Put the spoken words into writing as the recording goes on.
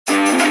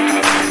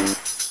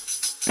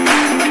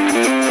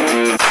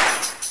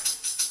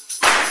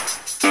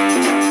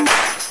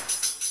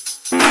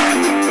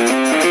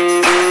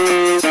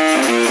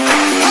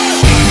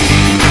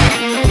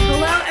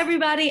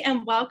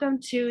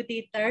to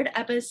the third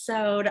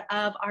episode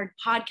of our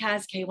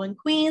podcast, K1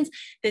 Queens.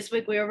 This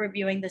week we are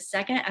reviewing the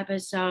second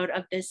episode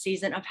of this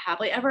season of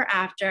Happily Ever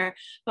After.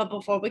 But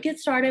before we get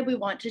started, we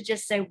want to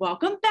just say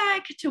welcome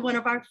back to one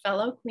of our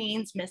fellow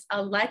queens, Miss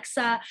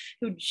Alexa,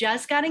 who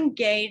just got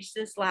engaged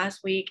this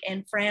last week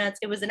in France.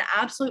 It was an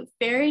absolute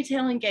fairy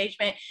tale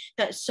engagement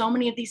that so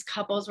many of these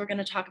couples we're going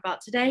to talk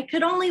about today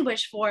could only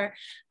wish for.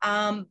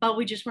 But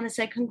we just want to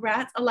say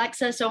congrats,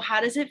 Alexa. So how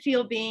does it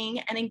feel being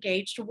an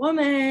engaged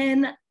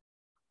woman?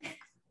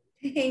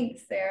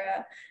 Thanks,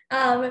 Sarah.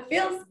 It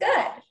feels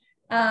good.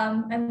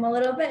 I'm a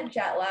little bit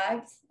jet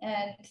lagged,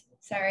 and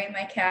sorry,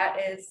 my cat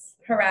is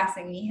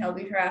harassing me. He'll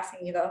be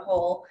harassing me the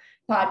whole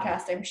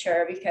podcast, I'm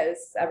sure, because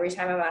every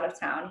time I'm out of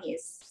town,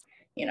 he's,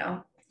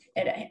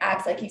 it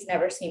acts like he's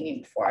never seen me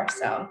before.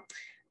 So,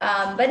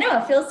 but no,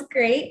 it feels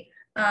great.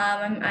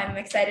 I'm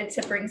excited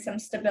to bring some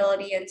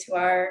stability into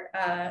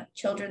our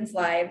children's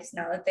lives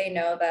now that they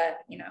know that,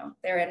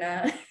 they're in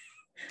a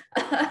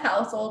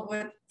household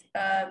with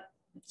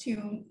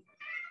two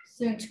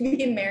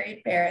soon-to-be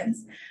married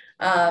parents.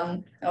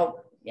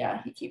 Oh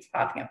yeah, he keeps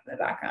popping up in the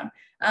background.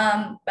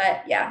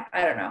 But yeah,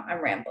 I don't know.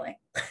 I'm rambling.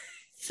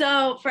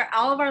 So for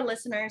all of our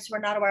listeners who are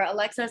not aware,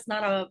 Alexa is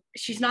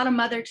she's not a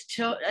mother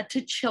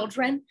to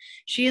children.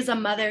 She is a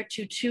mother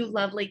to two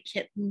lovely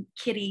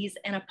kitties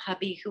and a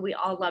puppy who we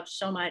all love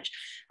so much.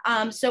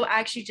 So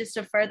actually, just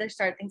to further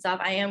start things off,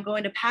 I am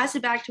going to pass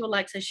it back to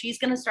Alexa. She's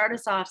going to start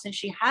us off since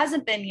she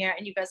hasn't been here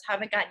and you guys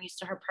haven't gotten used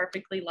to her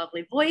perfectly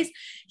lovely voice.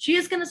 She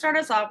is going to start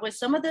us off with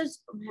some of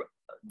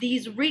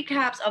these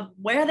recaps of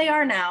where they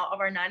are now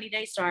of our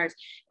 90-day stars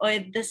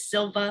with the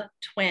Silva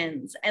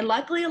twins. And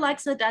luckily,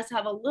 Alexa does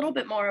have a little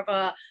bit more of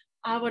a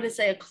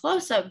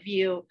close-up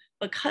view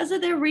because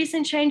of their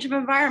recent change of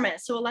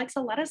environment. So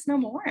Alexa, let us know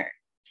more.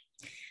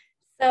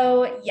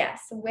 So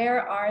yes,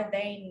 where are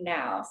they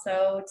now?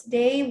 So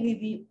today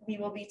we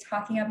will be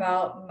talking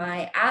about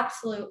my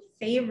absolute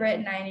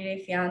favorite 90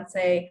 Day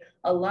Fiancé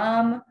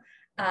alum,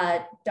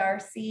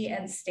 Darcy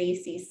and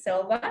Stacy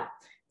Silva.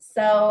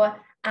 So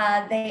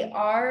they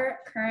are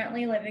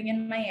currently living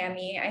in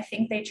Miami. I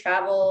think they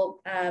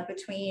travel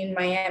between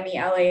Miami,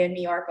 LA, and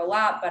New York a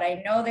lot, but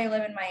I know they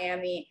live in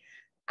Miami.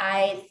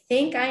 I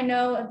think I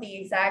know the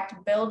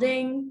exact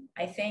building,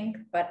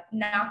 but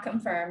not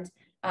confirmed.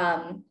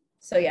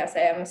 So yes,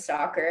 I am a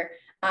stalker,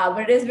 but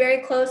it is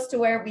very close to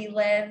where we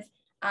live.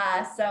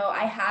 So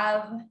I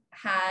have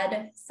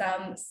had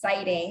some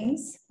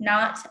sightings,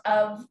 not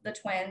of the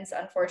twins,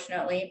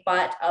 unfortunately,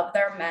 but of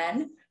their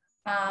men.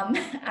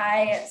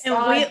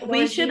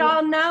 We should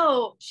all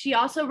know she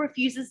also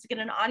refuses to get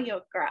an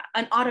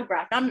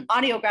autograph, and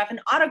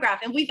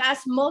we've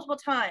asked multiple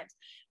times,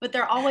 but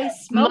they're always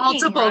smoking,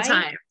 multiple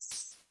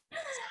times.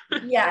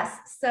 Yes.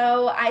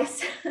 So I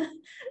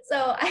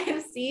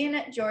have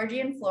seen Georgie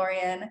and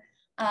Florian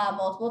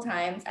multiple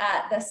times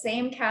at the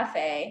same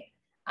cafe,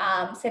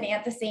 sitting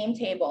at the same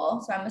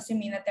table. So I'm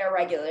assuming that they're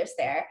regulars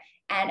there.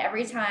 And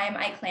every time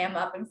I clam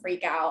up and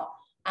freak out.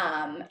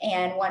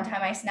 And one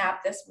time I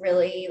snapped this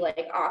really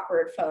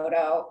awkward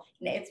photo,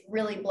 and it's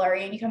really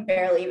blurry and you can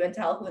barely even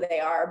tell who they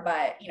are.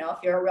 But, if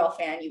you're a real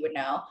fan, you would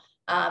know.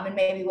 And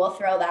maybe we'll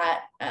throw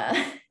that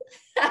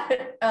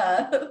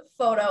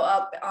photo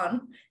up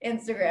on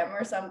Instagram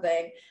or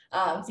something,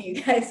 so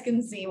you guys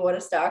can see what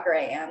a stalker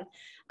I am.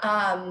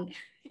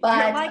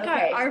 But you're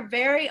like our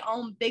very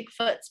own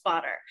Bigfoot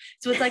spotter.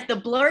 So it's like the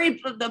blurry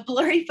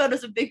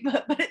photos of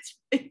Bigfoot, but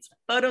it's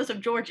photos of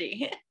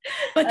Georgie,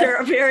 but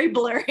they're very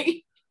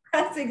blurry.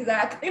 That's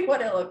exactly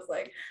what it looks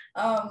like.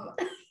 So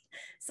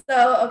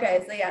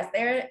yes,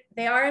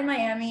 they are in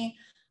Miami.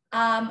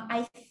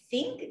 I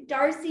think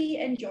Darcy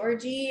and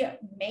Georgie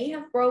may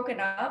have broken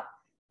up,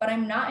 but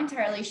I'm not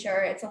entirely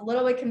sure. It's a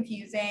little bit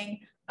confusing.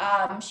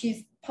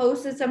 She's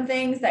posted some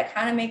things that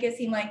kind of make it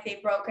seem like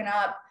they've broken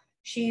up.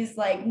 She's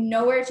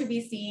nowhere to be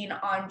seen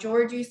on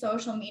Georgie's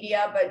social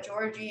media, but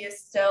Georgie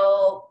is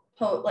still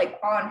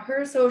on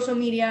her social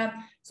media.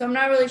 So I'm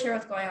not really sure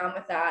what's going on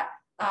with that.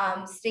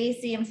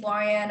 Stacy and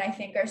Florian, I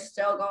think, are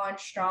still going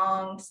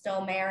strong,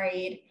 still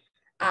married.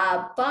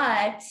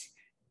 But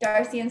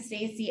Darcy and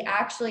Stacy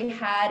actually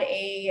had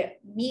a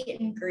meet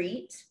and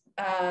greet.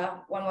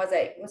 When was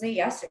it? Was it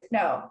yesterday?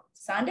 No,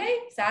 Sunday?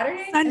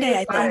 Saturday? Sunday,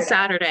 I think.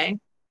 Saturday.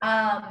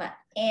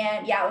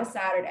 And yeah, it was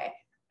Saturday.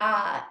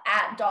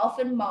 At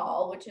Dolphin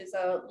Mall, which is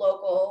a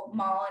local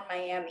mall in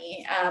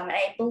Miami.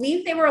 I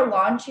believe they were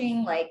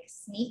launching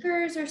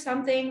sneakers or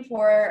something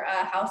for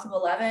House of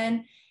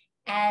 11.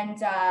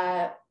 And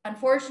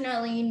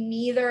unfortunately,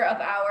 neither of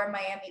our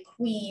Miami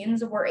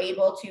queens were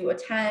able to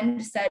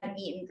attend said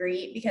meet and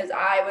greet because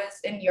I was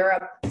in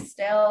Europe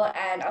still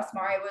and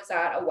Asmari was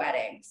at a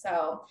wedding.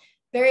 So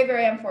very,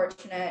 very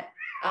unfortunate.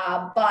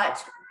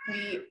 But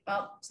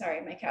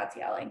sorry, my cat's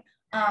yelling.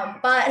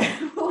 But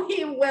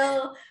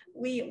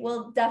we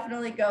will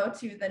definitely go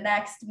to the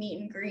next meet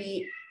and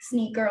greet,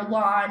 sneaker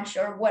launch,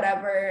 or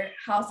whatever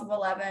House of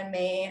 11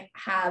 may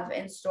have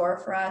in store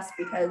for us,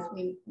 because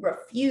we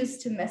refuse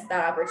to miss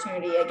that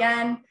opportunity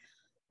again.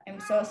 I'm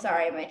so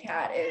sorry, my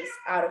cat is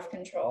out of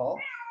control.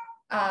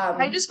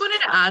 I just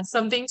wanted to add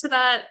something to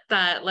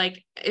that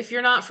like if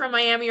you're not from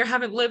Miami or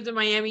haven't lived in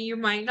Miami, you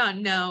might not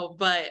know,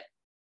 but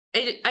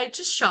it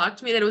just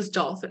shocked me that it was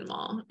Dolphin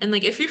Mall. And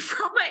like if you're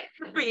from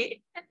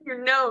Miami and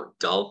you know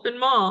Dolphin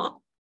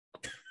Mall,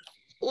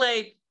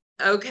 like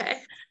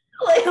okay.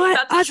 Like,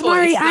 That's a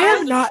choice.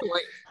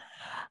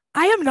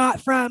 I am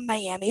not from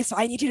Miami, so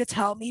I need you to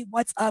tell me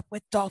what's up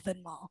with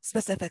Dolphin Mall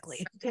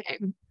specifically. Okay.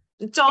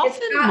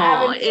 Dolphin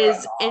Mall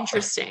is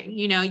interesting.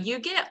 You know, you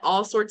get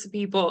all sorts of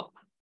people.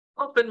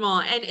 Dolphin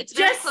Mall, and it's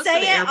very just close say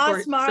to the it,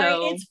 airport, Asmari.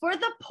 so... It's for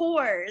the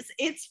poors.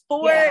 It's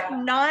for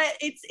not.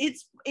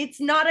 It's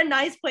not a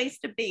nice place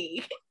to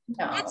be.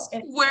 No, it's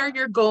where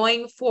you're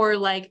going for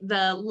like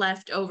the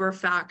leftover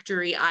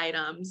factory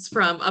items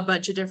from a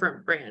bunch of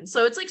different brands.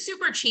 So it's like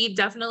super cheap.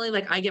 Definitely,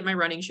 like I get my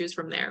running shoes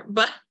from there,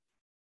 but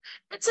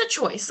it's a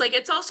choice. Like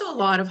it's also a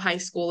lot of high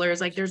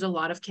schoolers. Like there's a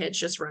lot of kids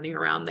just running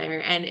around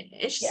there, and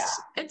it's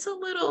just, it's a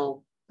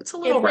little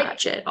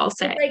ratchet, I'll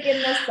say. It's like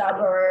in the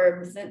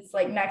suburbs. It's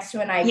like next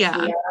to an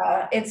IKEA.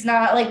 Yeah. It's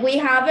not like we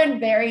have a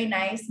very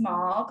nice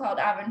mall called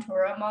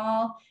Aventura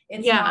Mall.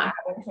 It's not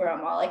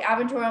Aventura Mall. Like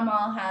Aventura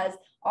Mall has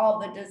all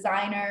the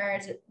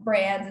designers,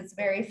 brands. It's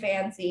very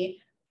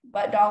fancy.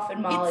 But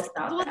Dolphin Mall is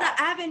not. Well, the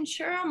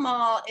Aventura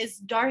Mall is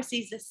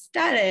Darcy's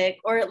aesthetic,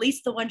 or at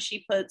least the one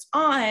she puts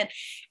on.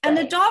 And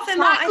the Dolphin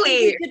Mall, I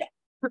think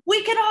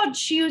we could all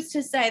choose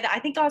to say that. I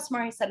think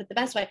Asmari said it the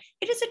best way.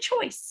 It is a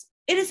choice.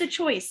 It is a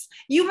choice.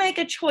 You make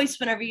a choice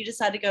whenever you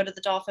decide to go to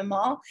the Dolphin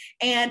Mall.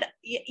 And,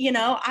 you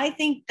know, I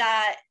think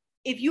that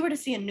if you were to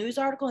see a news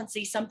article and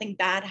see something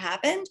bad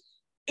happened,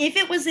 if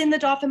it was in the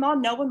Dolphin Mall,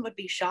 no one would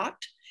be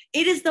shocked.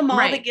 It is the mall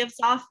that gives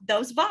off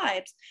those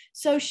vibes.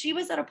 So she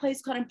was at a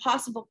place called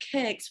Impossible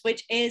Kicks,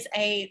 which is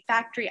a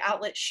factory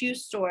outlet shoe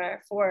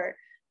store for,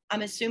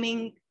 I'm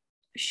assuming,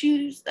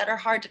 shoes that are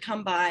hard to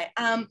come by.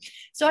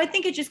 So I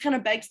think it just kind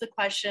of begs the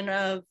question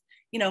of,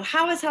 you know,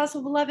 how is House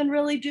of 11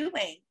 really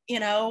doing?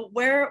 You know,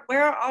 where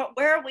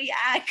are we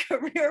at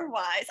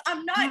career-wise?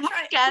 I'm not trying.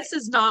 My guess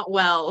is not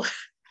well.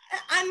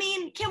 I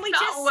mean, can we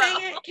just say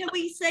it? Can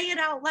we say it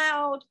out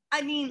loud?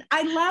 I mean,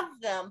 I love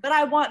them, but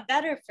I want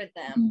better for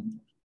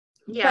them.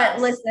 Yes.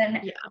 But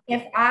listen,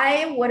 if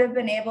I would have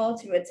been able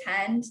to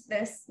attend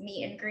this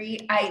meet and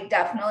greet, I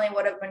definitely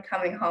would have been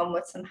coming home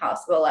with some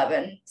House of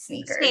 11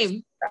 sneakers.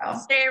 Same.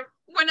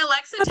 When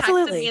Alexa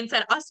texted me and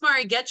said,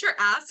 Asmari, get your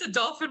ass to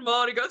Dolphin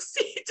Mall to go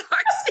see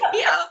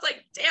Darcy, I was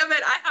like, damn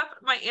it, I have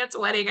my aunt's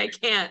wedding, I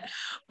can't.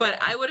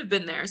 But I would have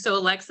been there. So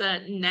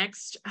Alexa,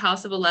 next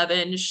House of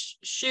 11,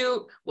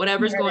 shoot,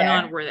 whatever's going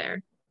on, we're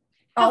there.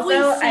 Have we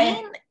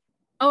seen...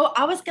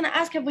 I was going to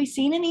ask, have we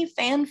seen any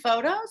fan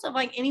photos of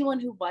like anyone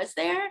who was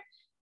there?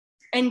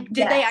 And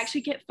did they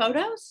actually get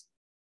photos?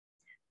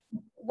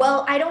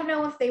 Well, I don't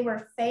know if they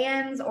were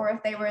fans or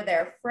if they were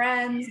their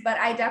friends, but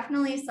I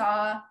definitely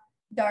saw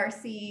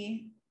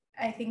Darcy,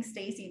 I think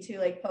Stacy too,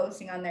 like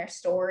posting on their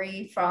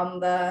story from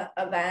the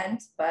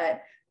event.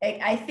 But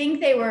I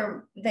think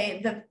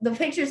the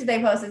pictures that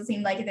they posted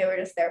seemed like they were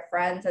just their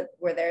friends that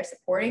were there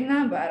supporting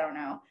them, but I don't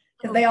know.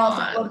 Because they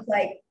also looked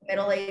like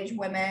middle-aged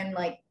women,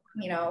 like,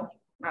 you know,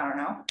 I don't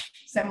know,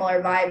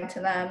 similar vibe to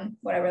them,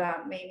 whatever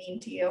that may mean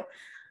to you.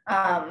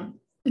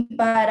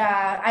 But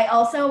I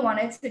also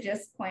wanted to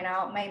just point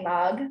out my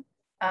mug.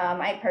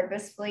 I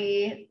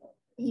purposefully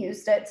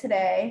used it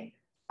today.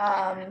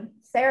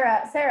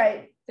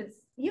 Sarah,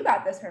 you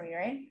got this for me,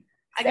 right?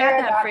 I got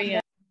that for you.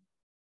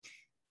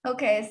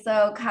 Okay,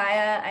 so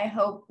Kaya, I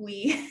hope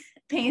we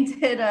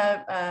painted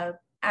a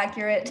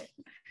accurate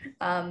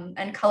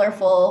and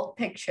colorful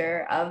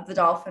picture of the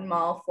Dolphin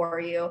Mall for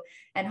you,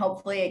 and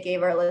hopefully it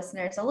gave our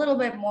listeners a little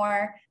bit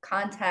more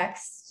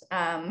context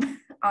on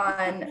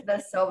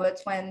the Silva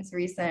twins'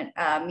 recent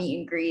meet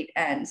and greet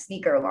and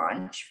sneaker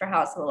launch for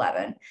House of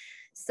 11.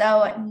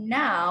 So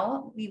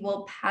now we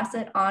will pass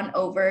it on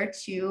over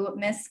to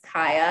Miss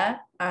Kaya,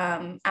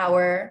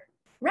 our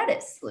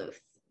Reddit sleuth.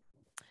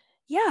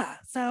 Yeah,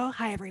 so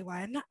hi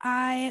everyone.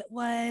 I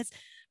was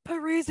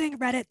perusing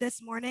Reddit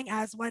this morning,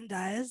 as one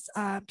does.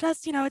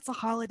 Just, you know, it's a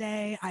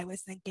holiday. I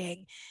was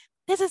thinking,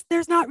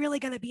 there's not really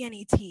going to be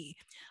any tea.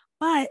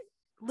 But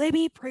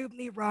Libby proved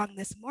me wrong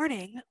this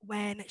morning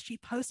when she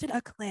posted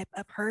a clip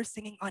of her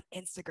singing on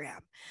Instagram.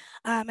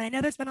 And I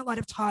know there's been a lot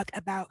of talk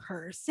about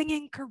her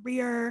singing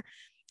career,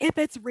 if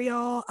it's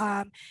real.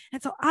 And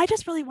so I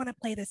just really want to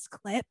play this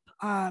clip.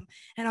 And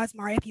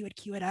Asmari, if you would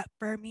cue it up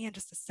for me in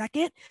just a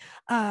second,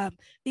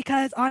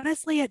 because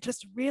honestly, it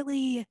just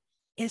really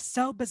is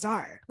so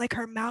bizarre. Like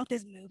her mouth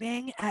is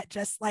moving at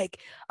just like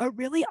a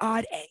really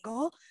odd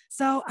angle.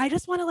 So I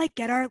just want to like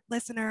get our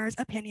listeners'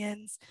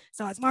 opinions.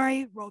 So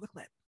Asmari, roll the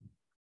clip.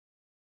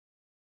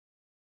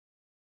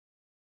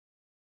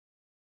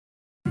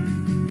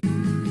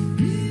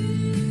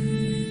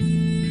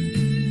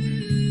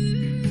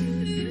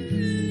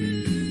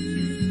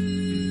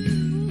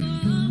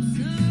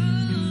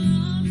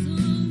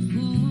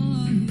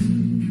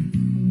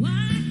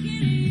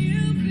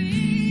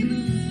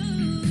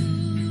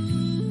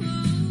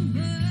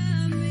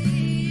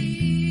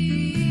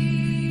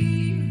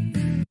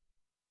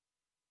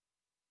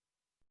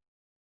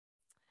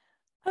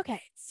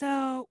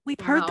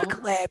 heard the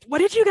clip. What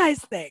did you guys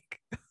think?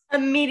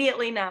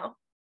 Immediately no.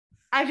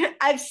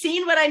 I've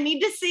seen what I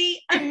need to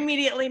see.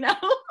 Immediately no.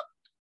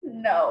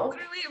 No.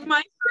 Literally,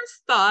 my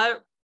first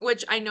thought,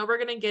 which I know we're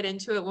gonna get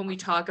into it when we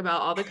talk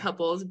about all the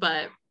couples,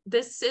 but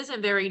this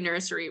isn't very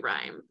nursery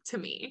rhyme to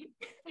me.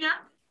 Yeah.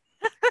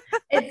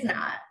 It's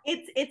not.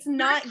 It's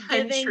not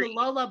country. giving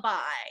lullaby.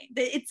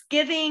 It's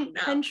giving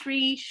No.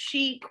 country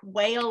chic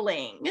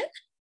wailing.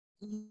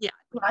 Yeah.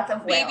 Lots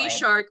of Baby wailing.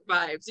 shark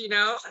vibes, you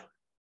know?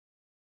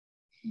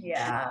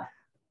 Yeah.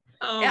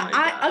 Oh Yeah, my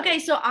God. okay,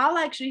 so I'll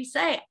actually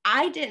say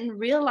I didn't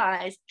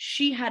realize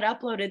she had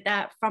uploaded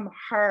that from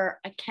her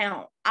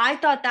account. I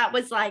thought that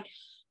was like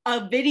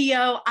a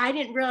video. I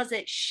didn't realize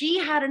that she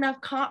had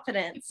enough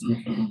confidence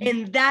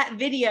in that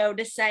video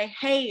to say,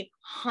 hey,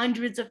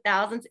 hundreds of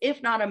thousands,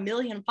 if not a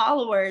million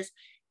followers,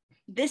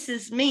 this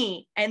is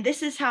me, and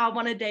this is how I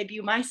want to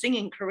debut my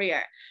singing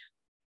career.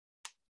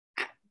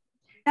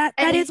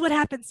 That is what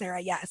happened,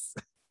 Sarah. Yes.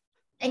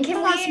 And can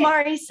Plus, we?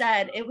 Mari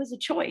said it was a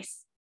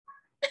choice.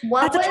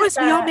 What That's a was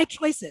choice. We all make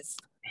choices.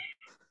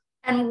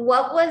 And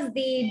what was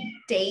the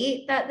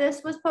date that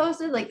this was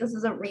posted? Like, this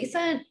is a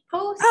recent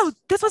post? Oh,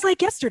 this was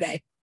like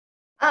yesterday.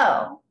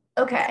 Oh,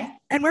 okay.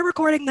 And we're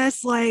recording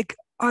this like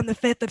on the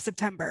 5th of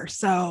September.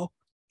 So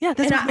yeah,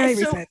 this was very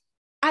recent.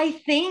 I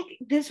think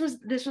this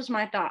was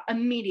my thought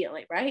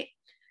immediately, right?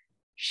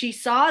 She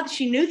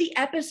knew the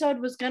episode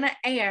was gonna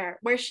air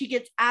where she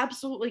gets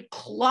absolutely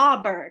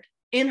clobbered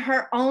in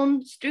her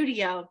own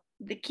studio,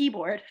 the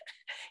keyboard,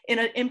 in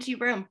an empty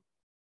room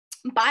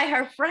by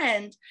her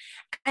friend.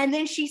 And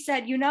then she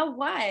said, you know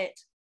what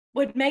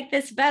would make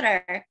this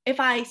better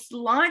if I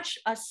launch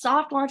a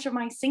soft launch of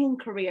my singing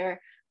career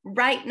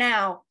right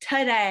now,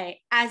 today,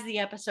 as the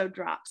episode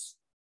drops.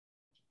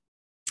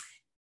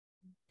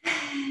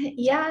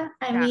 Yeah,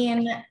 I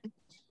mean,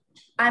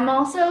 I'm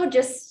also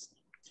just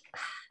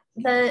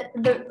the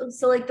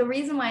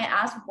reason why I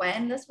asked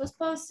when this was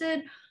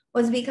posted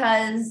was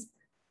because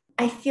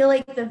I feel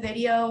like the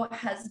video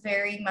has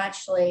very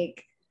much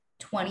like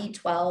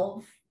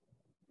 2012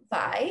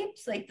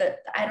 vibes. Like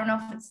I don't know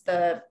if it's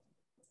the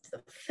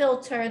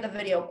filter, the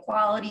video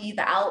quality,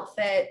 the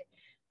outfit,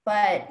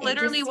 but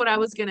literally what I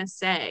was gonna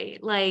say.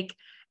 Like,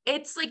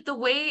 it's like the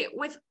way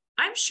with,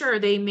 I'm sure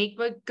they make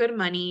good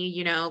money,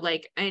 you know,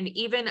 like, and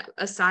even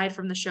aside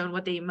from the show and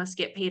what they must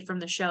get paid from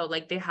the show,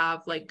 like they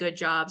have like good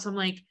jobs. I'm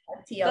like,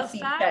 the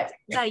fact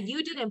that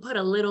you didn't put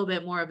a little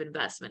bit more of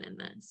investment in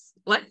this,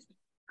 like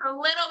a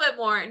little bit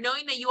more,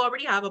 knowing that you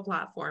already have a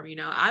platform, you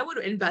know, I would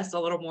invest a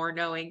little more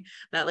knowing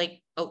that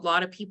like a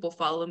lot of people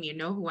follow me and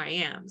know who I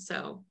am.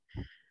 So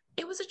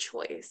it was a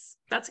choice.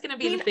 That's going to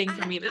be the thing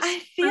for me this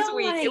week.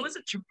 Like, it was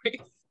a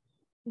choice.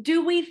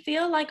 Do we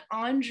feel like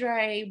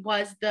Andre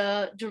was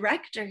the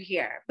director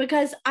here?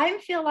 Because I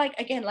feel like,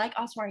 again, like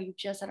Osmar, you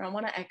just said, and I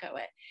want to echo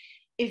it.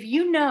 If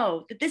you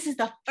know that this is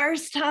the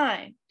first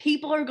time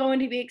people are going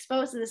to be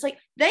exposed to this, like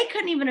they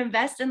couldn't even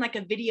invest in like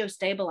a video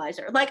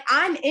stabilizer. Like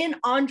I'm in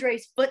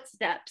Andre's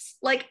footsteps,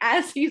 like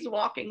as he's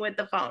walking with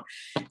the phone.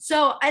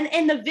 So, and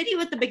in the video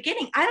at the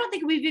beginning, I don't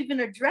think we've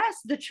even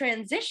addressed the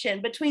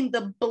transition between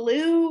the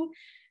blue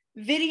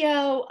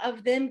video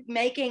of them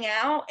making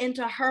out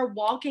into her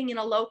walking in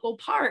a local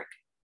park.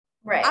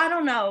 Right. I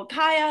don't know.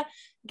 Kaya,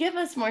 give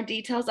us more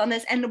details on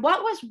this. And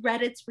what was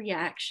Reddit's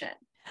reaction?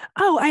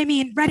 Oh, I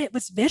mean, Reddit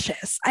was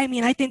vicious. I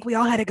mean, I think we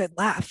all had a good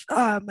laugh.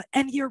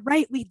 And you're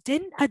right, we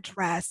didn't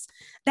address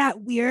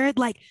that weird,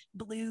 like,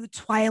 blue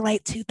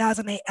Twilight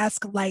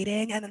 2008-esque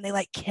lighting, and then they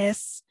like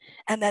kiss,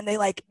 and then they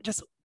like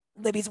just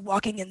Libby's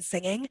walking and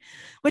singing,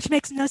 which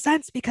makes no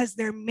sense because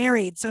they're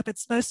married. So if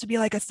it's supposed to be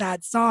like a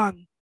sad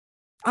song,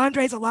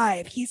 Andre's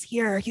alive. He's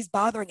here. He's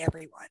bothering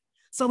everyone.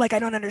 So like, I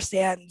don't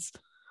understand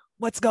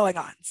what's going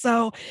on.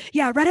 So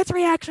yeah, Reddit's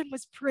reaction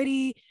was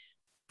pretty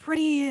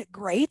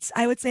great.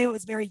 I would say it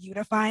was very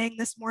unifying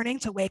this morning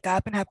to wake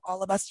up and have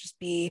all of us just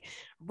be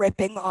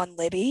ripping on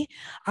Libby.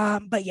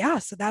 But yeah,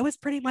 so that was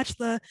pretty much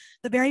the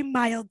very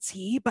mild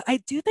tea. But I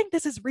do think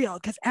this is real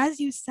because, as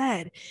you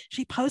said,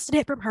 she posted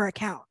it from her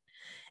account.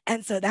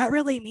 And so that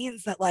really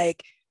means that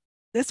like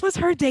this was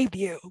her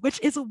debut, which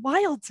is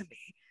wild to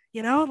me,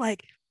 you know,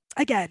 like,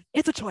 again,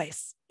 it's a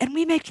choice and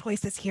we make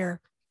choices here,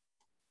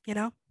 you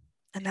know,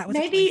 and that was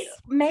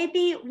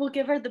maybe we'll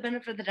give her the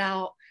benefit of the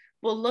doubt.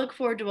 We'll look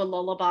forward to a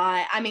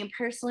lullaby. I mean,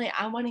 personally,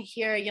 I want to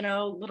hear, you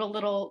know,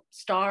 little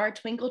star,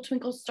 twinkle,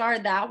 twinkle star,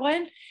 that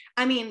one.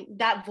 I mean,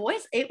 that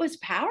voice, it was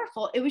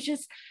powerful. It was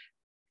just,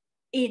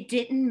 it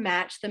didn't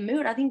match the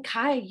mood. I think,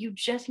 Kai, you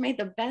just made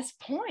the best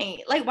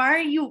point. Like, why are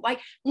you, like,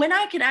 when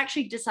I could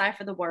actually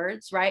decipher the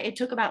words, right? It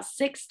took about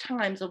 6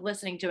 times of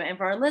listening to it. And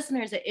for our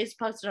listeners, it is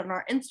posted on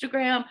our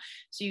Instagram,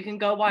 so you can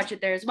go watch it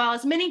there as well.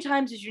 As many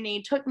times as you need.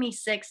 It took me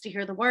 6 to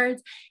hear the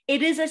words.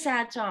 It is a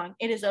sad song.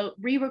 It is a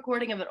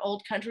re-recording of an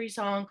old country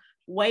song,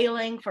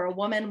 wailing for a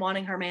woman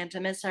wanting her man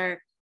to miss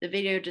her. The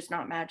video does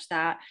not match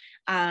that.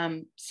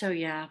 So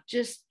yeah,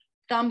 just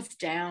thumbs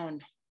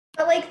down.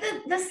 But like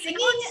the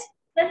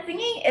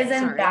singing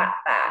isn't that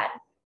bad.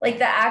 Like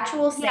the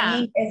actual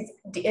singing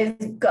is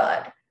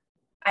good,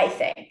 I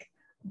think.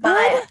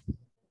 But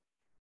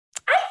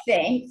I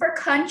think for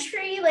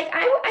country, like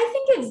I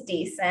think it's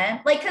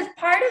decent. Like, cause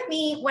part of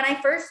me, when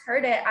I first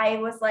heard it, I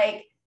was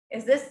like,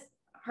 is this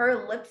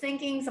her lip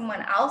syncing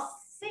someone else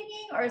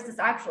singing, or is this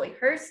actually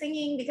her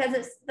singing? Because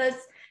it's the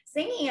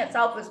singing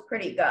itself was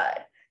pretty good,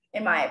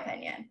 in my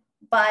opinion.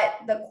 But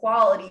the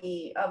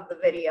quality of the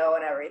video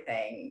and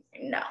everything,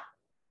 no.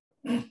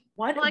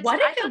 What Well, like,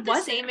 what I if thought it the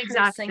wasn't same her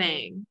exact singing?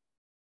 thing.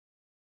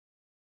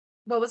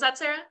 What was that,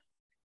 Sarah?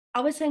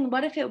 I was saying,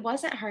 what if it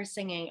wasn't her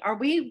singing? Are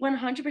we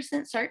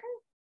 100% certain?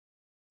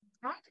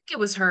 I don't think it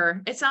was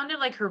her. It sounded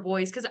like her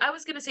voice, because I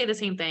was gonna say the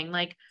same thing.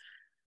 Like,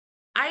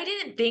 I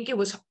didn't think it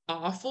was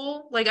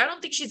awful. Like, I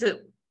don't think she's a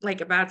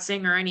bad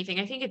singer or anything.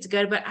 I think it's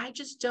good, but I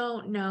just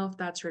don't know if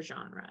that's her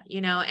genre,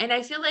 you know? And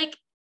I feel like,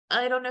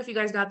 I don't know if you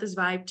guys got this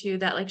vibe too,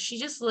 that like she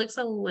just looks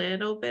a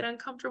little bit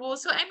uncomfortable.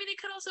 So I mean, it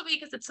could also be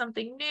because it's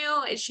something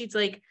new and she's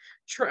like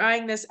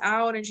trying this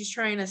out and she's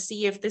trying to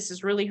see if this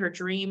is really her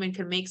dream and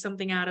can make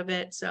something out of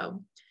it.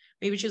 So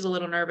maybe she's a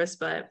little nervous,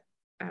 but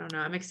I don't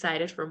know. I'm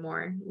excited for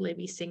more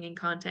Libby singing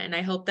content. And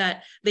I hope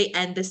that they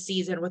end the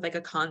season with like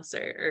a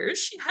concert or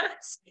she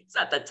has it's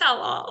at the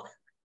tell-all.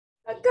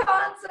 A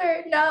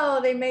concert?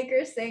 No, they make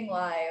her sing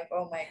live.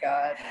 Oh my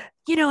god.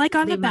 You know, like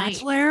on They The might.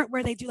 Bachelor,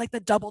 where they do like the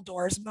double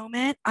doors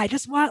moment. I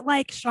just want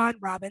like Sean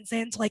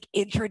Robinson to like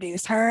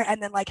introduce her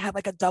and then like have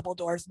like a double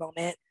doors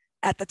moment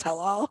at the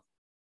tell-all.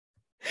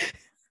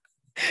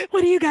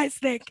 What do you guys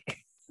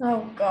think?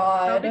 Oh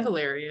That would be god.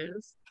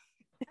 hilarious.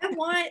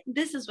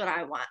 This is what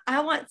I want.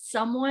 I want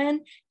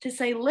someone to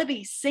say,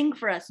 Libby, sing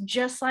for us,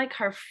 just like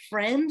her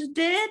friend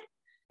did.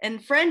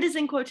 And friend is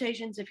in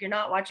quotations if you're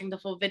not watching the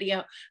full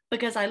video,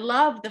 because I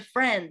love the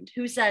friend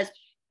who says,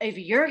 if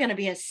you're going to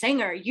be a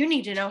singer, you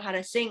need to know how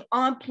to sing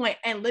on point.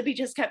 And Libby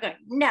just kept going,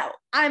 no,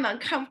 I'm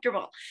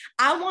uncomfortable.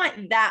 I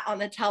want that on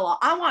the tell-all.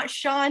 I want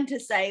Sean to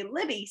say,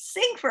 Libby,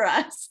 sing for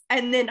us.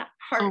 And then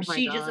Oh my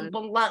she just God.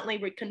 bluntly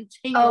would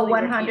continually Oh,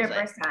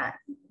 refuse it. 100%.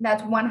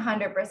 That's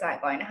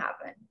 100% going to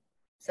happen.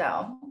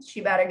 So she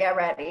better get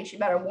ready. She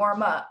better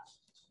warm up.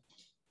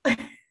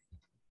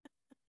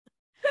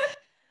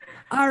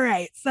 All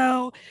right.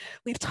 So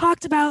we've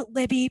talked about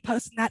Libby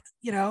posting that,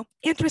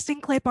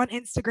 interesting clip on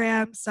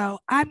Instagram. So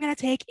I'm going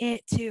to take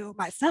it to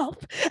myself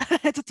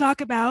to talk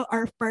about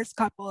our first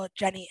couple,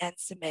 Jenny and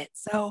Sumit.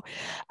 So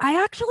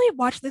I actually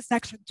watched this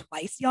section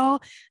twice,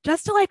 y'all,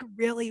 just to like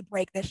really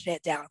break this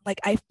shit down. Like,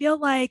 I feel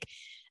like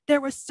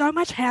there was so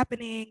much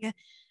happening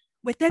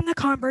within the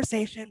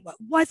conversation, what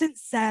wasn't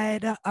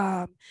said.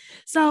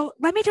 So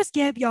let me just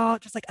give y'all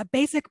just like a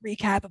basic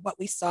recap of what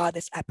we saw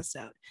this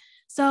episode.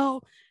 So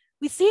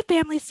we see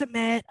family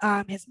Sumit,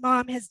 his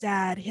mom, his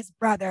dad, his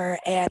brother,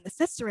 and the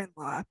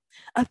sister-in-law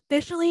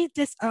officially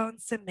disown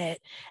Sumit,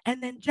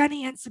 and then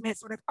Jenny and Sumit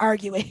sort of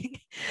arguing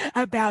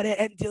about it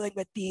and dealing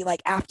with the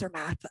like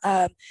aftermath.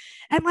 And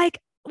like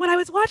when I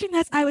was watching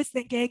this, I was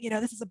thinking,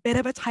 this is a bit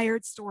of a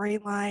tired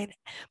storyline,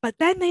 but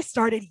then they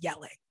started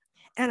yelling.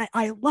 And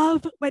I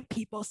love when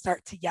people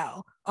start to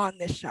yell on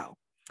this show.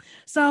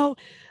 So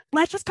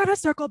let's just kind of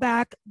circle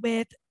back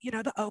with,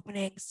 the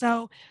opening.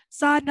 So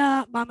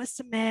Sadhna, Mama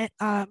Sumit,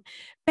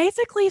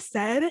 basically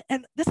said,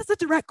 and this is a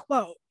direct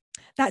quote,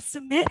 that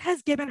Sumit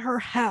has given her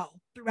hell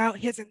throughout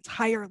his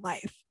entire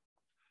life.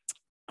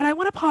 And I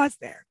want to pause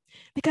there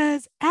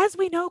because as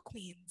we know,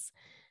 Queens,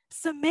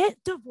 Sumit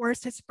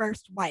divorced his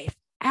first wife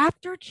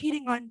after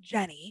cheating on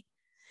Jenny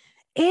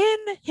in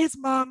his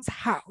mom's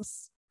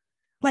house.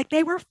 Like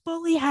they were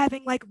fully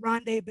having like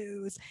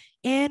rendezvous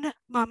in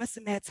Mama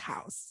Sumit's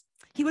house.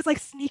 He was like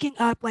sneaking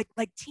up like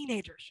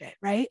teenager shit,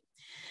 right?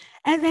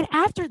 And then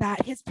after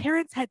that, his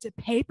parents had to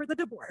pay for the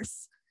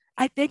divorce.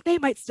 I think they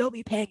might still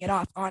be paying it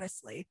off,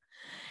 honestly.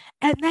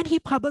 And then he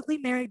publicly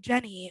married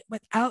Jenny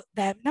without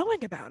them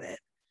knowing about it.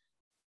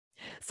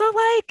 So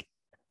like,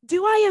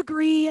 do I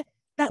agree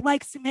that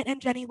like Sumit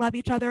and Jenny love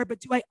each other, but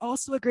do I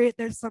also agree that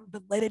there's some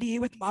validity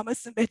with Mama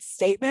Sumit's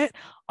statement?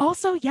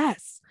 Also,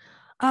 yes.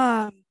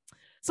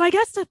 So I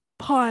guess to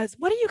pause,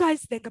 what do you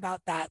guys think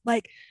about that?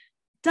 Like,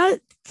 is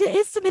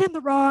Sumit in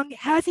the wrong?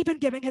 Has he been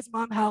giving his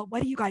mom hell?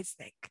 What do you guys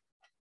think?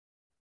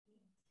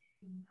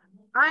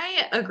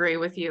 I agree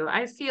with you.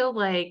 I feel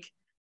like,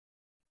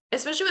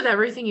 especially with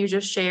everything you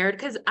just shared,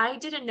 because I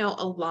didn't know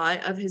a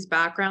lot of his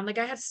background. Like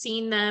I had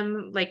seen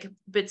them like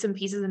bits and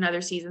pieces in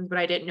other seasons, but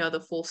I didn't know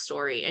the full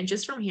story. And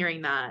just from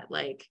hearing that,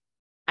 like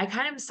I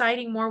kind of am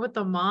siding more with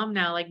the mom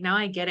now. Like now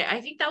I get it.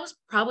 I think that was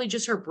probably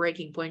just her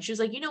breaking point. She was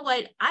like, you know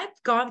what? I've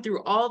gone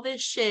through all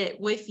this shit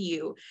with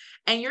you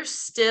and you're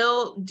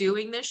still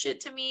doing this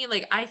shit to me.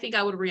 Like I think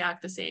I would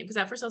react the same. Because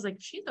at first I was like,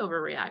 she's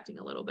overreacting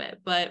a little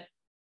bit. But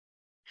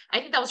I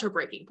think that was her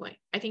breaking point.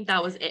 I think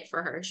that was it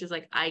for her. She was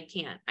like, I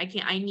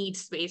need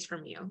space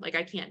from you. Like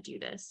I can't do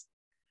this.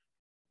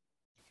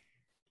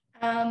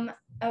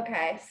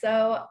 Okay.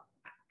 So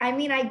I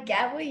mean, I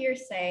get what you're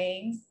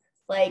saying.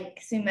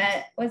 Like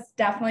Sumit was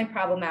definitely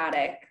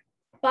problematic,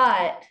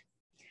 but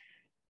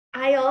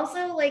I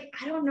also like,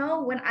 I don't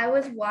know, when I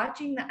was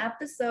watching the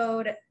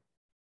episode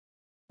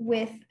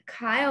with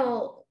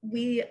Kyle,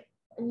 we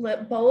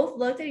both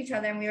looked at each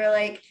other and we were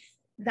like,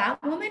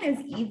 that woman is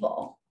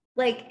evil.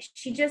 like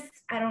she just,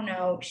 I don't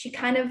know,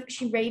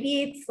 she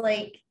radiates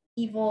like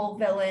evil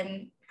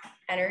villain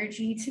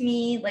energy to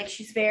me. Like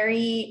she's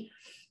very,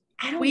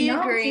 I don't We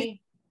know.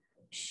 agree.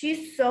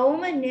 She's so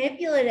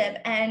manipulative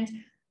and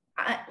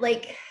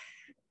like,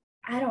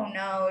 I don't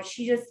know.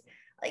 She just,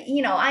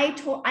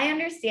 I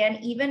understand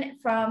even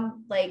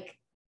from like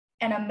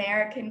an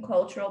American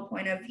cultural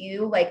point of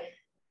view, like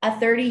a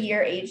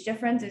 30-year age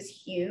difference is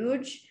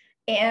huge.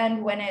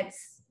 And when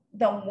it's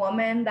the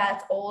woman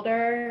that's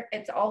older,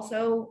 it's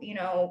also,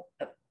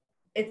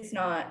 it's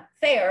not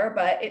fair,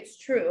 but it's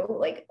true.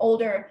 Like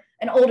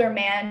an older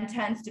man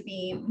tends to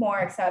be more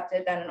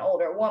accepted than an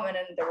older woman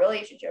in the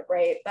relationship,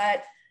 right?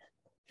 But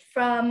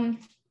from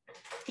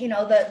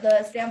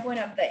the standpoint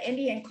of the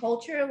Indian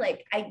culture,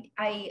 like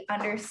I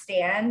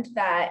understand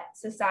that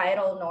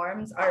societal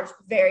norms are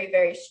very,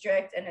 very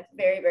strict, and it's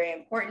very, very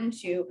important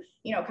to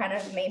kind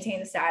of maintain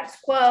the status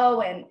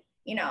quo and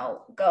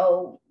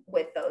go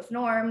with those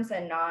norms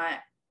and not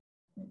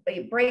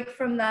break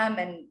from them.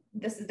 And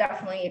this is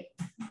definitely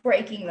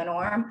breaking the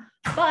norm.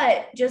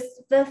 But just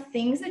the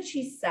things that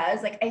she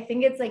says, like I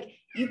think it's like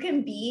you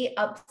can be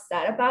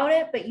upset about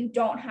it, but you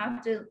don't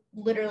have to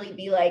literally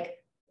be like,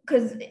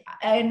 because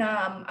in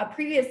a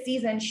previous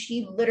season,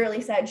 she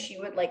literally said she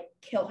would like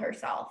kill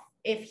herself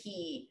if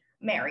he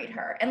married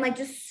her, and like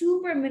just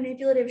super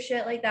manipulative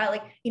shit like that.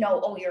 Like,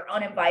 oh, you're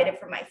uninvited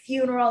for my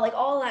funeral, like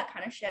all that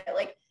kind of shit.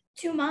 Like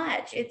too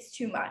much. It's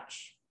too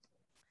much.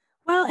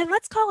 Well, and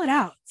let's call it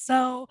out.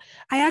 So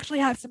I actually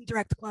have some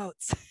direct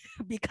quotes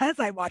because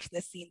I watched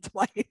this scene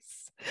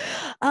twice.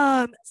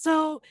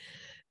 So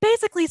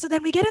basically, so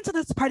then we get into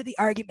this part of the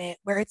argument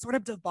where it sort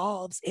of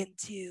devolves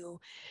into,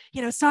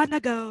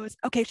 Sadhna goes,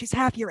 okay, she's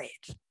half your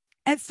age.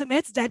 And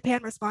Sumit's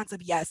deadpan response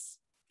of, yes,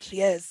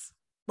 she is.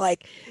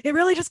 Like, it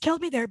really just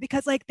killed me there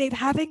because like they're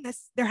having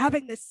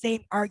this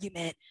same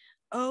argument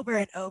over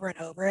and over and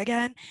over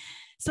again.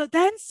 So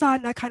then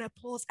Sadhna kind of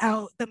pulls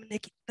out the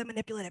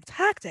manipulative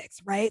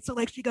tactics, right? So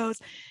like she goes,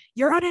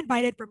 you're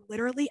uninvited from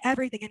literally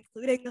everything,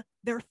 including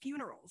their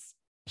funerals.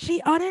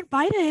 She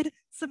uninvited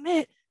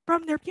Sumit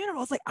from their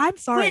funerals. Like, I'm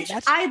sorry. Which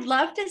I'd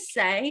love to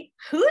say,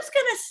 who's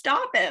gonna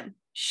stop him?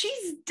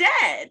 She's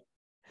dead.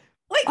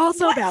 Like,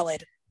 also what?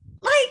 Valid.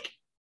 Like,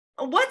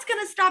 what's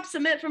gonna stop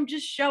Sumit from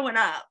just showing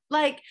up?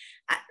 Like,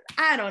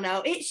 I don't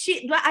know.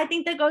 But I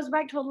think that goes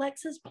back to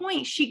Alexa's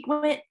point. She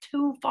went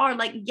too far.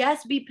 Like,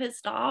 yes, be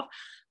pissed off,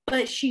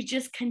 but she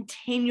just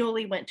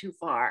continually went too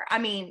far. I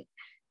mean,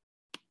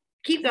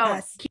 keep going.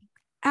 Yes,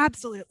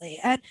 absolutely.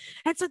 And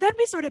so then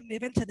we sort of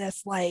move into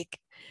this like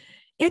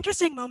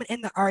interesting moment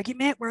in the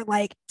argument where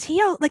like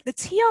the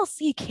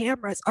TLC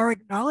cameras are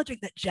acknowledging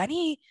that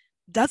Jenny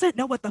doesn't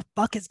know what the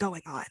fuck is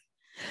going on.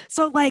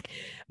 So like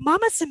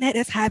Mama Sumit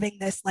is having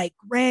this like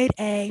grade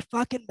A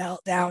fucking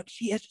meltdown.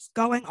 She is just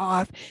going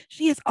off.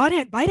 She is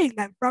uninviting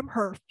them from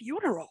her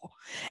funeral.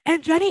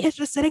 And Jenny is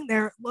just sitting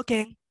there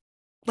looking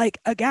like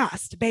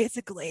aghast,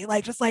 basically,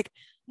 like just like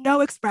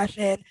no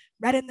expression,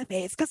 red in the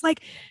face. Cause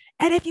like,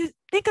 and if you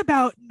think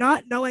about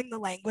not knowing the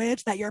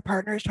language that your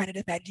partner is trying to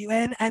defend you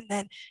in, and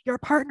then your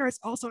partner is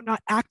also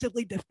not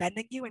actively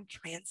defending you and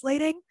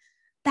translating,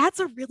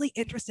 that's a really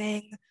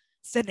interesting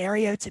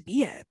scenario to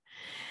be in.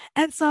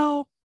 And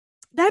so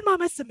then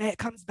Mama Sumit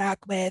comes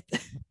back with,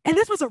 and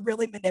this was a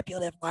really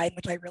manipulative line,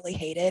 which I really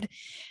hated.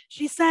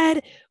 She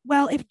said,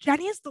 well, if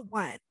Jenny is the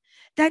one,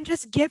 then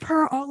just give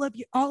her all of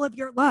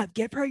your love.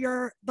 Give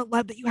her the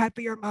love that you have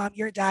for your mom,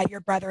 your dad, your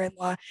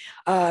brother-in-law,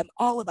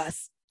 all of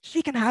us.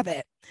 She can have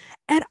it.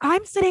 And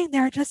I'm sitting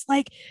there just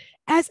like,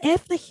 as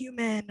if the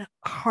human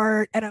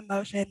heart and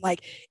emotion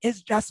like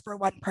is just for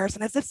one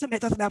person, as if Sumit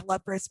doesn't have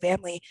love for his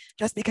family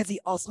just because he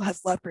also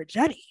has love for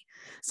Jenny.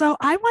 So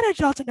I wanted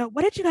y'all to know,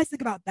 what did you guys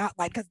think about that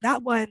line? Because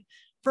that one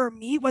for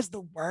me was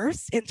the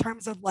worst in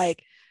terms of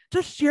like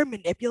just sheer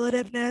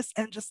manipulativeness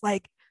and just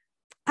like,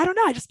 I don't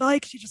know. I just felt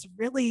like she just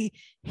really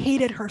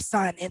hated her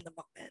son in the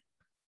moment.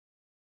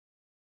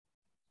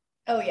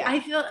 Oh yeah. I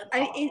feel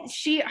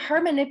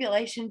her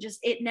manipulation just,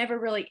 it never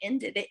really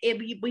ended.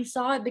 We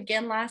saw it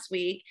begin last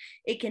week.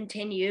 It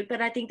continued,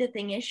 but I think the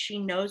thing is she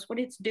knows what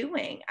it's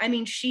doing. I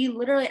mean, she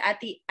literally at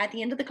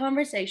the end of the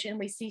conversation,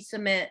 we see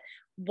Sumit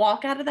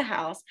walk out of the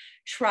house,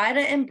 try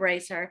to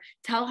embrace her,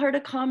 tell her to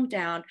calm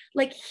down.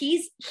 Like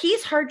he's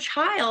her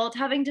child,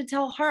 having to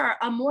tell her,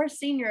 a more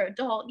senior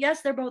adult,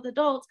 yes, they're both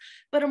adults,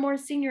 but a more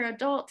senior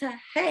adult, to,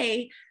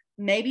 hey,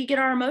 maybe get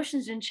our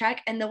emotions in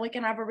check and then we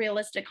can have a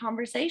realistic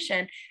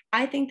conversation.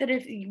 I think that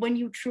when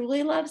you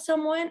truly love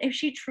someone, if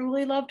she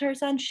truly loved her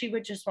son, she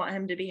would just want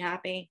him to be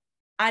happy.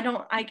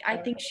 I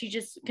think she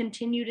just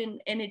continued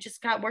and it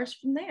just got worse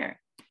from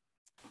there.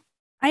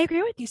 I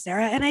agree with you,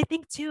 Sarah. And I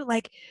think too,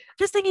 like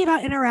just thinking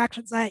about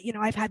interactions that,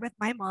 I've had with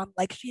my mom,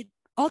 like she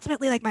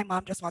ultimately, like my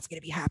mom just wants me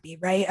to be happy,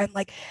 right? And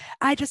like,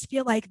 I just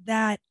feel like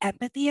that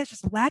empathy is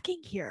just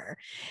lacking here.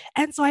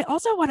 And so I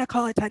also want to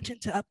call attention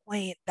to a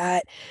point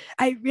that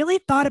I really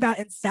thought about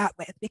and sat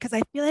with, because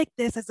I feel like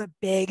this is a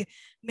big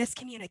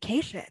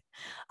miscommunication.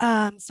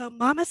 So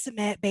Mama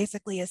Sumit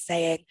basically is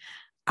saying,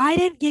 I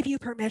didn't give you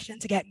permission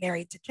to get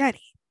married to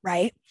Jenny,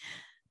 right?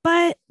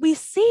 But we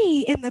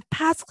see in the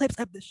past clips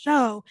of the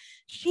show,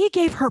 she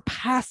gave her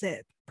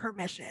passive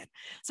permission.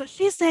 So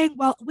she's saying,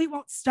 well, we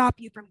won't stop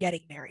you from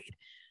getting married.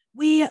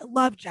 We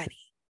love Jenny,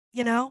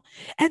 you know?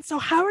 And so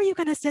how are you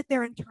going to sit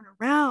there and turn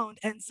around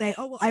and say,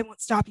 oh, well, I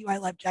won't stop you. I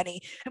love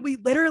Jenny. And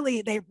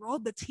they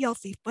rolled the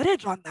TLC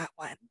footage on that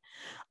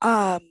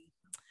one.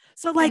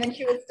 So like, and then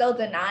she was still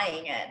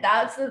denying it.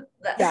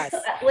 yes.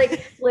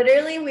 Like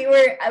literally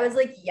I was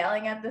like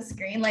yelling at the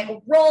screen, like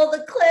roll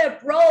the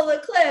clip.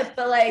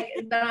 But like,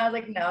 then I was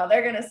like, no,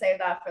 they're going to save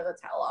that for the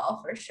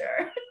tell-all for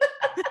sure.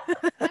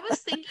 I was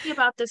thinking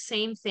about the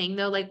same thing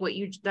though, like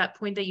that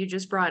point that you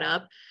just brought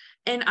up.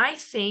 And I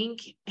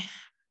think,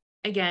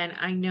 again,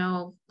 I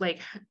know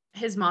like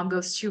his mom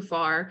goes too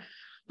far,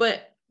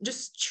 but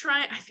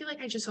I feel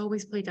like I just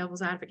always play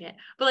devil's advocate,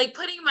 but like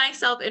putting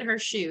myself in her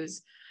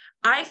shoes,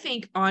 I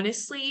think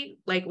honestly,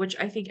 like, which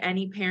I think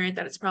any parent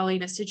that is probably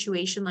in a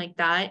situation like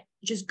that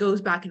just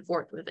goes back and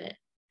forth with it.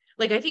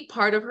 Like, I think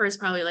part of her is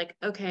probably like,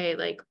 okay,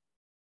 like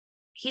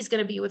he's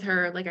going to be with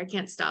her. Like, I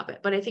can't stop it.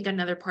 But I think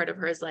another part of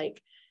her is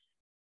like,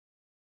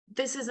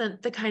 this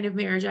isn't the kind of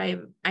marriage I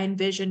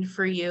envisioned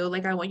for you.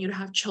 Like, I want you to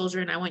have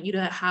children. I want you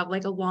to have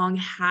like a long,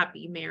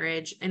 happy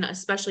marriage. And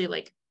especially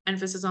like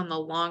emphasis on the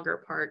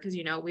longer part, because,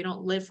 you know, we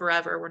don't live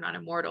forever. We're not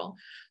immortal.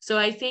 So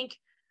I think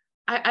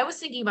I was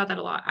thinking about that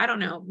a lot. I don't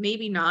know,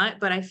 maybe not,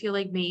 but I feel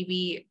like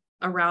maybe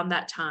around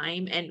that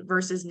time and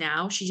versus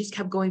now, she just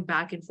kept going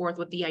back and forth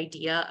with the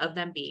idea of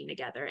them being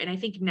together. And I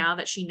think now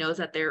that she knows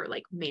that they're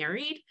like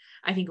married,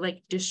 I think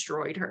like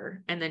destroyed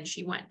her. And then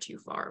she went too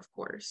far, of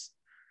course.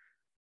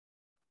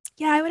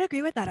 Yeah, I would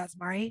agree with that,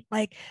 Asmari.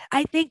 Like,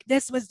 I think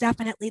this was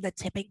definitely the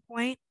tipping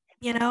point,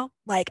 you know?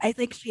 Like, I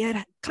think she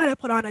had kind of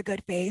put on a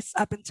good face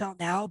up until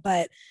now,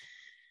 but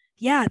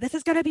yeah, this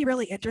is going to be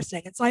really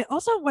interesting. And so I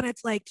also wanted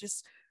to like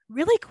just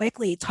really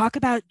quickly talk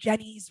about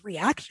Jenny's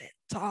reaction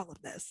to all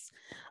of this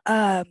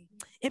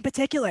in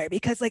particular,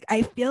 because like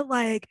I feel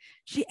like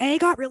she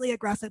got really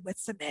aggressive with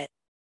Submit.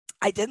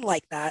 I didn't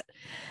like that.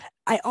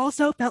 I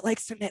also felt like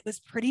Submit was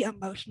pretty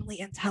emotionally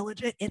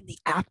intelligent in the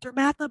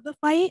aftermath of the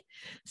fight.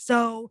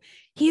 So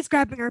he's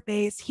grabbing her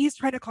face, he's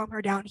trying to calm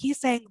her down. He's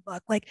saying,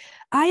 look, like,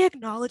 I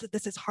acknowledge that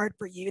this is hard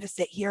for you to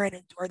sit here and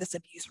endure this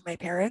abuse from my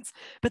parents,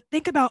 but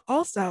think about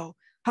also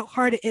how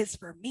hard it is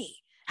for me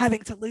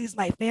having to lose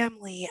my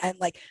family and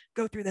like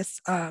go through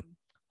this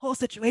whole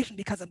situation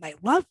because of my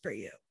love for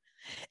you.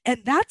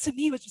 And that to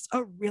me was just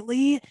a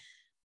really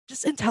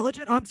just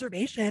intelligent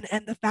observation.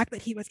 And the fact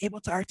that he was able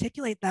to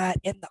articulate that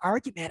in the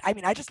argument, I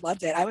mean, I just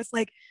loved it. I was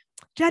like,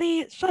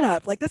 Jenny, shut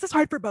up. Like, this is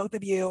hard for both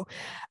of you.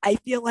 I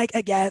feel like,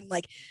 again,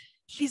 like,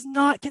 she's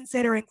not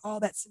considering all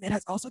that Smith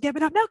has also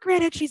given up. Now,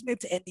 granted, she's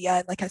moved to India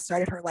and like has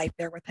started her life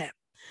there with him.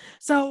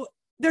 So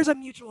there's a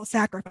mutual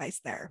sacrifice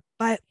there.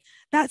 But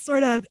that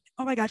sort of,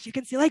 oh my gosh, you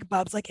can see like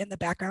Bubs like in the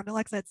background.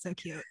 Alexa, it's so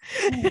cute.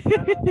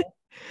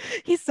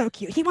 He's so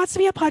cute. He wants to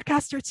be a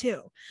podcaster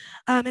too.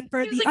 And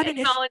for the like,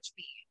 acknowledge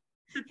me.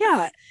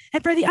 Yeah.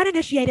 And for the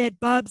uninitiated,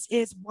 Bubs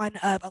is one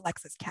of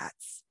Alexa's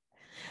cats.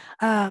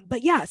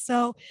 But yeah,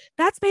 so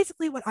that's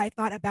basically what I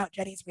thought about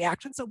Jenny's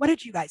reaction. So what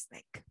did you guys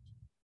think?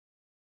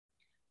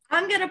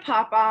 I'm going to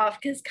pop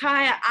off because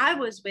Kaya, I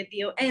was with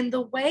you. And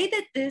the way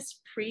that this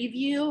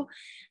preview,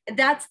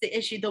 that's the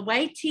issue. The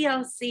way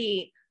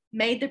TLC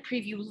made the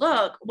preview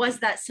look was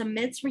that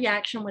Submit's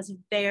reaction was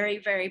very,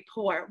 very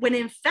poor. When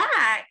in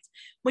fact,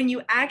 when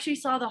you actually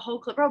saw the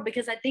whole clip,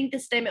 because I think the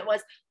statement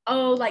was,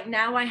 oh, like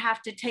now I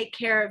have to take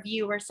care of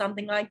you or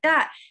something like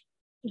that.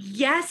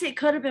 Yes, it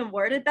could have been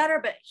worded better,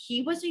 but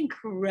he was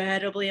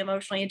incredibly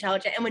emotionally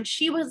intelligent. And when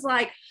she was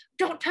like,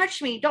 don't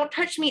touch me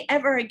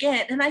ever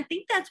again. And I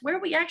think that's where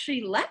we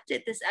actually left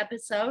it this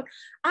episode.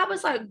 I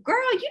was like,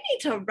 girl, you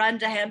need to run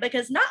to him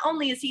because not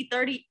only is he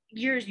 30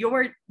 years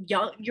you're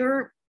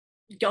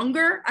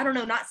younger, I don't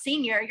know, not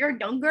senior, you're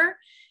younger.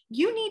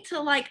 You need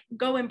to like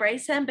go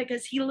embrace him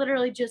because he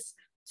literally just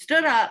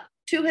stood up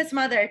to his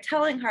mother,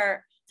 telling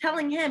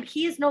him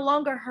he is no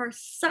longer her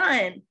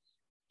son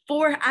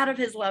out of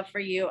his love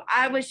for you.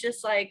 I was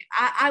just like,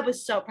 I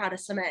was so proud of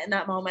Submit in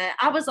that moment.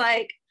 I was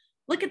like,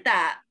 look at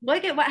that.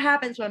 Look at what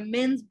happens when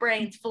men's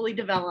brains fully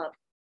develop.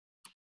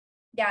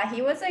 Yeah,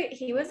 he was a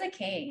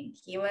king.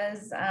 He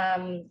was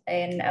an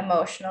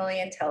emotionally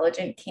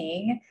intelligent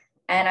king.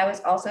 And I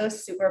was also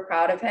super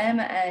proud of him.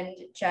 And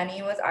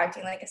Jenny was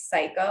acting like a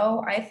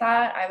psycho. I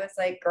thought, I was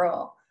like,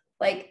 girl,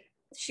 like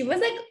she was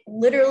like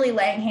literally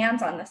laying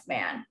hands on this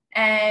man.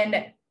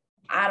 And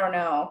I don't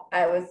know.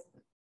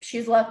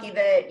 She's lucky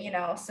that, you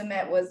know,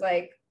 Submit was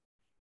like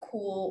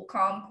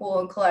calm, cool,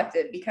 and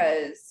collected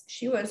because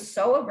she was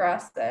so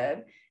aggressive.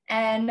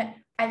 And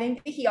I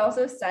think he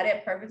also said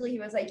it perfectly. He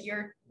was like,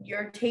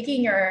 you're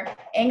taking your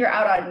anger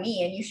out on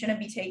me and you shouldn't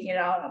be taking it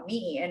out on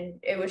me. And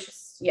it was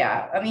just,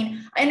 yeah. I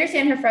mean, I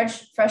understand her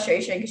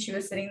frustration because she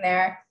was sitting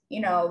there, you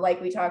know, like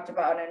we talked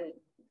about, and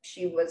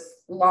she was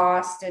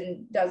lost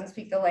and doesn't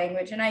speak the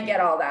language. And I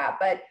get all that,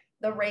 but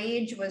the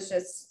rage was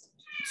just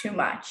too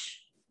much.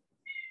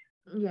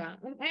 Yeah,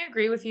 I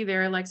agree with you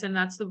there, Alexa. And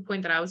that's the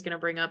point that I was going to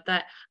bring up,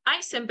 that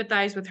I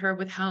sympathize with her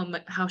with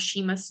how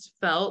she must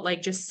felt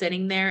like just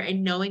sitting there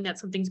and knowing that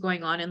something's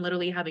going on and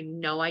literally having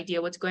no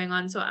idea what's going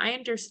on. So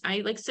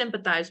I like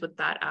sympathize with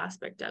that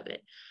aspect of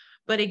it.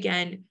 But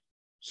again,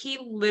 he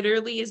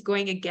literally is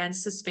going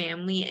against his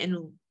family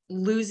and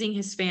losing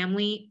his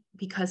family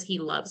because he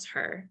loves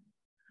her.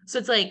 So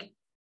it's like,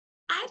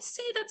 I'd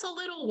say that's a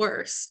little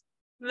worse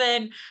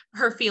than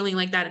her feeling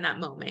like that in that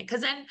moment.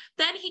 Because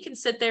then he can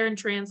sit there and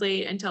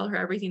translate and tell her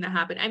everything that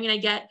happened. I mean, I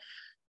get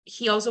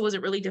he also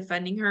wasn't really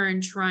defending her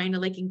and trying to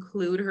like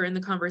include her in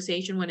the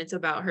conversation when it's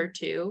about her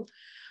too.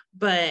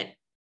 But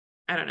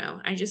I don't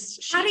know. How do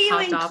She you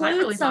popped off. I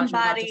include really thought she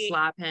was about to somebody?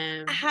 slap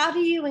him. How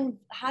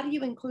do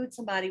you include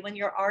somebody when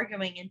you're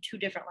arguing in two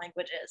different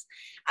languages?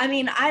 I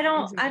mean, I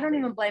don't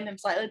even blame him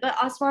slightly, but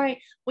Asmari,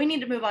 we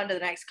need to move on to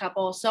the next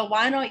couple. So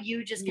why don't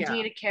you just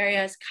continue to carry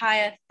us?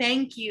 Kaya,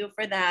 thank you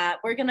for that.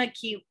 We're gonna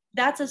keep,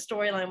 that's a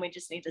storyline we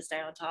just need to stay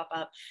on top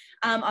of.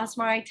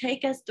 Asmari,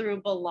 take us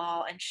through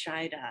Bilal and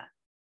Shida.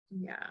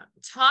 Yeah,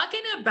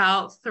 talking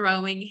about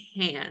throwing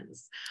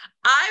hands.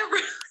 I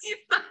really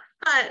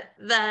thought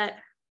that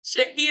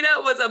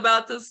Shahida was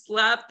about to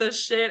slap the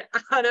shit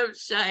out of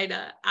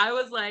Shida. I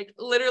was like,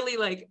 literally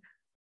like,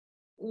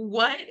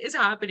 what is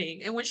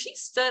happening? And when she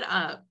stood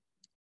up,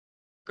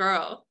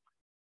 girl,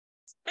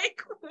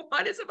 like,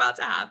 what is about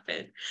to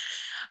happen?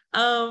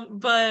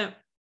 But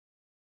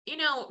you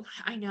know,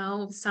 I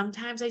know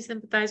sometimes I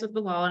sympathize with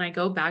Bilal and I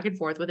go back and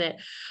forth with it,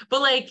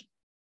 but like,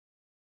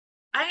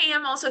 I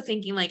am also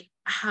thinking like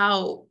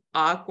how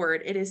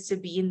awkward it is to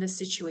be in the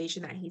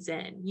situation that he's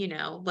in, you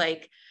know,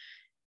 like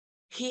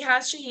he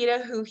has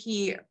Shahida, who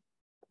he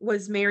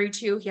was married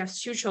to, he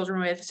has 2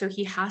 children with, so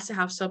he has to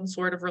have some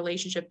sort of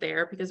relationship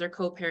there because they're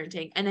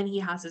co-parenting, and then he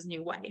has his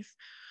new wife.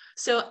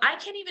 So I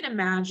can't even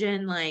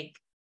imagine like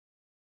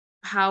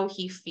how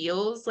he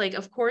feels. Like,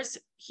 of course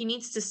he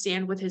needs to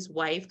stand with his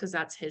wife because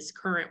that's his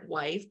current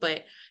wife,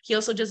 but he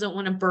also doesn't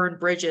want to burn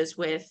bridges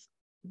with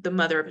the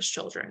mother of his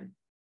children.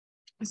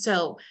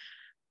 So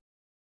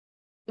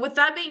with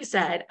that being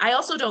said, I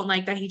also don't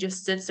like that he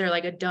just sits there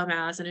like a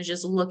dumbass and is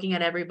just looking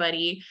at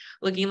everybody,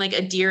 looking like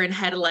a deer in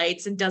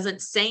headlights, and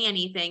doesn't say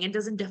anything and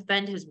doesn't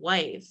defend his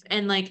wife.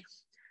 And like,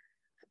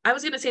 I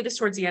was going to say this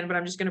towards the end, but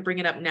I'm just going to bring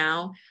it up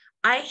now.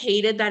 I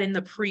hated that in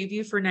the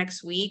preview for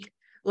next week,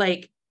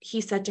 like he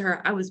said to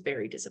her, I was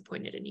very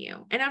disappointed in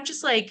you. And I'm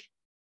just like,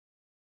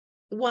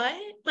 what?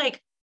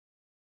 Like,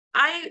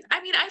 I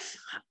mean,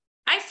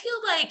 I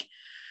feel like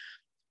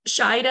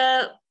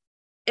Shida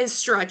is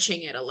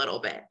stretching it a little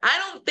bit. I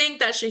don't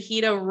think that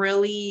Shahida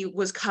really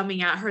was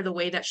coming at her the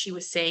way that she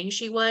was saying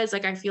she was.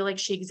 Like, I feel like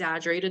she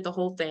exaggerated the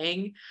whole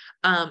thing.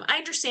 I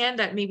understand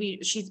that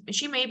maybe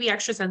she may be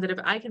extra sensitive.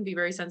 I can be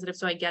very sensitive,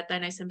 so I get that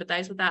and I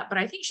sympathize with that, but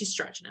I think she's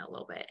stretching it a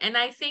little bit. And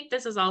I think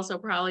this is also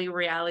probably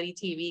reality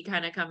TV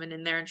kind of coming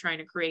in there and trying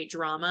to create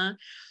drama.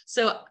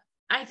 So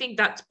I think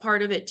that's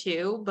part of it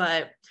too.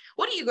 But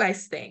what do you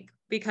guys think?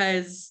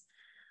 Because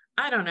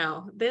I don't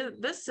know.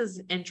 This is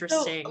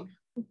interesting. So,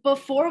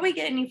 before we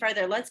get any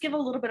further, let's give a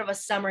little bit of a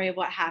summary of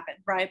what happened,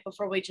 right?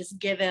 Before we just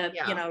give it,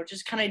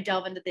 just kind of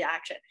delve into the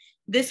action.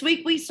 This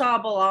week, we saw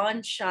Bilal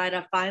and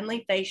Shida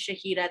finally face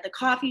Shahida at the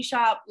coffee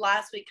shop.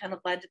 Last week kind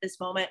of led to this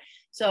moment.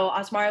 So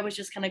Asmara was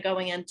just kind of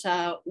going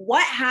into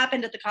what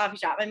happened at the coffee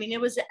shop. I mean, it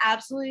was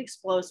absolutely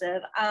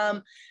explosive. Out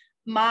of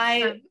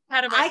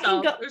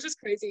myself. It was just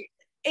crazy.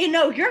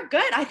 No, you're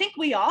good. I think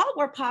we all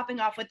were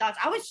popping off with thoughts.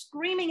 I was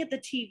screaming at the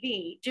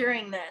TV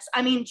during this.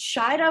 I mean,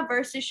 Shida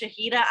versus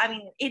Shahida. I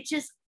mean,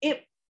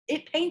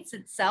 it paints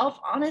itself,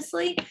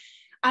 honestly.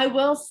 I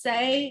will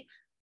say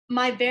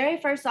my very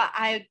first thought,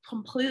 I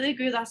completely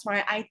agree with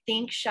Asmara. I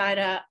think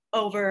Shida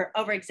over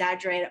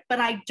exaggerated,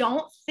 but I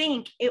don't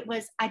think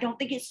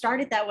it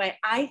started that way.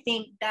 I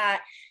think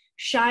that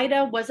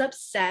Shida was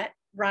upset,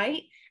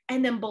 right?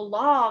 And then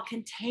Bilal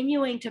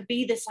continuing to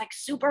be this like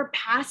super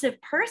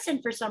passive person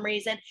for some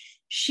reason.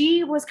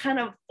 She was kind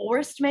of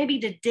forced maybe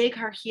to dig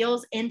her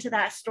heels into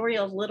that story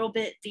a little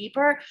bit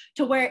deeper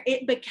to where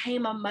it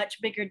became a much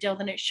bigger deal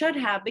than it should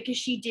have because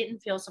she didn't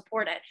feel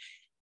supported.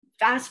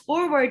 Fast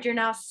forward, you're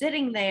now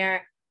sitting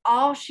there.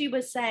 All she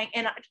was saying,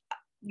 and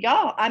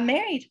y'all, I'm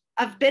married.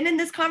 I've been in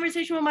this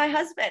conversation with my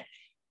husband.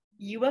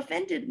 You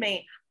offended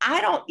me.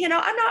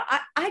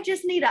 I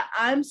just need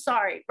I'm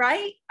sorry,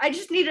 right? I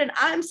just need an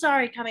I'm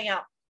sorry coming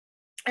out.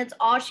 That's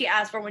all she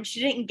asked for. When she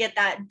didn't get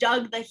that,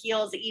 dug the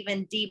heels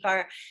even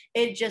deeper,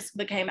 it just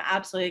became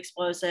absolutely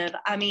explosive.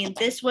 I mean,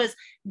 this was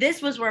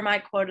where my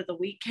quote of the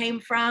week came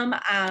from.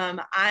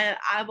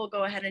 I will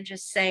go ahead and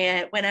just say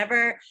it.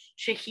 Whenever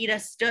Shahida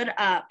stood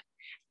up,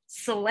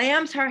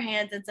 slams her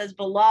hands and says,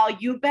 Bilal,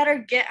 you better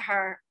get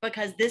her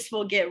because this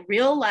will get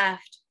real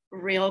left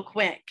real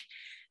quick.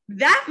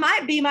 That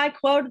might be my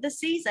quote of the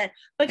season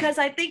because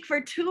I think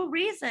for 2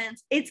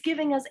 reasons, it's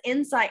giving us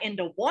insight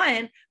into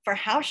one, for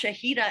how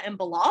Shahida and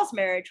Bilal's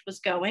marriage was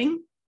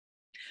going,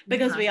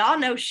 because we all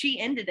know she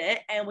ended it.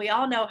 And we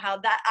all know how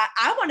that,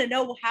 I want to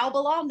know how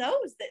Bilal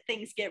knows that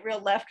things get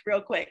real left real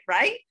quick,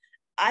 right?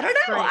 I don't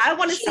know. Right. I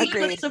want to She see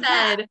Agreed. clips of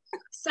that. said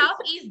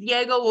Southeast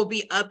Diego will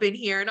be up in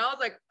here, and I was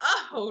like,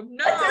 oh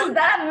no. What does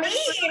that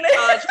mean?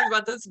 God, she's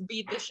about to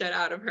beat the shit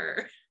out of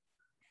her.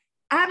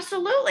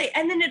 Absolutely.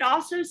 And then it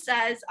also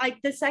says,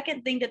 like, the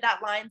second thing that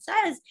line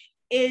says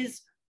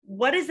is,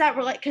 what is that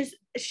relate? Because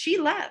she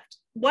left.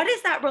 What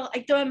is that?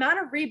 Like, the amount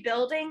of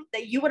rebuilding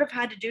that you would have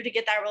had to do to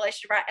get that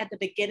relationship right at the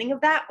beginning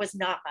of that was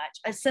not much.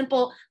 A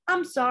simple,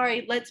 I'm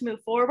sorry, let's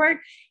move forward.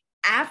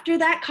 After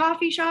that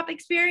coffee shop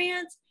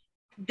experience,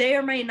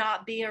 there may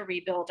not be a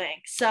rebuilding.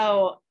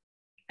 So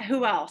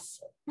who else?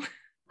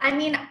 I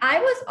mean, I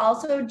was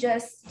also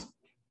just,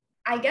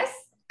 I guess,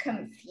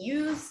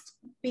 confused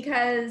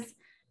because,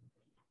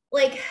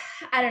 like,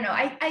 I don't know.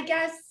 I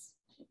guess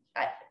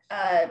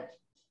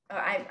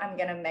I'm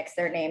gonna mix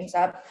their names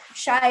up.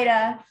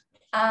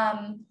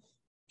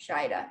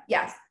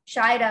 Yes,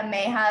 Shida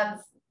may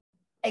have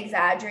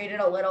exaggerated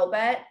a little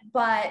bit,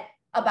 but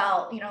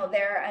about, you know,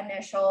 their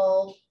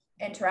initial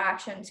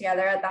interaction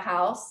together at the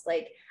house,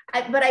 like,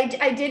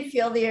 I did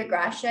feel the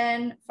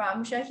aggression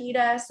from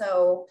Shahida.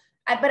 So,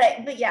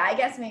 but yeah, I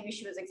guess maybe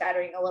she was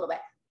exaggerating a little bit.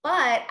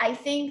 But I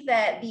think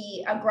that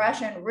the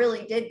aggression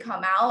really did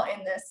come out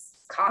in this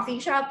coffee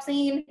shop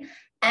scene.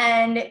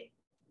 And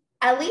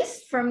at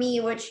least for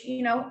me, which,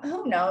 you know,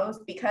 who knows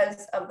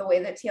because of the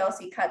way that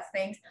TLC cuts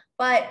things,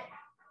 but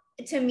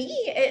to me,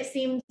 it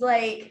seemed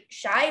like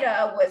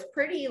Shida was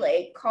pretty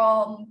like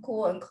calm,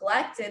 cool, and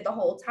collected the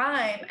whole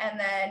time. And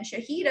then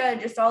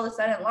Shahida just all of a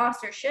sudden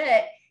lost her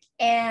shit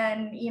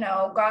and, you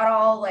know, got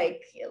all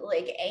like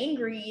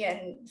angry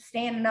and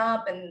standing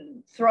up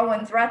and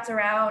throwing threats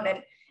around.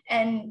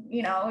 And,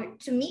 you know,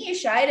 to me,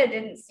 Shida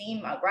didn't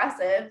seem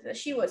aggressive.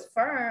 She was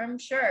firm,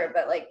 sure,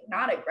 but like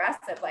not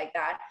aggressive like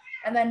that.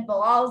 And then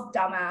Bilal's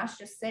dumbass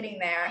just sitting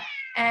there.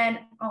 And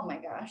oh my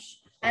gosh.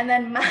 And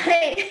then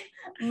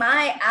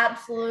my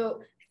absolute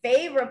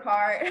favorite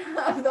part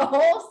of the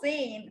whole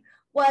scene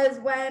was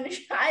when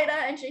Shida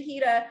and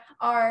Shahida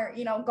are,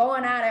 you know,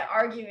 going at it,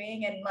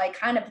 arguing and like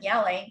kind of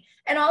yelling.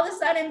 And all of a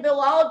sudden,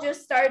 Bilal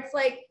just starts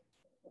like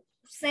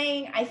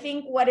saying, I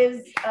think, what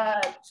is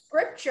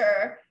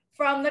scripture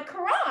from the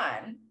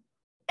Quran. And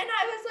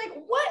I was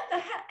like, what the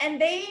heck? And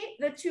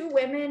the two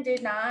women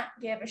did not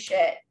give a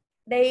shit.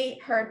 They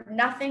heard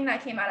nothing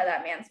that came out of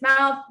that man's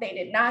mouth. They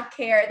did not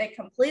care. They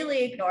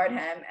completely ignored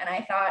him. And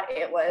I thought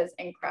it was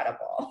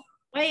incredible.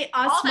 Wait,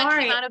 All that Asmari,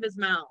 came out of his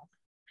mouth.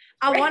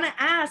 I want to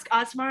ask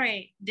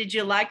Asmari, did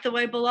you like the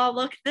way Bilal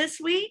looked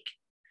this week?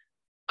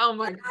 Oh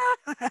my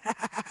God.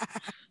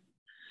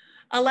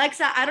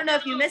 Alexa, I don't know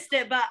if you missed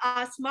it, but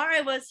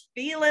Asmari was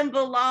feeling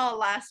Bilal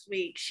last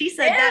week. She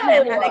said that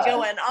man had it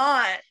going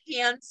on.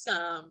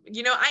 Handsome.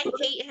 You know, I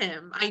hate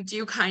him. I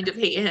do kind of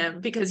hate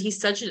him because he's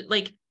such a,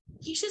 like,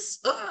 he's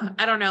just,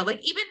 I don't know.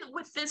 Like, even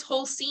with this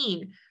whole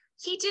scene,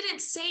 he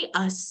didn't say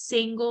a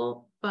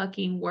single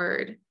fucking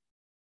word.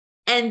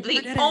 And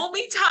the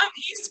only time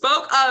he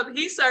spoke up,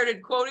 he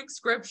started quoting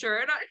scripture,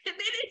 and they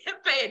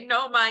didn't pay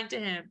no mind to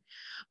him.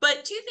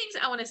 But two things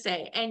I want to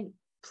say, and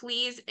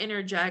please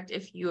interject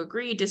if you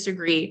agree,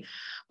 disagree.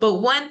 But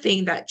one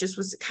thing that just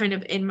was kind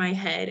of in my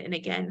head, and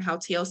again, how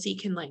TLC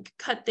can like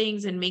cut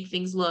things and make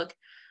things look,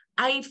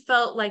 I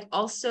felt like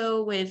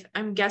also with,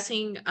 I'm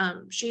guessing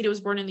Shada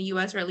was born in the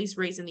US or at least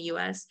raised in the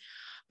US,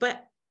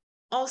 but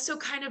also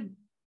kind of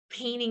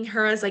painting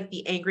her as like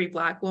the angry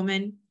Black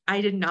woman. I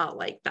did not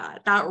like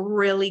that. That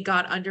really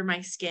got under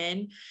my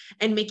skin,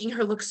 and making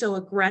her look so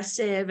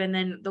aggressive. And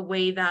then the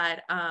way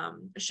that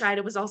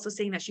Shida was also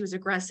saying that she was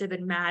aggressive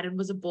and mad and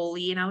was a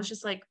bully. And I was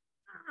just like,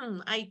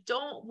 I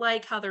don't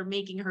like how they're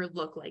making her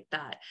look like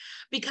that,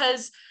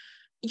 because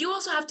you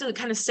also have to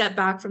kind of step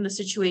back from the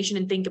situation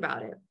and think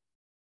about it.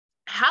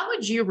 How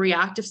would you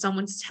react if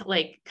someone's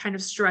like kind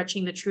of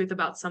stretching the truth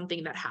about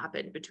something that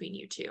happened between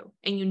you two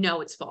and you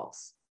know it's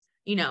false?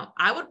 You know,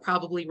 I would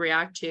probably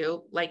react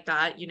to like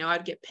that. You know,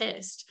 I'd get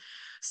pissed.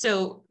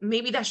 So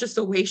maybe that's just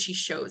the way she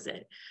shows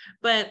it.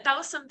 But that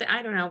was something,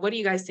 I don't know. What do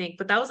you guys think?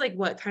 But that was like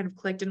what kind of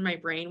clicked in my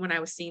brain when I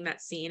was seeing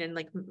that scene and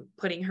like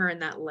putting her in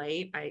that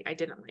light. I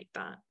didn't like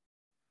that.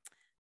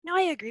 No,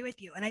 I agree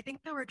with you. And I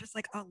think there were just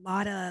like a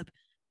lot of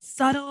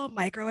subtle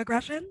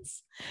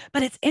microaggressions,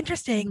 but it's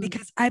interesting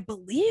because I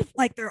believe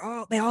like they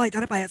all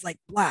identify as like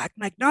Black,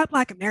 like not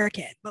Black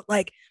American, but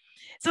like,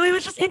 so it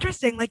was just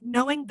interesting, like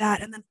knowing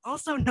that, and then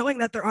also knowing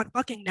that they're on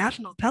fucking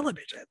national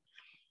television.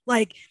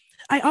 Like,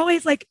 I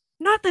always like,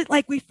 not that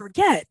like we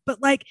forget,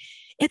 but like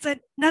it's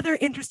another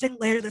interesting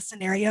layer to the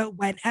scenario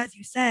when, as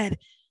you said,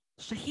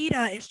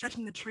 Shahida is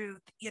stretching the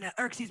truth,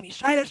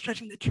 Shida is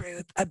stretching the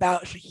truth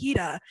about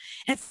Shahida.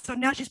 And so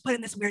now she's put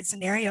in this weird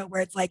scenario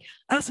where it's like,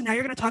 oh, so now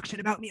you're going to talk shit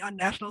about me on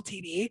national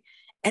TV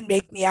and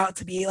make me out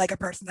to be like a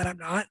person that I'm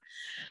not.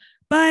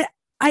 But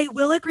I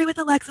will agree with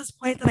Alexa's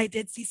point that I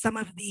did see some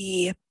of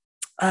the,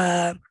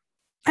 I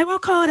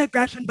won't call it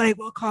aggression, but I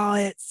will call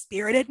it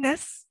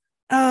spiritedness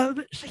of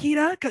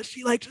Shahida, because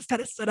she like just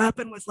kind of stood up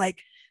and was like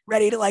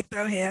ready to like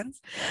throw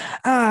hands.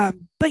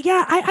 But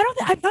yeah,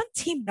 I'm not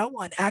team no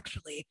one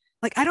actually.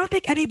 Like, I don't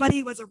think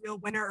anybody was a real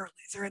winner or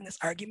loser in this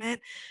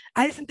argument.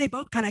 I just think they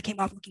both kind of came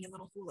off looking a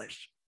little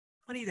foolish.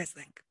 What do you guys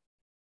think?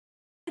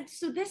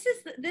 So this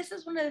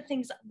is one of the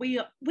things we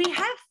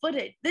have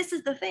footage. This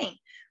is the thing.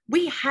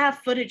 We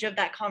have footage of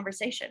that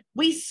conversation.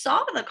 We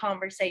saw the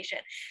conversation.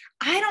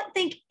 I don't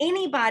think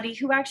anybody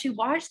who actually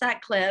watched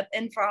that clip,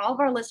 and for all of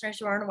our listeners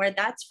who aren't aware,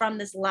 that's from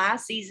this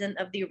last season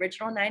of the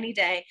original 90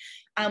 Day,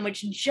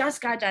 which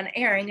just got done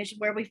airing, is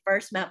where we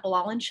first met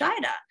Bilal and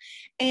Shida.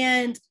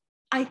 And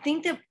I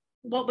think that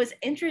what was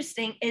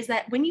interesting is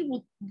that when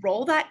you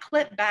roll that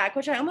clip back,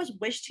 which I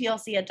almost wish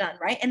TLC had done,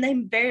 right? And they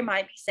very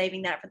might be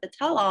saving that for the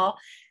tell-all.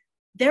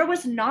 There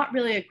was not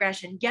really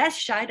aggression.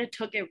 Yes, Shida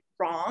took it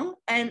wrong.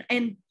 And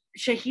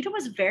Shahida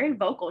was very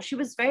vocal. She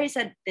was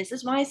said, this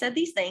is why I said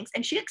these things.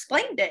 And she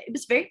explained it. It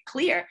was very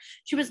clear.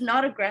 She was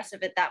not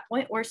aggressive at that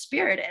point or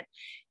spirited.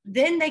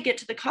 Then they get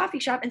to the coffee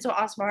shop. And so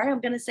Asmara, I'm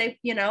going to say,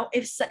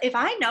 if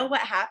I know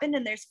what happened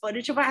and there's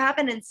footage of what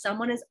happened and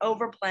someone is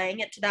overplaying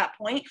it to that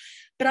point,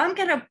 but I'm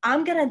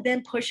going to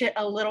then push it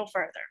a little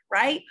further,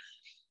 right?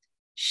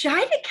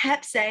 Shida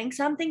kept saying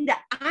something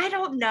that I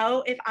don't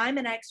know if I'm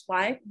an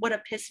ex-wife would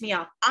have pissed me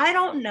off. I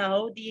don't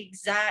know the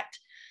exact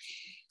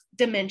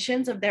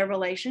dimensions of their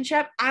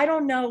relationship. I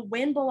don't know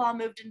when Bilal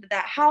moved into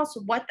that house,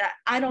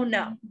 I don't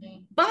know.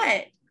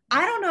 But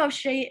I don't know if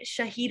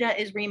Shahida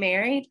is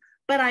remarried,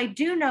 but I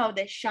do know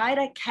that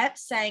Shida kept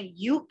saying,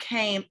 you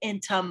came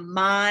into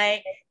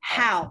my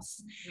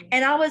house.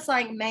 And I was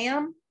like,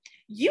 ma'am,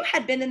 you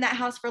had been in that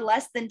house for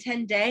less than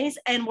 10 days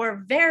and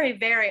were very,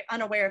 very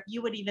unaware if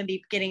you would even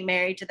be getting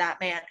married to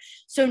that man.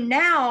 So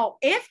now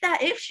if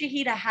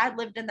Shahida had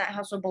lived in that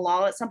house with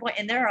Bilal at some point,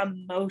 and there are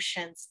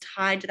emotions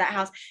tied to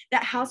that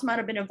house might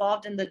have been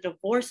involved in the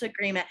divorce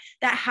agreement.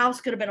 That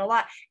house could have been a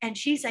lot. And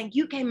she's saying,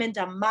 you came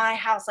into my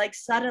house. Like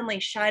suddenly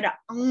Shida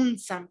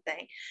owns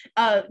something,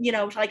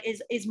 like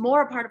is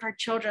more a part of her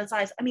children's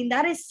lives. I mean,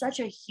 that is such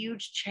a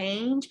huge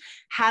change,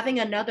 having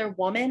another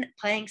woman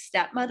playing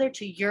stepmother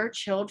to your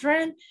children.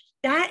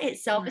 That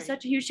itself is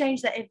such a huge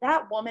change, that if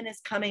that woman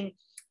is coming,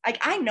 like,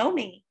 I know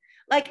me,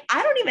 like,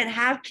 I don't even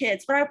have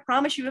kids, but I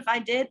promise you, if I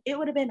did, it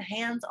would have been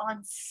hands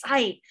on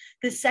sight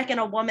the second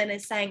a woman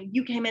is saying,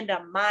 you came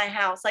into my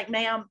house. Like,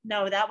 ma'am,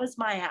 no, that was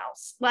my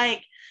house.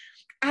 Like,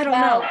 I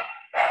don't know.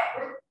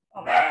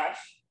 Oh my gosh.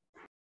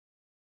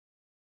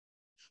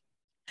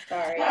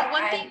 Sorry. Well,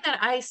 one thing that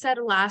I said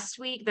last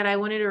week that I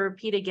wanted to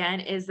repeat again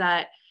is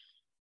that,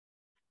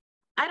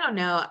 I don't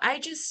know,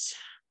 I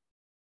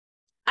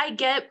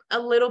get a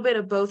little bit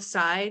of both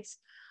sides,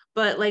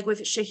 but like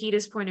with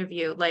Shahida's point of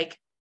view, like,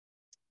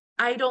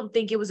 I don't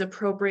think it was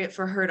appropriate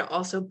for her to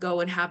also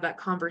go and have that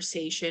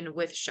conversation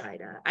with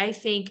Shida. I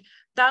think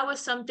that was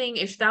something,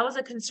 if that was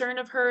a concern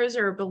of hers,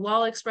 or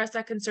Bilal expressed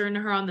that concern to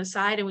her on the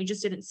side and we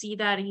just didn't see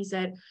that, and he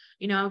said,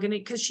 I'm gonna,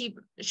 because she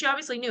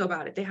obviously knew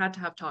about it. They had to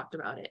have talked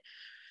about it.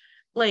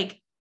 Like,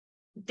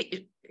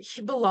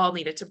 Bilal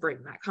needed to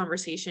bring that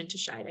conversation to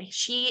Shida.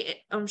 Shida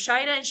and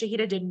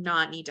Shahida did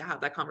not need to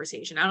have that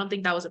conversation. I don't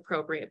think that was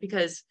appropriate,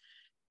 because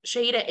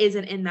Shahida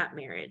isn't in that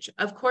marriage.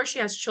 Of course, she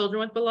has children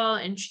with Bilal,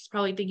 and she's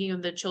probably thinking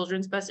of the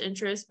children's best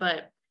interest,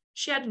 but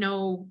she had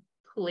no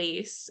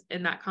place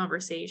in that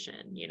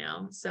conversation,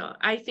 So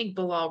I think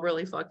Bilal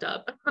really fucked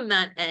up on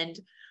that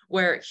end,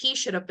 where he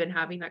should have been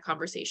having that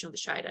conversation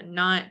with Shahida,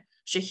 not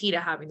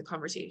Shahida having the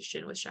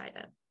conversation with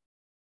Shahida.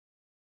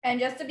 And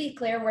just to be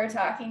clear, we're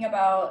talking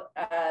about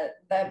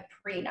the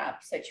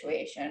prenup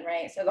situation,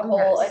 right? So the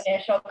whole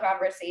initial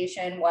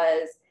conversation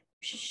was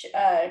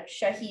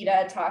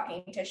Shahida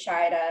talking to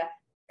Shida,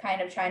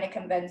 kind of trying to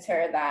convince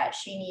her that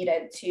she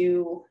needed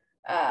to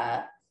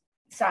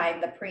sign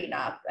the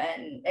prenup,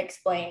 and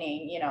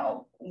explaining,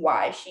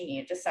 why she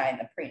needed to sign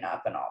the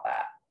prenup and all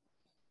that.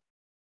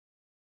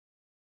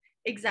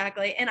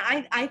 Exactly. And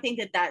I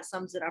think that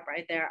sums it up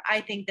right there.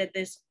 I think that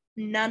this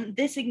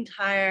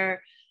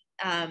entire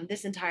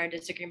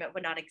disagreement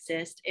would not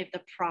exist if the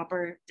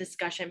proper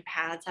discussion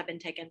paths have been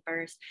taken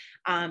first.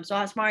 So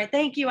Asmari,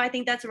 thank you. I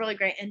think that's a really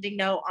great ending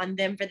note on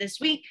them for this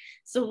week.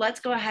 So let's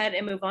go ahead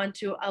and move on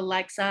to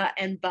Alexa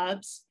and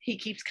Bubs. He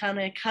keeps kind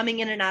of coming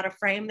in and out of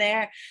frame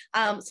there.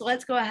 So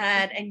let's go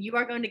ahead, and you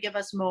are going to give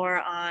us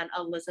more on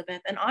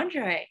Elizabeth and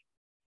Andre.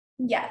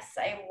 Yes,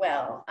 I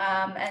will.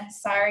 And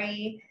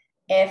sorry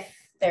if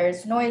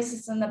there's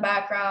noises in the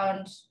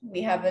background.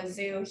 We have a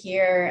zoo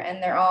here,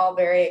 and they're all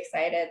very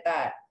excited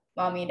that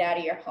mommy and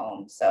daddy are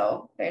home.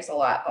 So there's a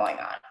lot going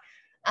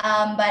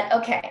on. But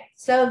okay,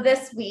 so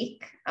this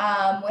week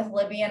with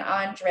Libby and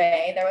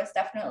Andre, there was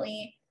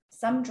definitely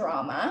some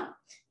drama.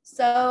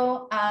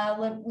 So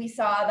we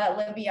saw that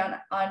Libby and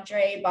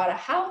Andre bought a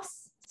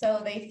house.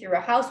 So they threw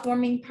a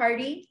housewarming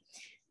party.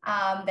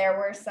 There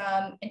were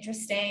some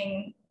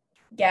interesting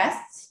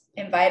guests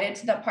invited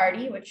to the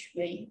party, which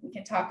we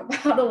can talk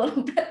about a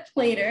little bit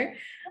later.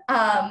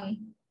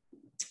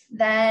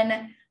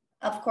 Then,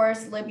 of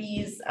course,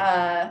 Libby's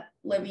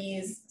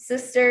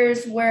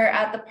sisters were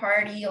at the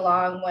party,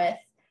 along with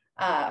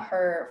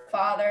her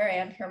father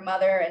and her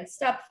mother and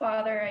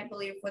stepfather, I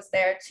believe, was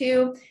there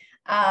too.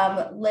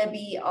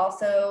 Libby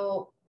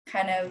also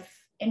kind of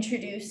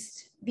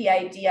introduced the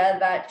idea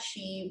that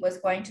she was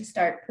going to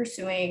start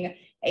pursuing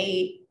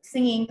a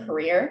singing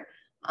career.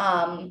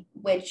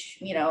 which,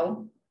 you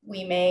know,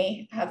 we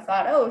may have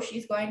thought, oh,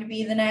 she's going to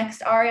be the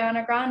next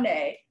Ariana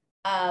Grande.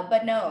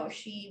 But no,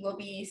 she will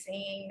be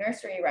singing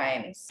nursery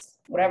rhymes,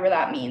 whatever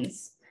that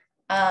means.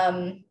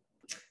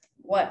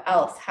 What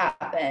else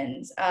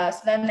happened? So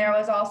then there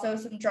was also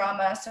some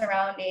drama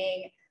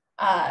surrounding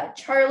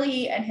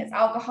Charlie and his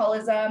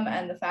alcoholism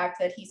and the fact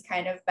that he's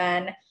kind of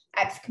been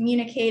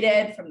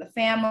excommunicated from the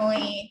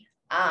family,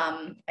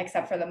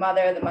 except for the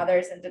mother. The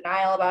mother's in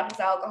denial about his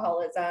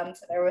alcoholism.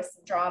 So there was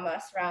some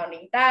drama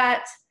surrounding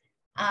that.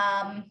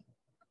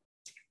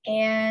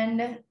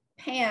 And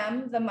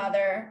Pam, the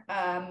mother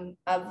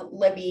of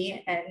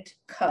Libby and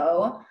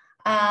co,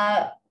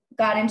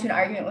 got into an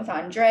argument with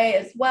Andre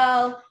as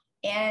well,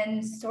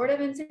 and sort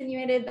of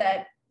insinuated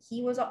that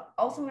he was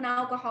also an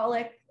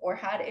alcoholic or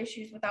had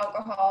issues with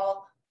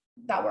alcohol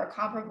that were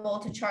comparable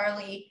to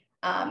Charlie,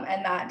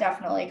 and that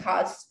definitely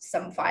caused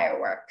some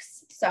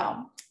fireworks.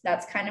 So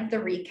that's kind of the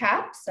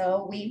recap.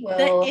 So we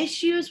will. The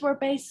issues were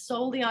based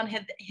solely on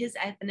his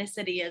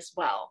ethnicity as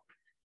well.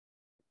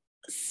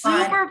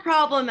 Super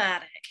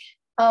problematic.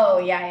 Oh,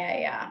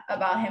 yeah.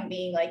 About him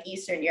being like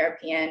Eastern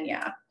European,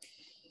 yeah.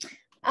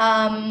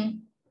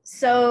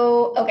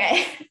 So,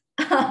 okay.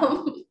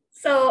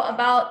 So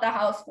about the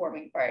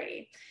housewarming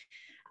party.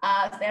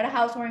 So they had a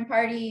housewarming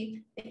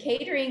party. The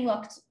catering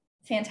looked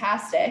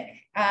fantastic,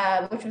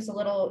 which was a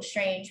little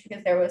strange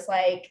because there was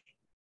like,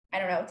 I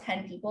don't know,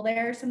 10 people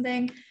there or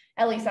something.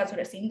 At least that's what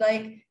it seemed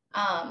like.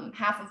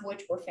 Half of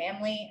which were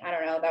family. I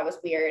don't know, that was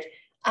weird.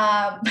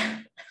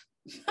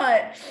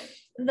 But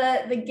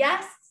the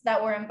guests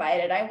that were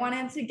invited, I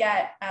wanted to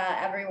get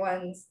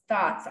everyone's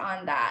thoughts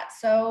on that.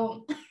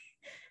 So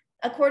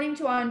according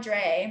to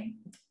Andre,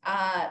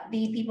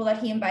 the people that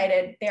he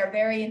invited, they're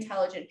very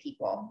intelligent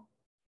people.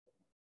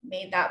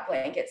 Made that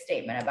blanket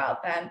statement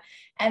about them.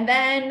 And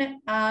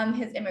then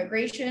his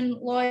immigration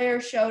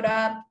lawyer showed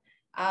up,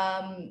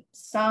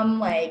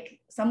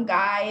 some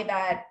guy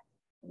that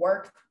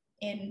worked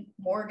in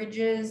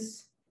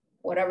mortgages,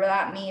 whatever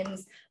that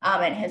means,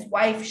 and his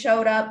wife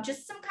showed up.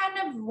 Just some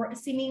kind of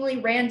seemingly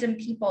random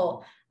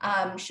people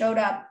showed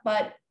up,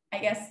 but I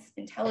guess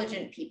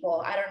intelligent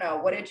people. I don't know.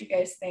 What did you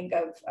guys think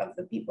of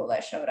the people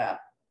that showed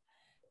up?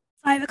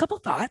 I have a couple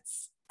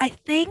thoughts. I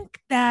think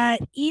that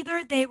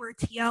either they were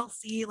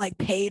TLC like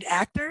paid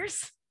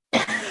actors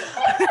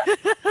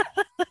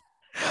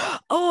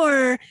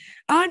or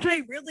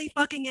Andre really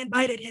fucking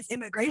invited his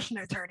immigration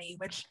attorney,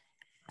 which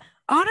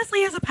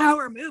honestly is a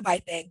power move, I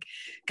think.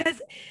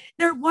 Because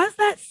there was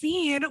that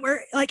scene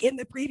where like in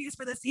the previews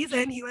for the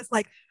season, he was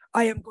like,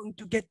 I am going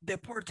to get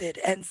deported.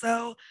 And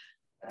so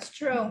that's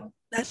true.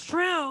 That's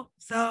true.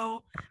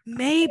 So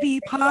maybe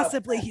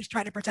possibly he's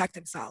trying to protect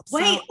himself.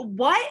 Wait,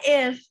 what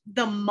if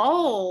the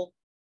mole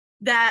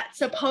that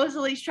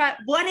supposedly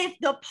what if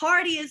the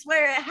party is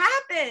where it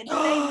happened?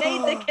 They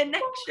made the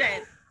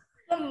connection.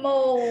 The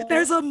mole.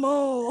 There's a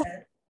mole.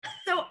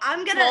 So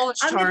I'm gonna. Mole is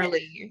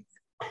Charlie.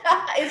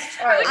 It's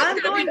Charlie. I'm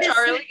going to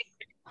Charlie.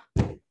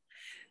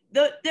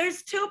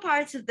 There's two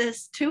parts of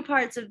this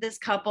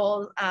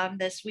couple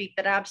this week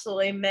that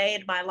absolutely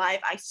made my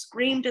life. I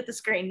screamed at the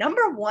screen.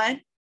 Number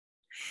one,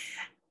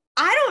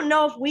 I don't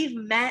know if we've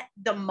met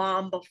the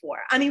mom before.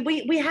 I mean,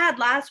 we had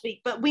last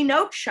week, but we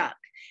know Chuck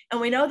and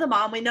we know the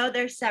mom. We know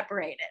they're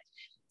separated,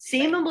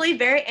 seemingly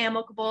very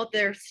amicable.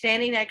 They're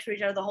standing next to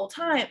each other the whole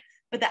time.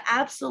 But the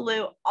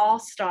absolute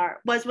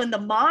all-star was when the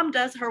mom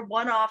does her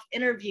one-off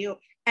interview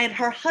and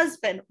her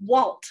husband,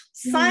 Walt,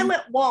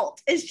 silent Walt,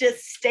 is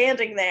just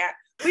standing there.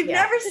 We've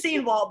never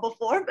seen Walt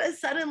before, but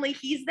suddenly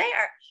he's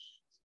there.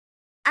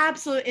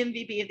 Absolute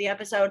MVP of the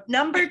episode.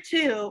 Number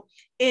two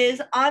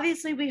is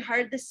obviously we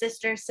heard the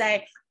sister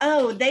say,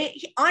 oh,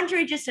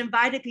 Andre just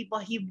invited people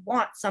he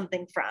wants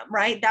something from,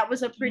 right? That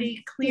was a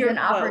pretty clear He's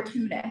an quote.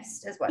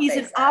 Opportunist is what He's they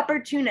an said.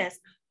 Opportunist.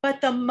 But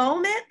the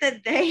moment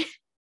that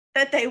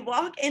they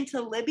walk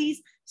into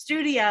Libby's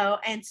studio,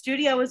 and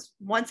studio is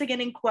once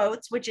again in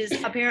quotes, which is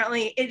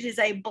apparently it is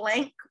a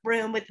blank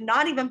room with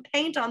not even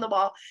paint on the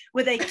wall,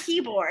 with a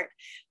keyboard.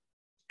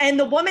 And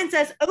the woman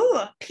says,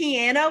 oh,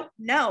 piano?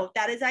 No,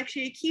 that is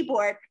actually a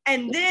keyboard.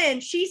 And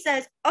then she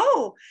says,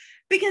 oh,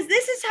 because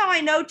this is how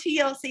I know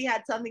TLC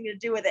had something to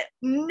do with it.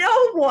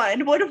 No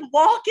one would have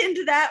walked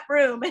into that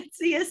room and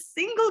see a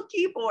single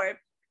keyboard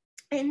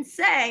and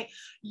say,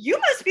 you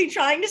must be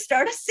trying to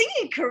start a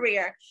singing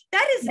career.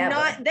 That is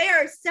not,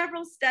 there are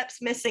several steps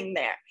missing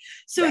there.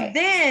 So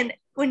then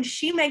when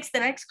she makes the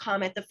next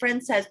comment, the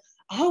friend says,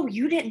 oh,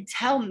 you didn't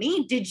tell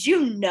me. Did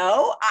you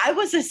know I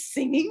was a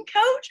singing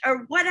coach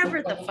or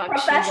whatever the fuck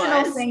Professional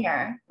she was?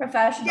 Singer.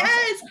 Professional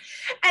Yes. singer.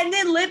 And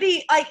then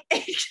Libby, like,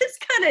 it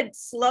just kind of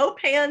slow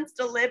pans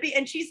to Libby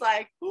and she's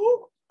like,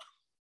 oh,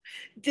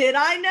 did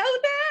I know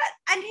that?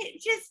 And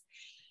it just,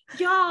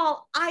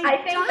 y'all, I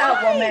think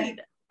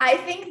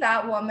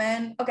that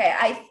woman, okay,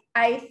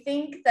 I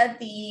think that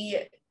the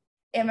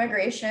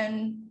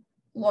immigration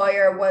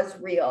lawyer was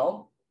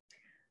real.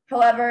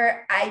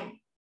 However, I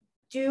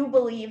do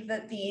believe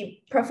that the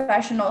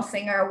professional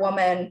singer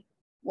woman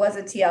was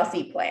a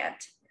TLC plant.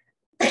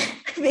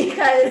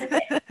 because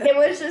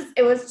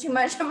it was too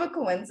much of a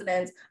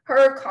coincidence.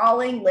 Her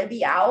calling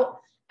Libby out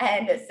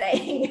and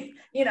saying,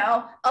 you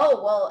know,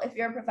 oh, well, if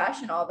you're a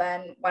professional,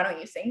 then why don't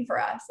you sing for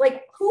us?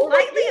 Like, who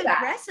slightly would do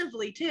that?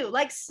 aggressively too,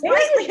 like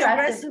slightly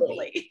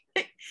aggressively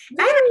at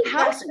a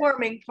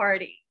housewarming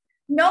party.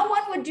 No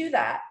one would do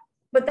that,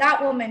 but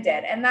that woman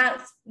did. And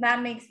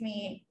that makes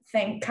me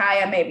think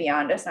Kaya may be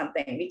onto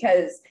something,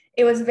 because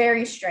it was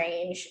very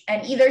strange.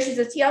 And either she's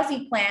a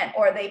TLC plant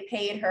or they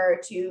paid her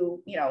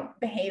to, you know,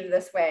 behave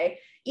this way.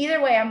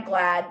 Either way, I'm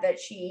glad that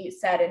she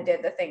said and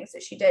did the things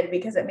that she did,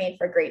 because it made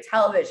for great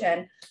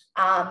television.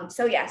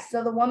 So yes,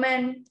 so the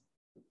woman,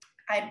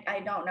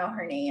 I don't know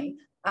her name,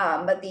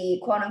 but the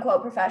quote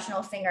unquote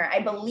professional singer, I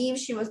believe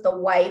she was the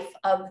wife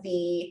of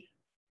the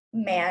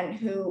man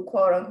who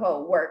quote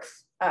unquote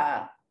works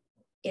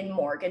in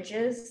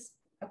mortgages,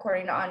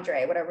 according to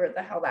Andre, whatever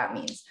the hell that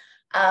means.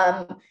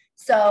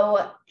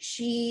 So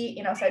she,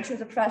 you know, said she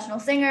was a professional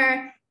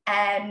singer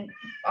and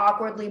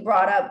awkwardly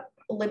brought up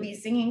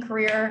Libby's singing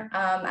career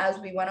as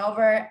we went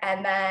over,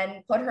 and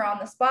then put her on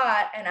the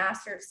spot and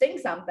asked her to sing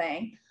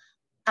something,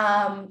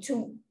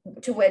 to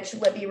which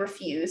Libby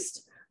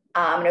refused.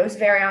 And it was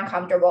very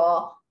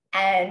uncomfortable.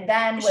 And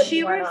then Libby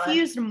she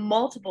refused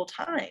multiple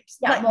times.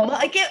 Yeah,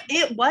 like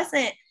it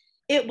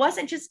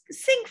wasn't just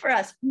sing for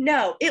us.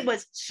 No, it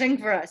was sing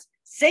for us,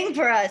 sing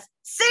for us,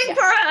 sing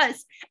for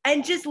us.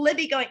 And just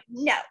Libby going,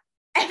 no,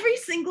 every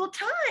single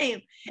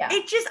time. Yeah.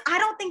 I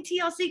don't think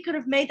TLC could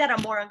have made that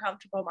a more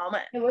uncomfortable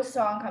moment. It was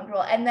so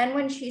uncomfortable. And then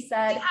when she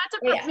said, you had to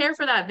prepare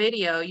for that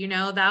video, you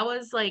know, that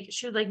was like,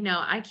 she was like,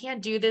 no, I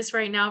can't do this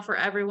right now for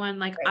everyone.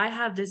 Like, I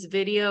have this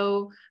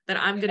video that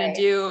I'm going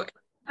to do.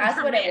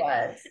 That's what it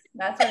was.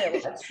 That's what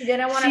it was. She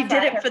didn't want to. She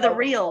did it for the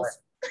reels.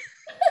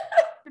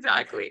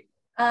 Exactly.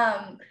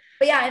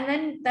 But yeah,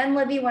 and then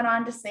Libby went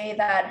on to say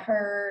that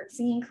her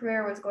singing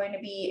career was going to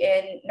be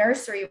in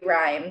nursery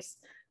rhymes,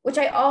 which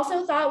I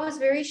also thought was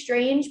very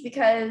strange,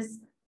 because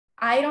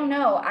I don't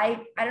know. I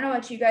don't know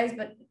about you guys,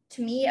 but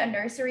to me, a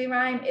nursery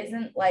rhyme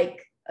isn't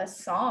like a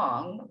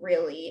song,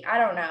 really. I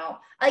don't know.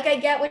 Like, I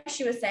get what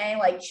she was saying,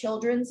 like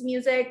children's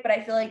music, but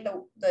I feel like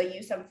the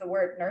use of the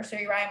word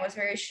nursery rhyme was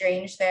very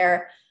strange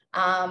there.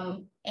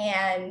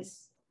 And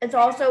it's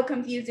also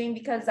confusing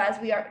because, as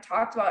we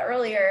talked about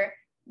earlier,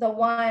 the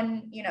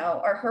one, you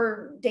know, or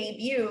her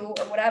debut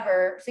or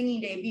whatever,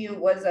 singing debut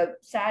was a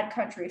sad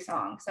country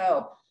song.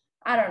 So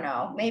I don't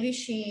know, maybe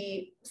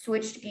she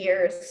switched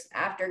gears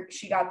after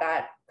she got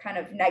that kind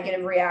of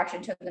negative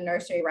reaction to the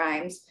nursery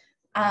rhymes.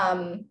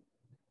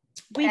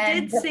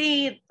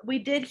 We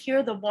did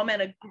hear the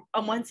woman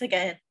once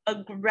again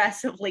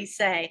aggressively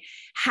say,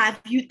 have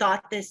you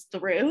thought this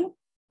through?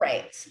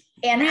 Right.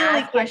 And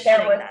really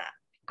questioning that.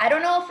 I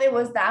don't know if it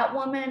was that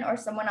woman or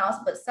someone else,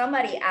 but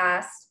somebody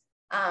asked,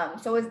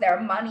 so is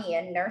there money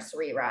in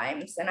nursery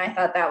rhymes? And I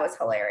thought that was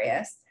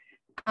hilarious.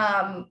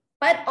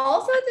 But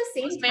also at the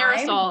same time,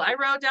 Marisol. I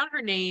wrote down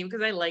her name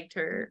because I liked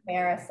her.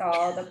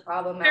 Marisol, the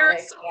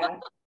problematic. Yeah.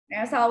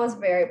 Marisol was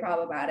very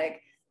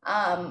problematic.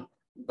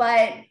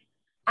 But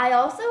I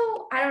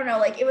don't know,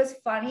 like, it was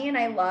funny, and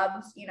I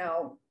loved, you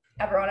know,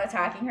 everyone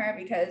attacking her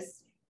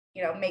because,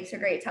 you know, makes her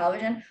great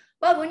television.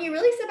 But when you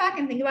really sit back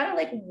and think about it,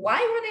 like, why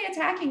were they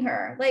attacking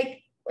her?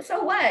 Like,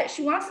 so what?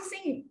 She wants to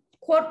sing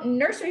quote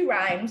nursery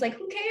rhymes. Like,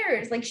 who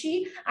cares? Like,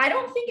 I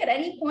don't think at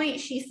any point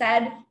she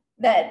said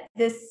that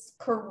this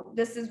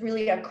is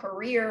really a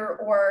career,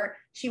 or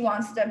she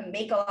wants to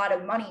make a lot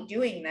of money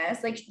doing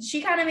this. Like,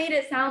 she kind of made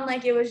it sound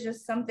like it was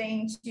just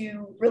something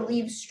to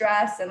relieve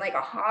stress and like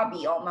a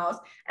hobby almost.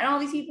 And all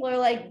these people are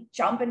like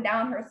jumping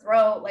down her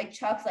throat. Like,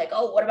 Chuck's like,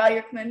 oh, what about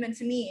your commitment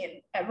to me?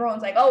 And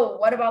everyone's like, oh,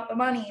 what about the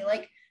money?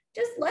 Like,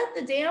 just let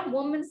the damn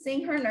woman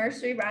sing her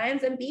nursery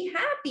rhymes and be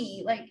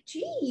happy. Like,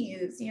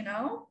 geez, you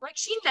know? Like,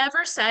 she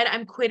never said,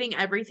 I'm quitting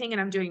everything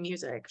and I'm doing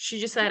music. She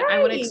just said, I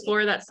want to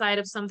explore that side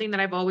of something that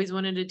I've always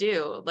wanted to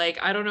do. Like,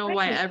 I don't know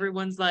why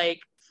everyone's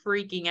like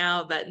freaking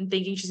out that and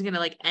thinking she's going to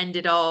like end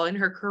it all in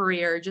her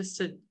career just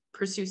to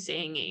pursue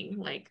singing.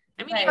 Like,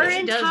 I mean, her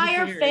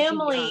entire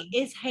family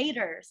is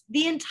haters.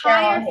 The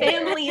entire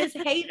family is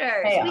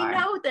haters. We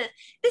know that.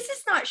 This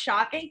is not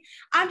shocking.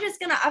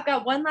 I've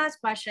got one last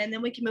question, and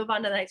then we can move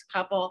on to the next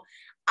couple.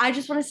 I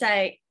just want to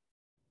say,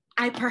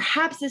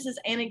 perhaps this is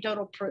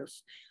anecdotal proof.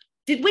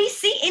 Did we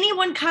see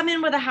anyone come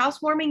in with a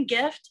housewarming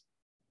gift?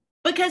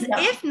 Because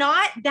if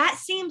not, that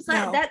seems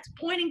like that's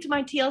pointing to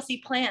my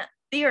TLC plant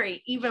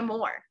theory even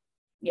more.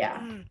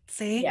 Yeah.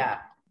 See? Yeah.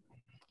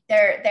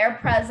 Their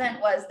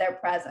present was their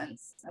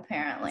presence,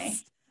 apparently.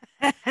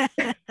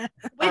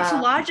 Which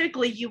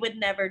logically you would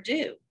never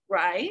do,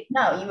 right?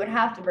 No, you would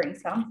have to bring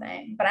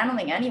something, but I don't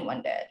think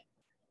anyone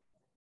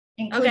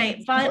did.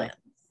 Okay,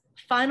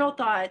 final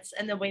thoughts,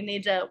 and then we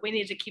need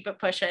to keep it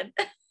pushing.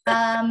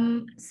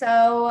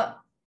 So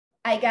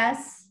I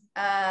guess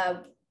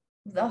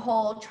the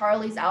whole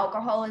Charlie's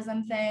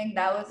alcoholism thing,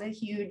 that was a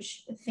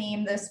huge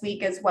theme this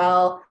week as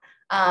well.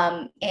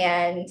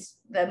 And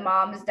the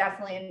mom is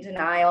definitely in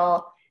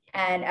denial.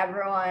 And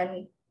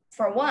everyone,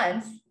 for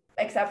once,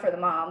 except for the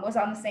mom, was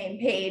on the same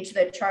page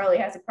that Charlie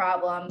has a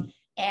problem.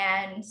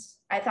 And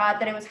I thought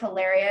that it was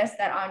hilarious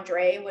that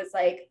Andre was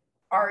like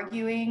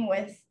arguing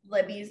with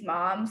Libby's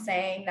mom,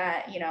 saying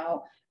that, you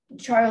know,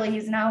 Charlie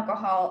is an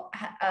alcoholic,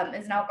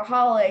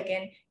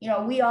 and, you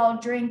know, we all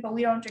drink, but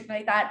we don't drink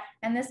like that.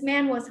 And this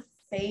man was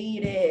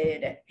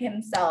faded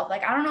himself.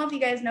 Like, I don't know if you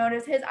guys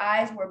noticed, his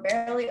eyes were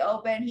barely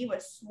open. He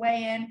was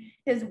swaying.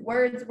 His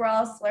words were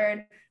all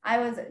slurred. I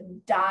was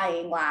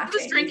dying laughing.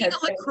 He was drinking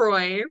a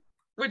LaCroix,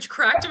 which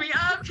cracked me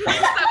up.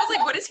 I was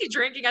like, what is he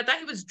drinking? I thought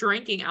he was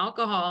drinking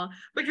alcohol,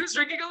 but he was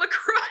drinking a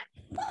LaCroix.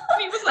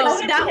 He was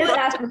like,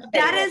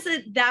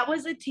 that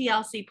was a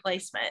TLC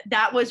placement.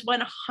 That was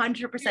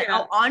 100%. Yeah.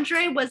 Oh,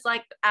 Andre was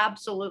like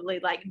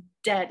absolutely like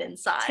dead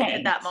inside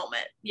at that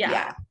moment.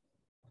 Yeah.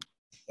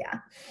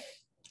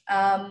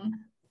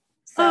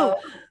 So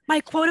my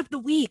quote of the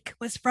week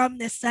was from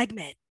this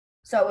segment.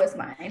 So was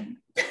mine.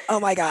 Oh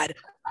my God.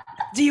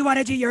 Do you want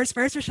to do yours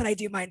first, or should I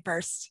do mine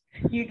first?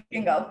 You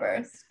can go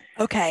first.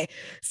 Okay,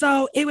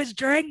 so it was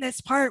during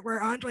this part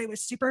where Andre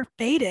was super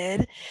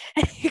faded,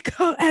 and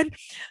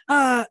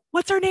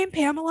what's her name?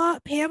 Pam.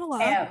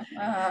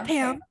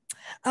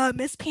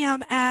 Miss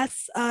Pam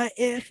asks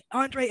if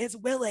Andre is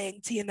willing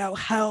to, you know,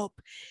 help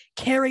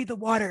carry the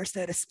water,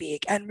 so to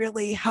speak, and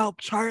really help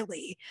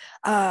Charlie.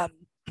 And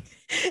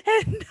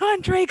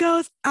Andre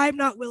goes, "I'm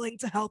not willing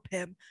to help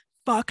him.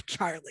 Fuck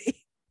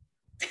Charlie."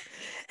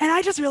 And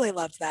I just really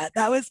loved that.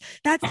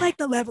 That's like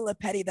the level of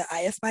petty that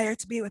I aspire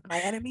to be with my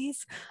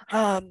enemies.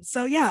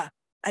 So yeah,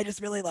 I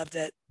just really loved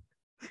it.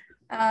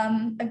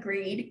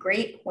 Agreed.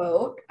 Great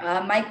quote.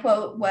 My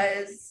quote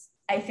was,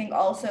 I think,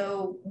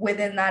 also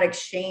within that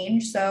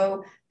exchange.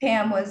 So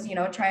Pam was, you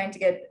know, trying to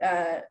get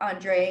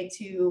Andre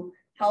to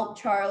help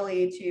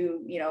Charlie,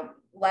 to, you know,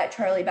 let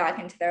Charlie back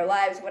into their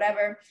lives,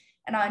 whatever.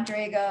 And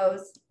Andre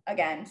goes,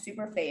 again,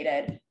 super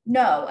faded,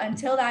 "No,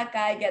 until that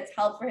guy gets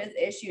help for his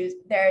issues,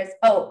 there's,"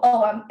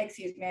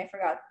 excuse me, I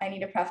forgot. I need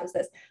to preface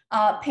this.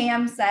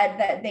 Pam said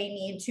that they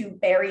need to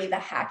bury the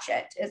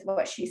hatchet, is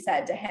what she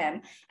said to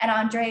him. And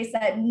Andre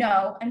said,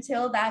 "No,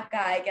 until that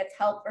guy gets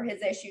help for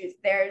his issues,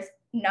 there's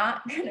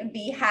not going to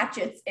be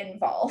hatchets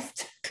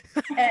involved."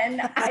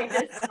 And I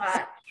just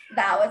thought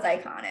that was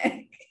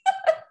iconic.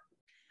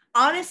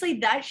 Honestly,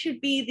 that should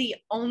be the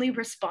only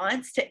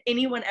response to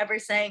anyone ever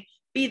saying,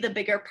 "Be the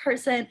bigger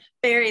person,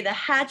 bury the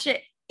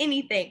hatchet,"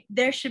 anything.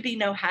 There should be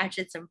no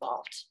hatchets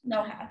involved.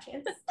 No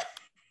hatchets.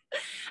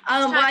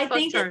 I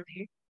think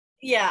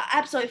yeah,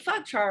 absolutely.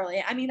 Fuck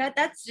Charlie. I mean,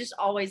 that's just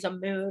always a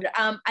mood.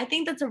 I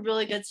think that's a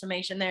really good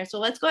summation there. So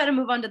let's go ahead and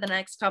move on to the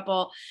next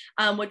couple,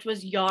 which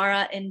was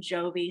Yara and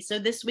Jovi. So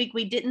this week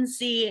we didn't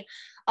see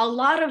a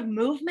lot of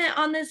movement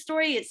on this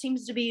story. It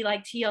seems to be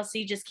like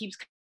TLC just keeps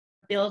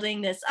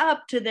building this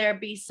up to there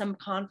be some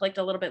conflict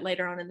a little bit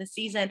later on in the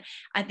season.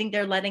 I think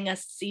they're letting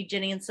us see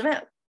Jenny and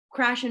Samantha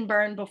crash and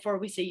burn before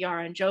we see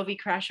Yara and Jovi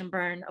crash and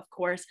burn, of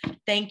course.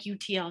 Thank you,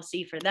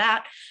 TLC, for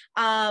that.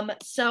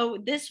 So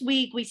this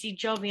week we see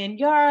Jovi and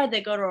Yara. They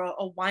go to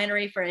a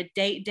winery for a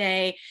date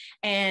day,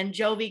 and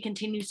Jovi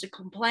continues to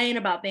complain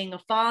about being a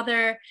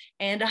father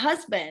and a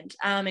husband,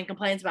 and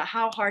complains about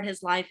how hard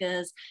his life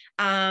is.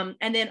 And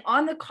then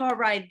on the car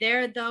ride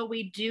there, though,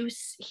 we do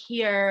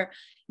hear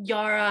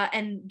Yara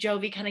and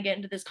Jovi kind of get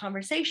into this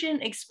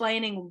conversation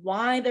explaining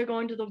why they're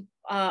going to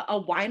a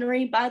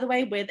winery, by the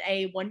way, with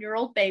a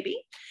 1-year-old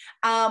baby.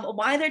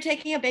 Why they're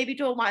taking a baby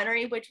to a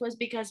winery, which was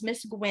because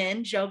Miss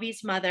Gwen,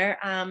 Jovi's mother,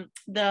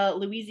 the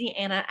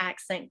Louisiana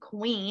accent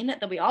queen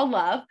that we all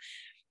love,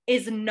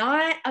 is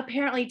not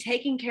apparently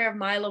taking care of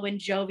Milo when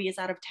Jovi is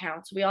out of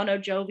town. So we all know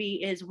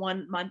Jovi is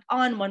 1 month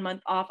on, 1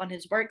 month off on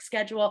his work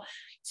schedule.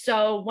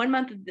 So 1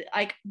 month,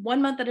 like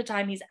 1 month at a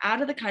time, he's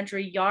out of the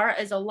country. Yara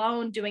is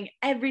alone doing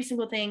every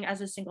single thing as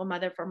a single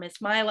mother for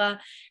Miss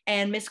Mila,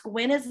 and Miss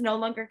Gwen is no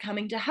longer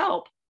coming to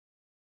help.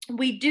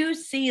 We do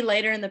see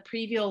later in the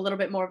preview a little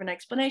bit more of an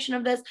explanation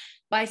of this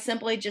by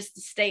simply just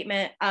the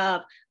statement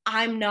of,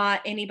 "I'm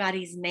not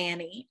anybody's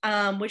nanny,"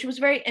 which was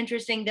very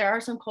interesting. There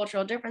are some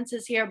cultural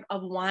differences here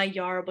of why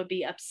Yara would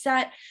be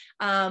upset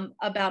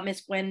about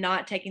Miss Gwen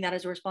not taking that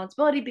as a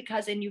responsibility,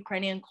 because in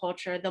Ukrainian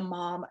culture, the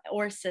mom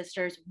or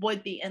sisters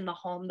would be in the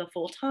home the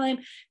full time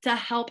to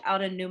help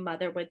out a new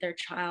mother with their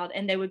child,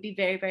 and they would be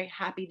very, very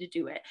happy to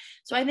do it.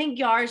 So I think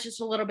Yara is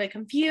just a little bit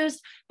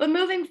confused, but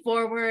moving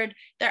forward,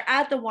 they're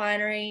at the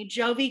winery.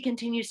 Jovi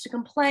continues to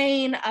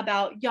complain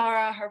about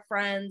Yara, her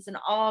friends, and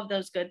all of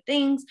those good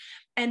things.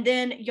 And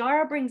then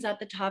Yara brings up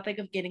the topic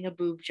of getting a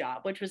boob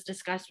job, which was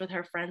discussed with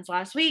her friends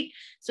last week.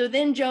 So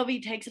then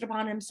Jovi takes it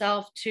upon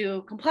himself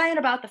to complain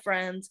about the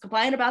friends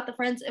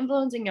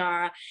influencing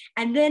Yara,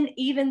 and then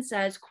even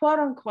says, quote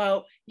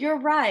unquote, "You're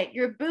right,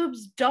 your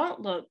boobs don't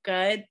look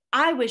good.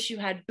 I wish you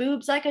had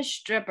boobs like a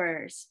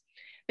stripper's."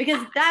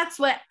 Because that's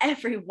what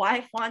every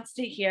wife wants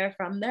to hear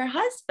from their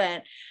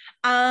husband.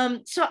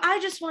 So I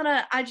just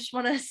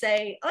wanna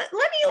say, let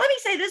me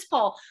say this,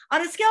 Paul.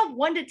 On a scale of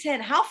 1 to 10,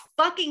 how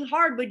fucking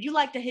hard would you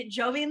like to hit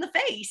Jovi in the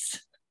face?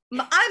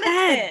 I'm a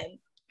 10.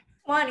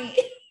 20.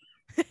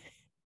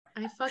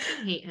 I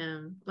fucking hate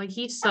him. Like,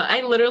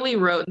 I literally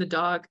wrote in the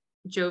doc,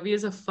 Jovi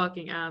is a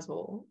fucking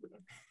asshole.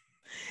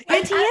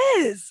 And he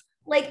is.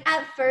 like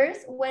at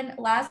first, when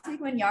last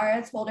week when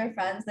Yara told her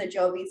friends that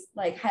Jovi's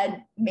like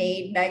had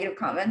made negative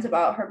comments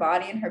about her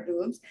body and her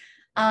boobs,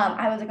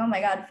 I was like, oh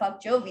my God,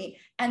 fuck Jovi.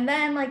 And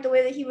then like the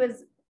way that he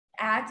was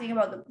acting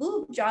about the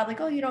boob job,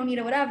 like, oh, you don't need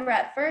it, whatever.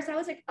 At first, I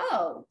was like,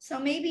 oh, so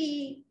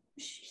maybe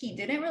he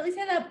didn't really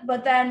say that.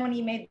 But then when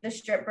he made the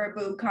stripper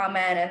boob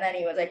comment, and then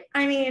he was like,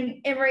 I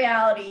mean, in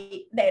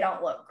reality, they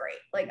don't look great.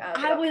 Like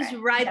I was okay,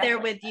 right there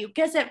with you,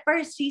 because at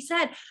first he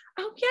said,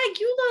 oh yeah,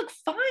 you look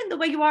fine the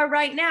way you are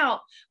right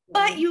now,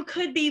 but you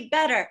could be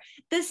better.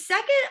 The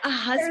second a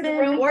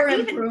husband or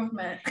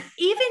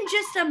even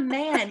just a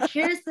man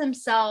hears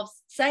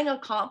themselves saying a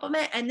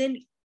compliment and then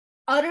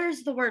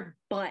utters the word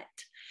but,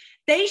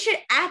 they should,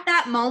 at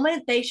that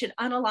moment, they should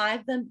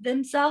unalive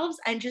themselves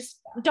and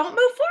just don't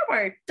move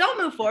forward.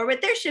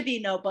 There should be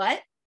no but.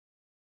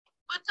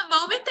 But the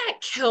moment that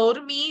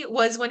killed me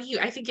was when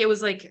I think it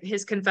was like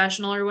his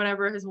confessional or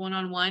whatever, his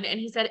one-on-one. And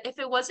he said, if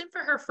it wasn't for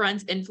her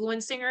friends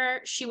influencing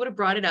her, she would have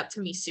brought it up to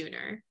me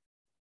sooner.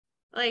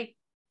 Like,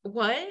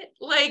 what?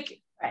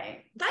 Like,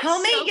 right.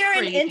 Tell me you're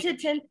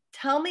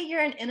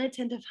an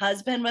inattentive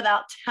husband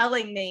without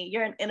telling me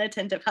you're an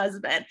inattentive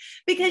husband,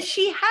 because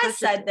she has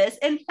said this.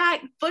 In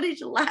fact,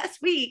 footage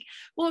last week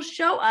will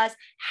show us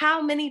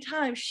how many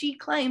times she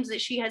claims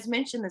that she has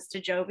mentioned this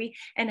to Jovi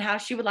and how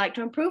she would like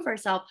to improve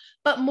herself.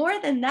 But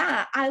more than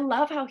that, I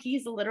love how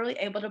he's literally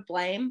able to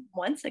blame,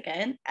 once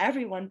again,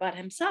 everyone but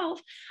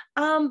himself.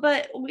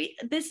 But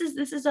this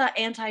is an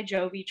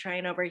anti-Jovi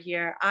train over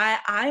here.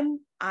 I'm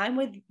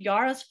with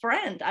Yara's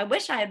friend. I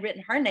wish I had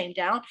written her name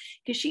down,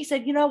 because she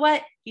said, you know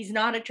what? He's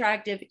not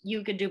attractive.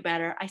 You could do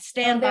better. I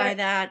stand by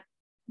that.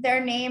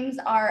 Their names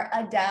are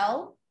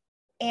Adele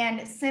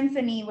and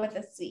Symphony with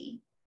a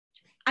C.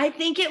 I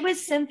think it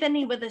was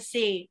Symphony with a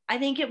C. I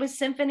think it was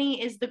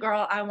Symphony is the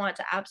girl I want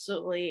to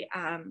absolutely,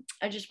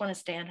 I just want to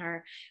stand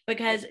her,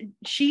 because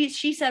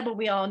she said what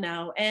we all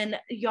know, and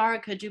Yara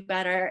could do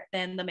better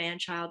than the man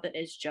child that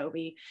is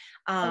Jovi.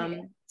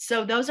 Okay.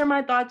 So those are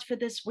my thoughts for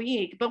this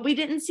week, but we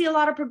didn't see a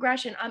lot of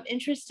progression. I'm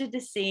interested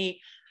to see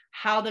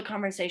how the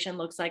conversation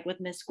looks like with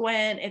Miss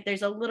Gwen, if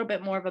there's a little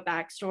bit more of a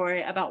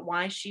backstory about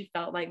why she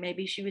felt like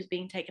maybe she was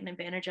being taken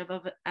advantage of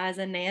as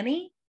a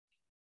nanny.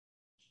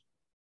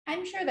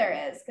 I'm sure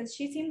there is, because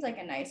she seems like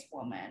a nice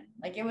woman.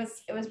 Like it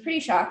was pretty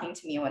shocking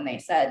to me when they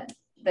said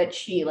that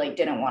she like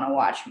didn't want to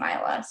watch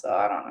Mila. So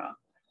I don't know.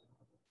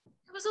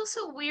 It was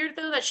also weird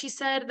though that she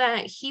said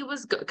that he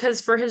was, because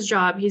for his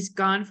job he's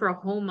gone for a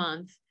whole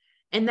month,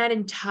 and that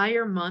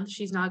entire month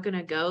she's not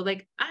gonna go.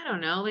 Like, I don't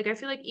know. Like, I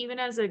feel like even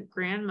as a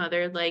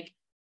grandmother, like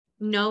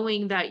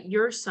knowing that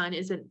your son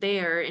isn't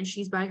there and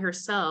she's by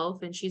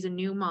herself and she's a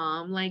new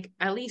mom, like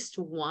at least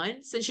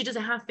once, and she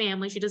doesn't have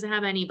family, she doesn't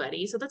have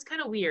anybody. So that's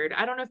kind of weird.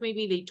 I don't know if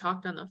maybe they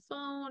talked on the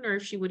phone or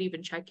if she would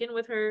even check in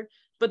with her,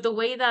 but the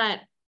way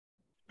that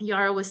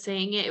Yara was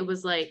saying it, it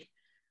was like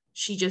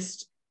she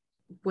just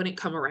wouldn't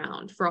come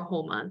around for a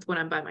whole month when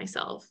I'm by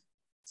myself.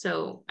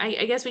 So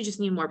I guess we just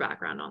need more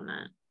background on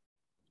that.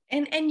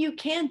 And you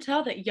can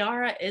tell that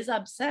Yara is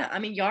upset. I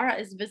mean, Yara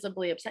is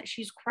visibly upset.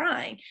 She's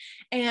crying.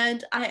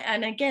 And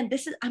again,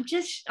 I'm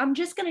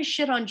just gonna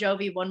shit on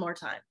Jovi one more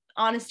time.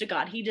 Honest to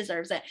God, he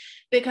deserves it,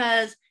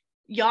 because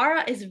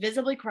Yara is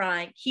visibly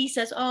crying. He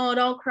says, oh,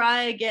 don't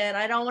cry again.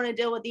 I don't want to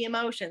deal with the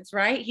emotions,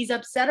 right? He's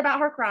upset about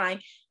her crying.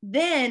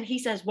 Then he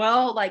says,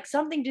 well, like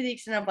something to the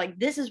extent of like,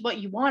 this is what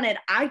you wanted.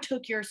 I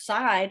took your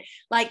side.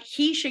 Like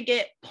he should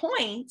get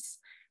points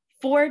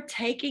for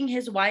taking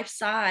his wife's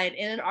side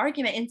in an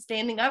argument and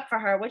standing up for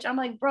her, which I'm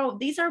like, bro,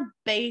 these are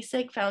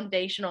basic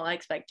foundational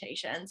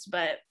expectations,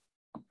 but.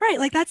 Right,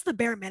 like that's the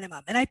bare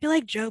minimum. And I feel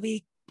like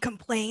Jovi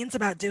complains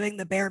about doing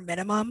the bare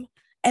minimum,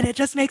 and it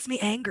just makes me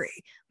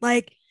angry.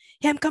 Like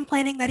him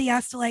complaining that he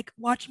has to like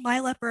watch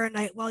Mila for a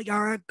night while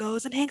Yara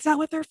goes and hangs out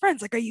with her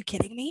friends. Like, are you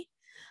kidding me?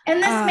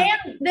 And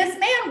this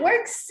man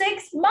works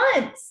 6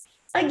 months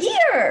a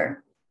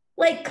year.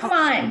 Like, come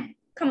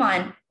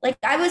on. Like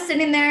I was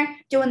sitting there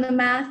doing the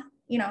math.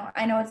 You know,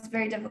 I know it's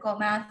very difficult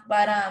math,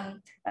 but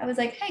I was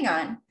like, hang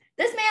on,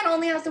 this man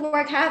only has to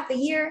work half the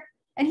year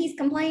and he's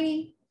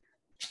complaining.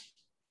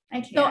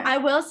 I can't. So I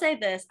will say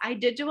this, I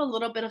did do a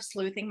little bit of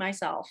sleuthing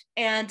myself,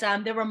 and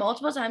there were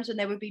multiple times when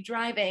they would be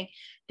driving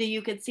that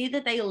you could see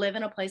that they live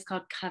in a place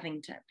called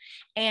Covington.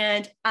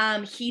 And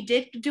he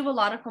did do a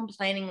lot of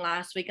complaining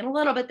last week and a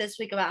little bit this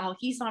week about how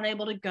he's not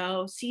able to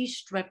go see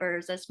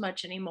strippers as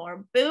much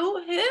anymore.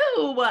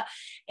 Boo-hoo.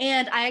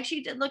 And I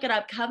actually did look it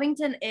up.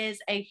 Covington is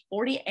a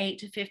 48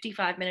 to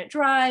 55 minute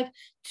drive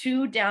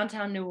to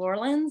downtown New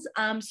Orleans.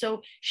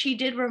 So she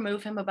did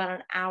remove him about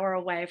an hour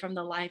away from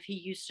the life he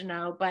used to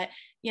know. But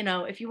you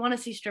know, if you want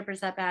to see strippers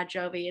that bad,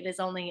 Jovi, it is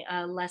only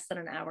less than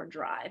an hour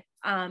drive.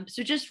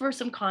 So just for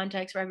some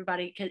context for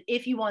everybody, because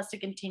if he wants to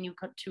continue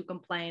to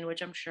complain,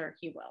 which I'm sure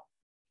he will.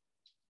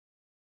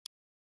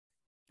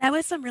 That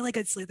was some really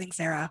good sleuthing,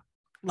 Sarah.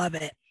 Love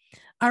it.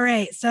 All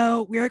right,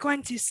 so we're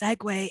going to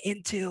segue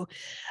into,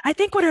 I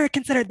think, what are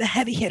considered the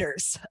heavy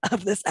hitters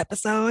of this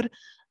episode,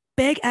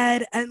 Big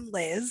Ed and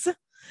Liz.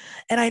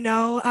 And I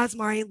know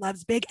Asmari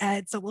loves Big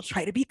Ed, so we'll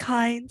try to be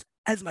kind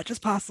as much as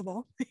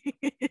possible.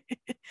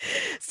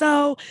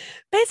 So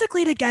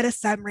basically, to get a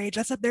summary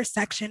just of their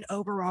section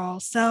overall.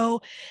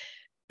 So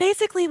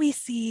basically, we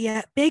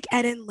see Big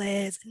Ed and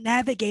Liz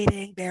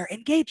navigating their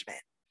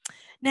engagement.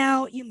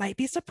 Now, you might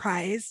be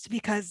surprised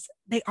because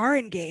they are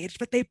engaged,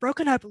 but they've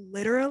broken up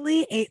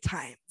literally 8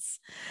 times.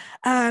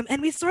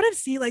 And we sort of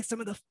see like some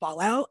of the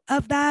fallout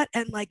of that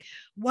and like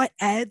what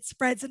Ed's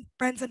friends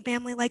and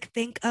family like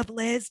think of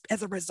Liz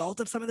as a result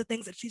of some of the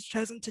things that she's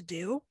chosen to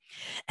do.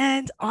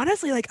 And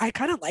honestly, like I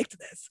kind of liked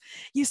this.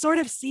 You sort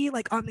of see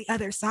like on the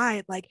other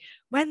side, like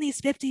when these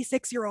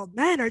 56-year-old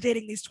men are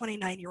dating these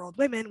 29-year-old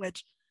women,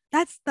 which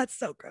that's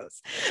so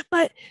gross.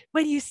 But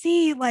when you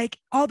see like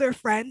all their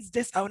friends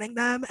disowning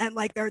them and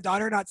like their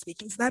daughter not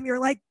speaking to them, you're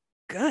like,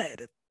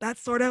 good.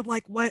 That's sort of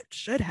like what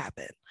should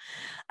happen.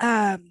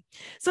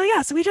 So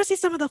yeah, so we just see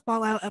some of the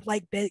fallout of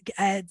like Big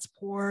Ed's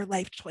poor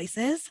life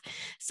choices.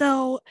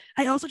 So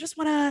I also just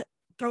want to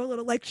throw a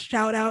little like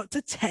shout out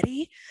to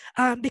Teddy,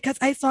 because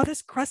I saw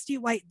this crusty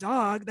white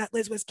dog that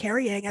Liz was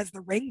carrying as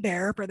the ring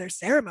bearer for their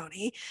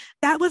ceremony.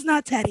 That was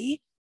not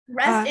Teddy.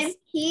 Rest in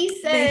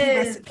pieces.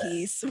 Rest in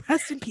peace.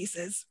 Rest in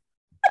pieces.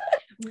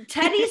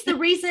 Teddy's the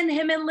reason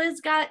him and Liz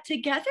got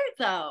together,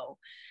 though.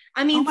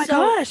 I mean, oh my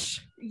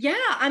gosh. Yeah,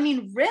 I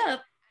mean,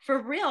 rip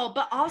for real,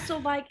 but also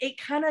like it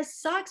kind of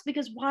sucks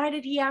because why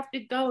did he have to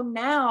go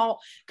now?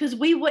 Because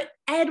they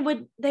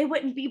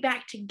wouldn't be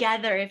back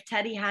together if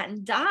Teddy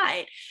hadn't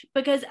died.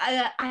 Because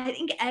I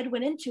think Ed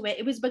went into it.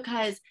 It was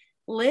because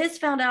Liz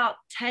found out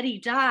Teddy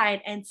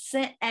died and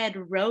sent Ed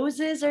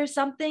roses or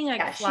something, like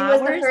yeah, flowers.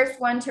 She was the first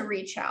one to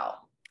reach out.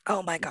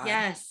 Oh my God.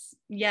 Yes.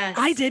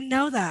 I didn't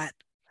know that.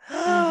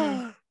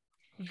 Mm-hmm.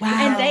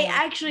 Wow.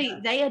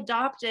 And they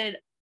adopted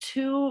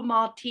 2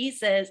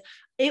 Malteses.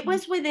 It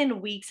was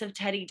within weeks of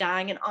Teddy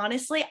dying. And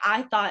honestly,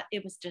 I thought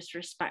it was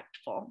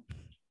disrespectful.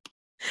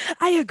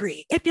 I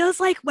agree. It feels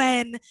like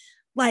when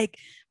like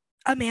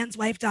a man's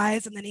wife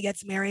dies and then he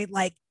gets married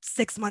like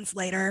 6 months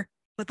later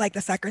with like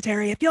the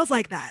secretary. It feels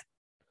like that.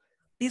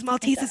 These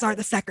Malteses are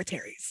the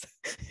secretaries.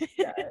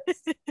 Yes.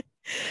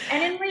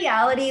 And in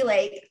reality,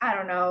 like, I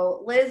don't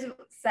know, Liz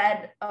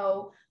said,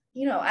 oh,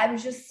 I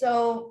was just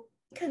so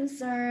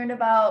concerned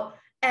about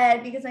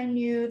Ed because I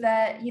knew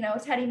that,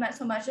 Teddy meant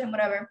so much and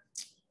whatever.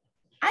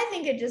 I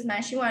think it just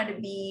meant she wanted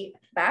to be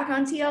back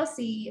on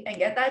TLC and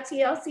get that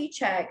TLC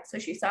check. So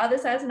she saw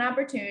this as an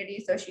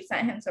opportunity. So she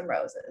sent him some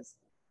roses.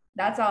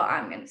 That's all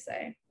I'm going to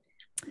say.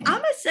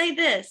 I'm going to say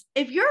this.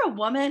 If you're a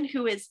woman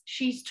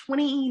she's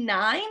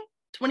 29,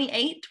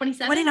 28,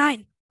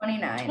 27?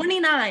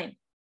 29.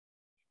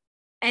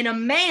 And a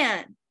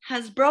man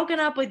has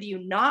broken up with you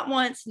not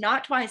once,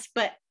 not twice,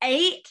 but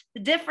 8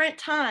 different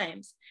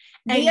times.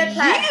 Via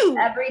text,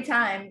 every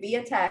time,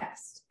 via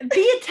text,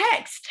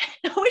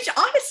 which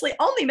honestly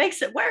only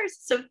makes it worse.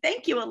 So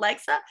thank you,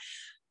 Alexa.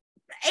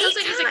 Sounds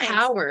like he's a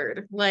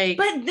coward. Like,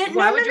 but then,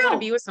 why would you want to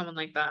be with someone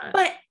like that?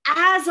 But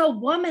as a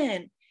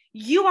woman,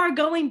 you are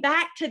going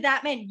back to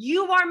that man.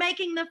 You are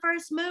making the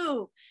first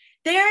move.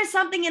 There is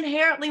something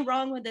inherently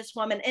wrong with this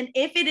woman. And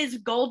if it is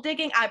gold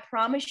digging, I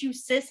promise you,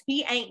 sis,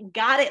 he ain't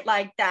got it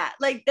like that.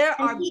 Like there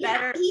are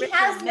better. He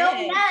has no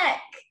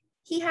neck.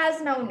 He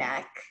has no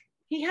neck.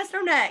 He has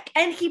no neck.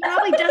 And he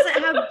probably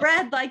doesn't have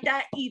bread like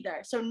that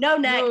either. So no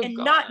neck and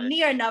God. Not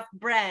near enough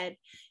bread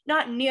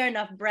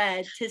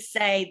to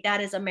say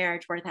that is a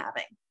marriage worth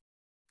having.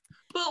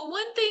 But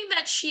one thing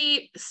that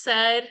she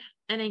said,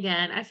 and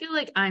again, I feel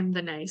like I'm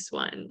the nice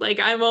one. Like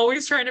I'm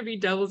always trying to be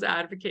devil's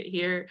advocate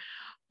here.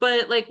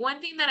 But like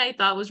one thing that I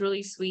thought was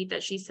really sweet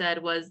that she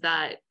said was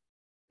that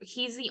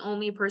he's the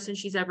only person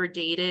she's ever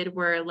dated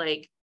where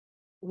like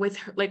with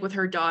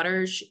her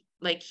daughter,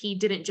 like he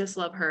didn't just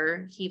love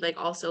her, he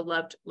like also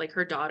loved like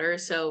her daughter.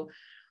 So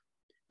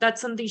that's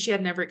something she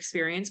had never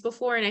experienced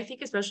before. And I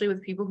think especially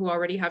with people who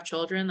already have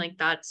children, like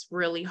that's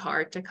really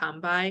hard to come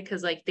by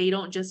because like they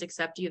don't just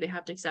accept you, they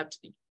have to accept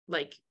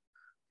like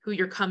who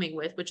you're coming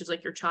with, which is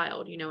like your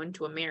child,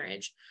 into a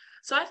marriage.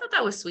 So I thought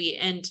that was sweet.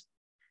 And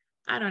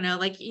I don't know,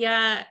 like,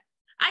 yeah,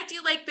 I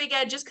do like Big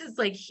Ed just because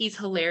like he's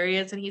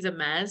hilarious and he's a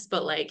mess,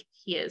 but like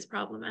he is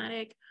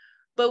problematic.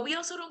 But we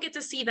also don't get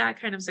to see that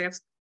kind of stuff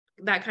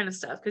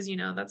because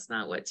that's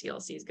not what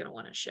TLC is going to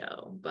want to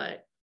show.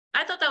 But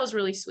I thought that was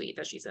really sweet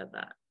that she said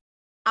that.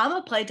 I'm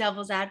gonna play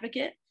devil's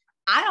advocate.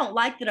 I don't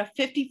like that a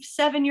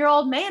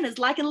 57-year-old man is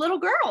liking little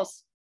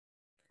girls.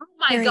 Oh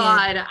my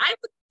God, I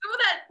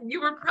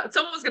knew that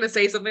someone was going to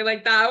say something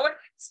like that.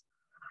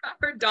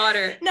 Her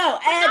daughter. No,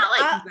 Ed, not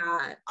like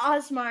that.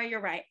 Osmar,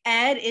 you're right.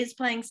 Ed is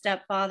playing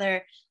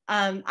stepfather.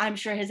 I'm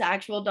sure his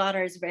actual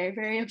daughter is very,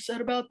 very upset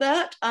about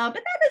that. But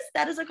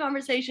that is a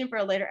conversation for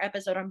a later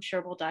episode. I'm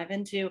sure we'll dive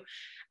into.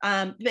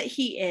 But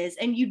he is,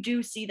 and you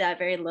do see that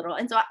very little.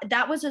 And so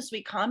that was a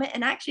sweet comment.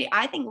 And actually,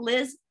 I think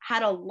Liz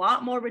had a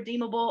lot more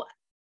redeemable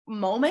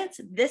moments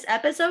this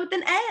episode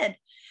than Ed.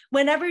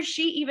 Whenever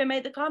she even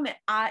made the comment,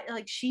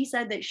 she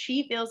said that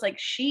she feels like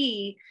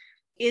she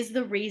is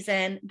the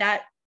reason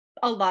that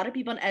a lot of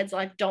people in Ed's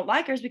life don't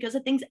like her is because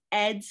of things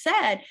Ed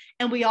said.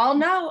 And we all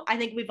know, I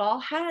think we've all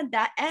had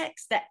that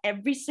ex that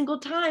every single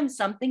time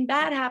something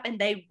bad happened,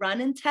 they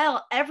run and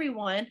tell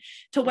everyone,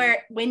 to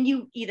where when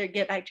you either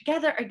get back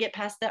together or get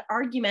past the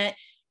argument,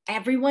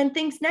 everyone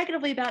thinks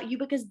negatively about you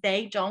because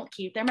they don't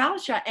keep their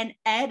mouth shut. And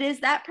Ed is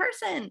that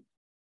person.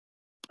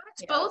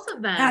 It's both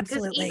of them.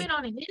 Because even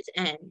on his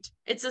end,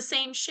 it's the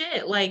same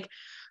shit. Like,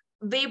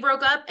 they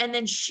broke up, and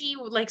then she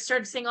like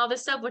started saying all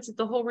this stuff, which is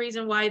the whole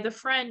reason why the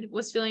friend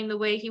was feeling the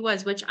way he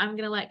was, which I'm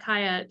gonna let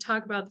Kaya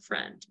talk about the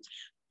friend.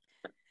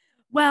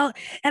 Well,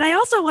 and I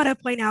also want to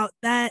point out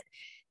that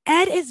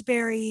Ed is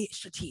very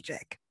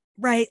strategic,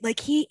 right? Like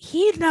he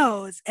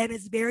knows and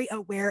is very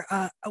aware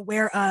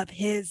of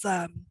his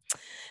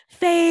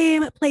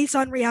fame, place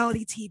on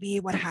reality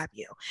TV, what have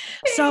you.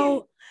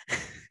 So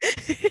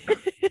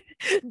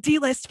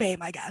D-list fame,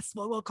 I guess,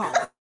 we'll call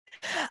it.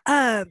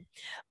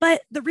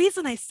 But the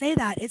reason I say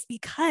that is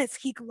because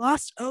he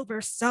glossed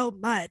over so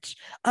much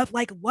of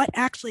like what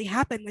actually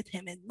happened with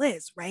him and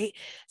Liz, right?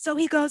 So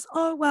he goes,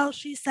 oh, well,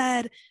 she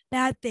said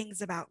bad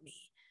things about me.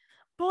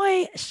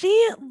 Boy,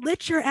 she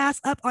lit your ass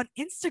up on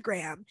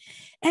Instagram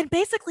and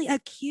basically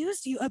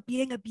accused you of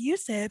being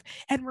abusive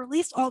and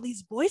released all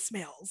these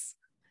voicemails.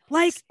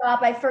 Like,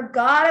 stop, I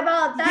forgot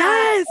about that.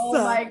 Yes.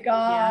 Oh my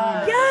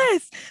God.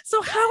 Yes.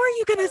 So how are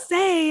you going to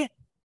say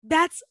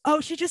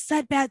she just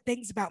said bad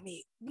things about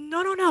me?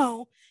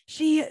 No.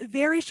 She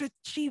very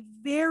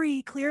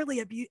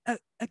clearly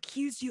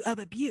accused you of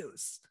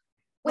abuse.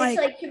 Which,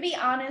 like, to be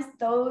honest,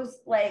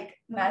 those like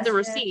messages the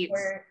receipts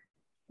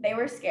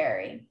were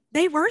scary.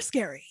 They were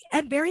scary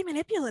and very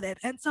manipulative.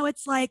 And so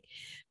it's like,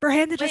 for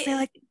him to just say,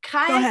 like,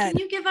 Kaya, can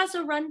you give us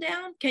a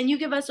rundown? Can you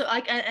give us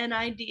an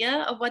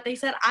idea of what they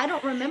said? I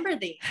don't remember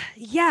these.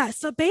 Yeah.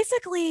 So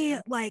basically,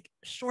 like,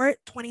 short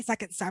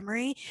 20-second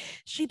summary,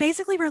 she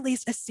basically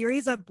released a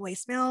series of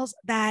voicemails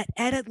that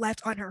Ed had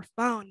left on her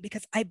phone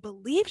because I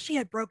believe she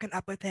had broken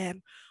up with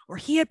him or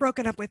he had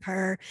broken up with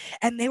her,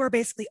 and they were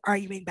basically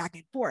arguing back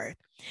and forth.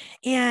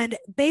 And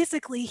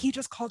basically, he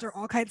just called her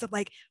all kinds of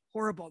like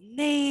horrible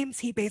names.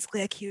 He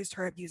basically accused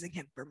her of using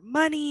him for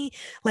money.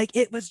 Like,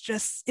 it was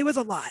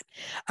a lot.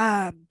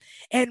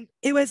 And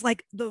it was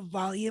like the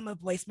volume of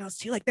voicemails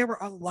too. Like, there were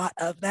a lot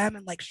of them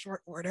in like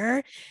short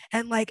order.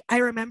 And like, I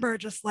remember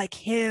just like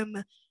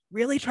him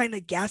really trying to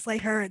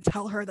gaslight her and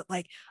tell her that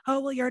like, oh,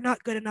 well, you're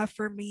not good enough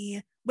for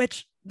me,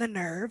 which the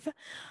nerve,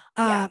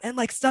 and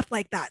like stuff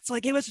like that. So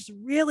like, it was just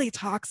really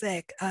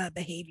toxic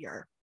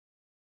behavior.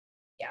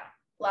 Yeah.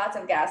 Lots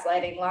of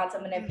gaslighting, lots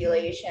of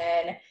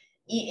manipulation.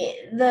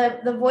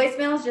 The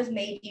voicemails just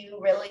made you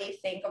really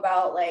think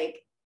about like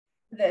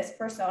this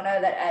persona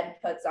that Ed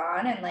puts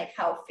on and like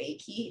how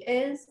fake he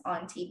is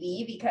on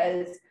TV,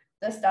 because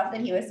the stuff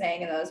that he was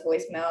saying in those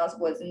voicemails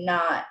was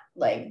not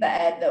like the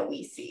Ed that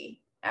we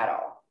see at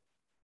all.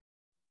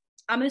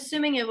 I'm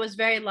assuming it was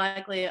very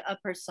likely a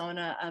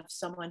persona of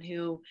someone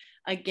who,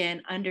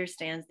 again,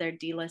 understands their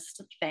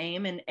D-list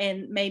fame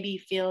and maybe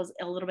feels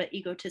a little bit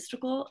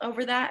egotistical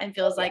over that and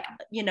feels like,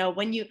 you know,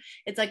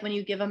 it's like when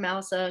you give a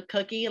mouse a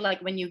cookie,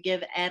 like when you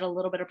give Ed a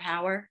little bit of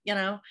power, you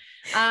know?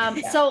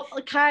 So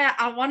Kaya,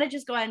 I want to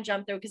just go ahead and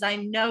jump through because I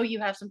know you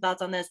have some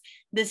thoughts on this.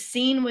 The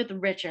scene with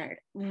Richard,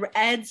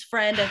 Ed's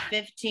friend of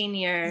 15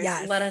 years.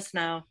 Yes. Let us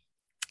know.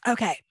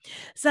 Okay.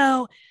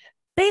 So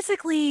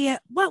basically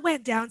what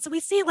went down, so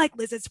we see like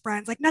Liz's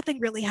friends, like nothing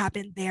really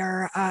happened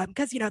there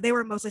because, you know, they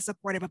were mostly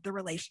supportive of the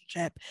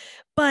relationship,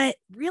 but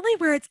really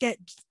where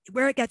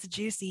it gets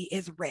juicy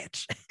is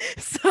Rich.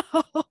 So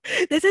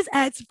this is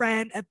Ed's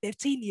friend of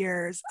 15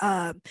 years,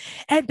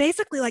 and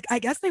basically like I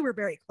guess they were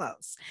very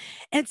close,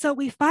 and so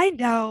we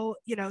find out,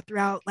 you know,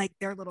 throughout like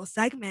their little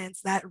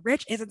segments that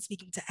Rich isn't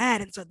speaking to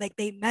Ed, and so like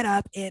they met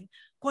up in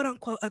quote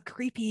unquote a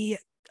creepy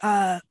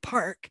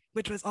park,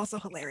 which was also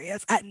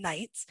hilarious, at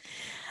night.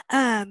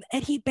 And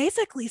he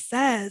basically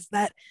says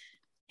that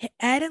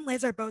Ed and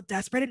Liz are both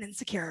desperate and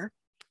insecure,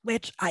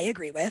 which I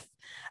agree with.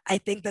 I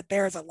think that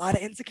there is a lot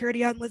of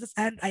insecurity on Liz's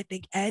end. I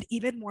think Ed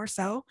even more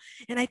so.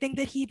 And I think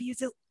that he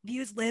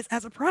views Liz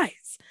as a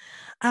prize.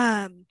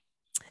 And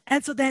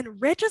so then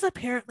Rich is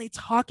apparently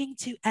talking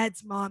to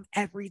Ed's mom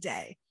every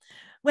day,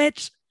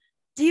 which,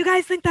 do you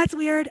guys think that's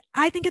weird?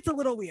 I think it's a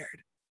little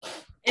weird.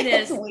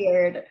 It's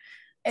weird.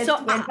 It's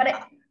so weird,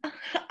 but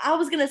I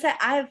was gonna say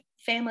I have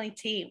family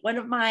tea. One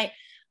of my,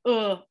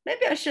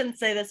 maybe I shouldn't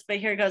say this, but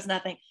here goes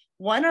nothing.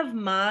 One of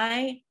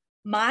my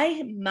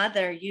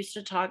mother used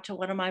to talk to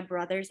one of my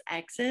brother's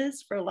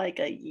exes for like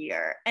a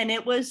year, and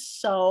it was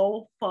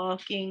so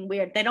fucking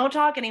weird. They don't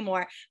talk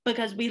anymore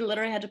because we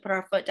literally had to put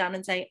our foot down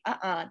and say,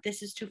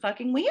 this is too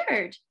fucking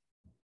weird.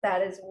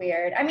 That is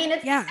weird. I mean,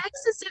 ex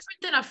is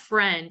different than a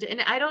friend.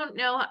 And I don't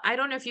know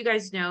if you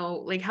guys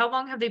know, like, how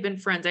long have they been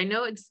friends? I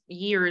know it's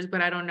years, but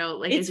I don't know.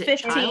 Like, it's is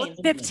it 15.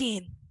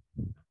 15.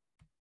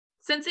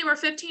 Since they were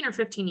 15 or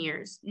 15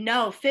 years?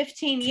 No,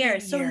 15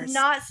 years. So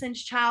not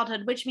since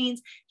childhood, which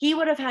means he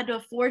would have had to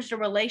have forged a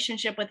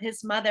relationship with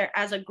his mother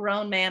as a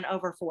grown man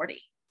over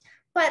 40.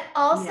 But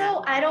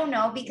also, I don't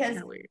know,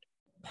 because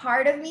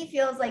part of me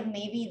feels like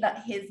maybe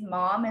that his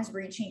mom is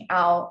reaching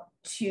out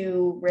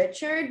to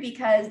Richard,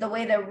 because the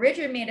way that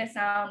Richard made it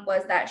sound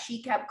was that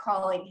she kept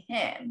calling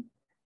him.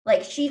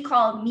 Like, she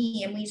called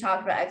me and we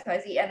talked about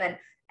XYZ, and then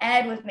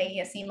Ed was making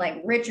it seem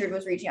like Richard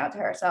was reaching out to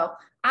her. So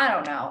I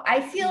don't know. I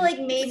feel like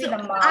maybe the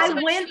mom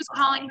she was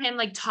calling him,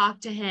 like,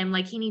 talk to him,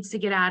 like he needs to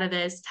get out of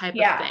this type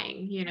of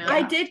thing, you know.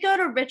 I did go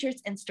to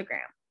Richard's Instagram.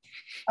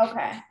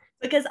 Okay.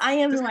 Because I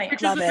am who I am.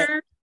 Love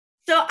it.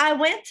 So I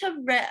went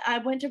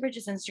to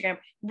Rich's Instagram.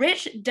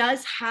 Rich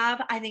does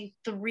have, I think,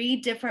 3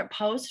 different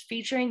posts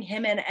featuring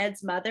him and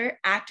Ed's mother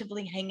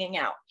actively hanging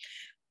out,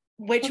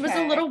 which was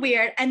a little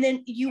weird. And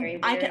then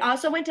I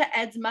also went to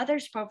Ed's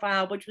mother's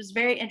profile, which was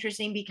very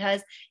interesting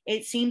because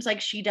it seems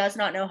like she does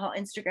not know how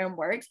Instagram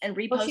works and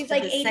reposted she's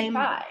like the same.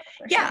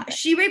 Yeah, something.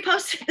 She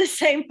reposted the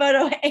same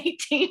photo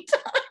 18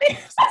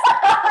 times.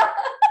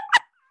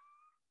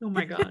 Oh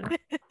my God.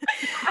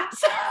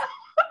 So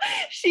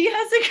she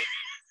has a.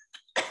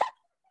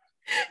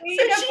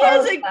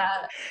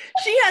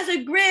 She has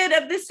a grid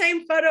of the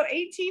same photo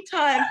 18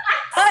 times.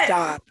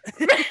 Stop.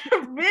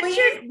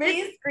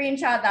 Please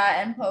screenshot that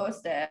and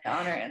post it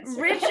on her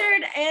Instagram.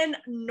 Richard and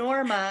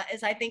Norma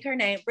is, I think, her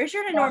name.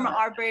 Richard and Norma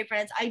are very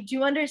friends. I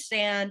do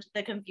understand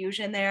the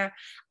confusion there.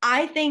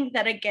 I think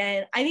that,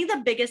 again, I think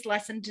the biggest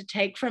lesson to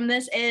take from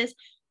this is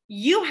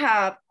you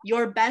have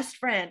your best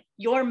friend,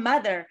 your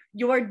mother,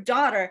 your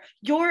daughter,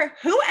 your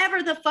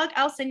whoever the fuck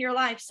else in your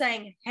life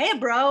saying, hey,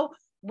 bro,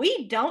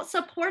 we don't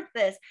support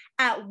this.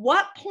 At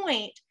what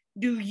point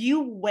do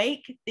you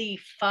wake the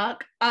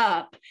fuck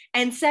up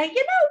and say, you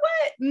know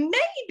what,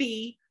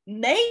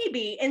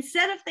 maybe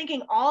instead of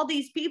thinking all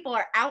these people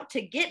are out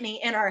to get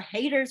me and are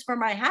haters for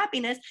my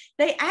happiness,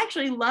 they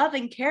actually love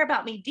and care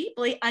about me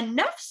deeply,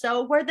 enough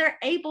so where they're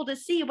able to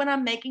see when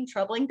I'm making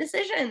troubling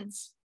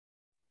decisions.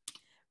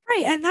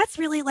 Right. And that's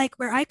really like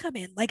where I come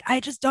in. Like, I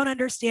just don't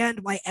understand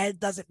why Ed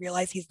doesn't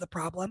realize he's the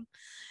problem.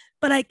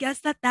 But I guess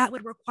that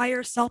would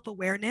require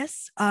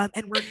self-awareness.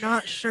 And we're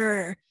not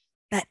sure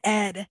that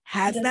Ed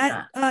has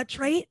that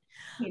trait.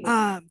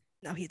 No,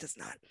 he does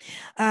not.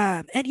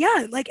 And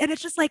yeah, like, and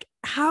it's just like,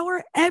 how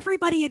are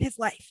everybody in his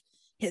life,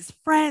 his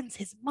friends,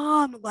 his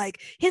mom, like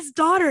his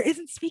daughter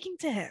isn't speaking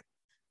to him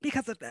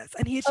because of this.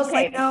 And he's just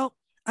like, no,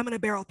 I'm going to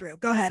barrel through.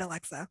 Go ahead,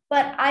 Alexa.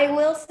 But I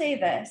will say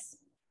this,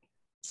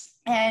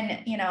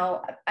 and, you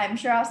know, I'm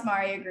sure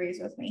Asmari agrees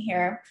with me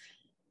here,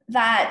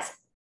 that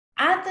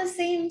at the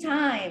same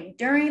time,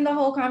 during the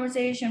whole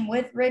conversation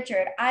with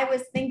Richard, I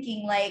was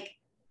thinking, like,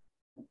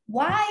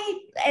 why?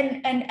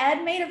 And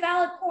Ed made a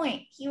valid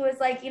point. He was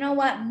like, you know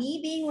what? Me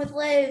being with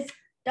Liz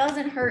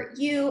doesn't hurt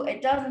you.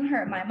 It doesn't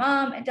hurt my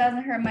mom. It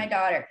doesn't hurt my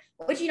daughter.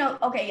 Which, you know,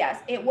 okay,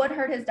 yes, it would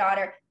hurt his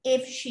daughter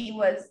if she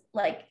was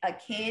like a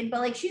kid, but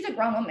like, she's a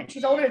grown woman.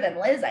 She's older than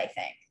Liz, I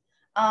think.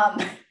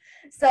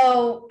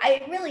 So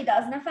it really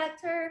doesn't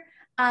affect her.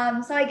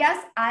 So I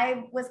guess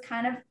I was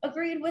kind of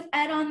agreed with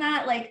Ed on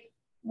that. Like,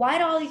 why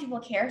do all these people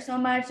care so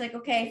much? Like,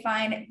 okay,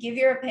 fine, give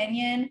your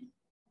opinion.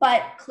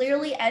 But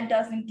clearly Ed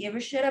doesn't give a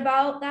shit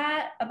about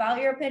that,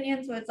 about your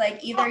opinion. So it's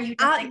like, either you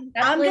just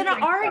I'm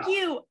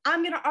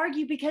gonna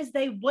argue because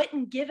they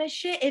wouldn't give a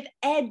shit if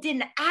Ed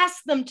didn't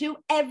ask them to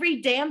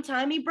every damn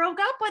time he broke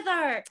up with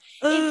her.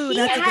 Ooh,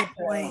 that's a good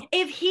point.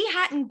 If he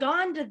hadn't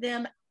gone to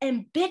them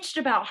and bitched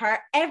about her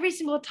every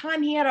single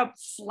time he had a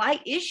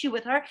slight issue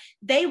with her,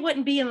 they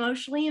wouldn't be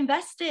emotionally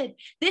invested.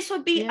 This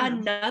would be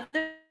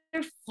another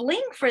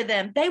fling for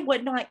them. They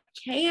would not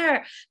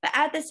care. But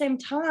at the same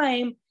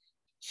time,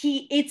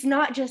 it's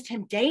not just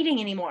him dating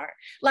anymore.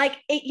 Like,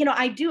 you know,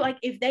 I do, like,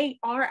 if they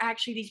are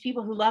actually these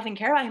people who love and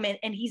care about him,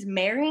 and he's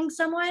marrying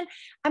someone,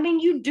 I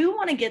mean, you do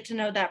want to get to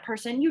know that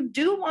person. You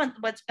do want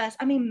what's best.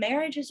 I mean,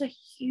 marriage is a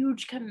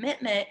huge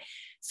commitment.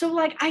 So,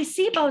 like, I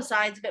see both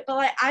sides of it, but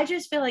like, I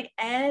just feel like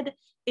Ed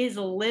is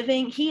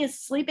he is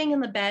sleeping in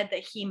the bed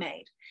that he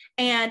made,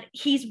 and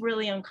he's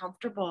really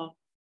uncomfortable.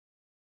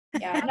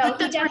 Yeah, no,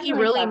 that's where he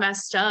really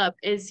messed up,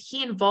 is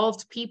he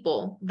involved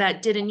people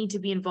that didn't need to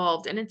be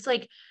involved. And it's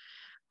like,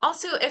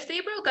 also, if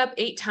they broke up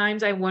 8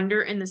 times, I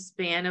wonder in the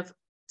span of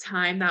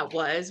time that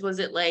was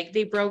it like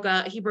he broke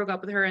up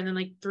with her and then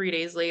like 3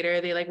 days later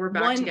they like were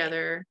back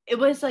together? It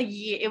was a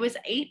year. It was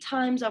 8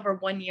 times over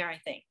 1 year, I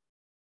think.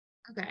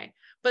 Okay,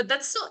 but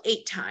that's still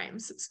 8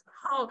 times.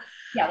 So,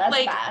 yeah, that's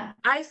like, bad.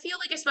 I feel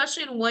like,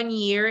 especially in 1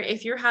 year,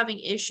 if you're having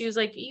issues,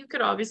 like, you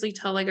could obviously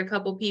tell like a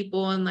couple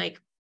people and, like,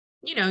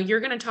 you know, you're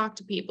going to talk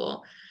to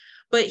people.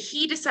 But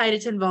he decided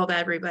to involve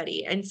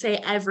everybody and say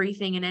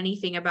everything and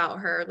anything about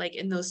her, like,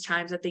 in those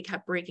times that they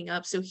kept breaking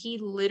up. So he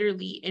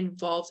literally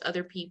involved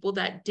other people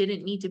that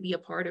didn't need to be a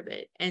part of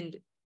it, and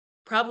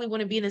probably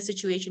wouldn't be in the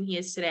situation he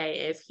is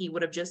today if he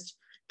would have just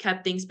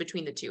kept things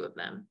between the two of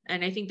them.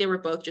 And I think they were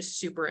both just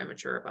super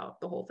immature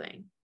about the whole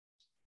thing.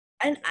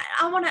 And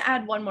I want to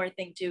add one more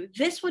thing too.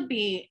 This would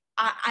be,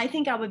 I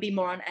think I would be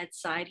more on Ed's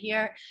side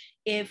here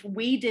if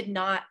we did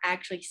not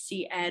actually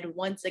see Ed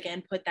once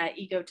again put that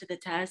ego to the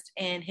test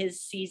in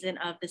his season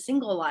of the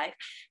single life,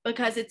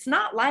 because it's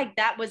not like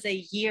that was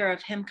a year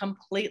of him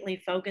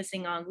completely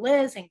focusing on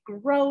Liz and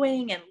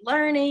growing and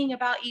learning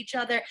about each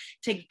other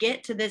to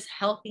get to this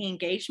healthy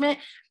engagement.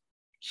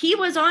 He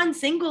was on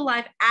single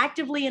life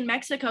actively in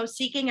Mexico,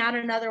 seeking out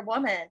another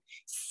woman,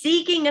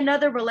 seeking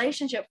another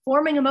relationship,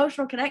 forming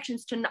emotional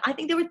connections to, I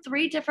think there were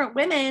 3 different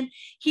women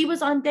he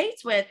was on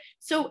dates with.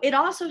 So it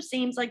also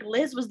seems like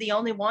Liz was the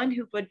only one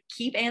who would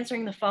keep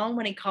answering the phone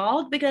when he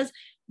called, because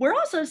we're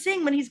also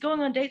seeing when he's going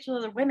on dates with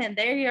other women,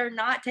 they are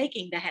not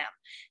taking to him.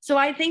 So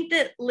I think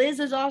that Liz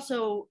is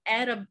also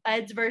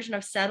Ed's version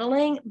of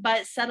settling,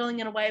 but settling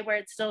in a way where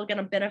it's still going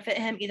to benefit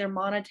him either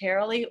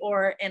monetarily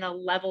or in a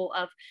level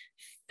of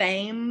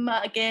fame.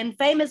 Again,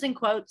 fame is in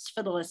quotes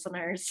for the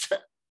listeners.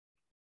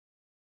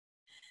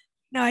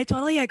 No, I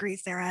totally agree,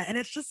 Sarah. And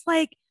it's just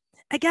like,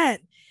 again,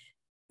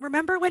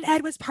 remember when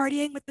Ed was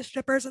partying with the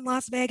strippers in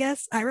Las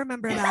Vegas? I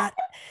remember that.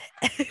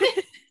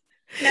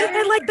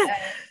 And like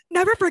that,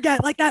 never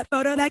forget like that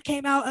photo that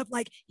came out of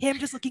like him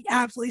just looking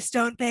absolutely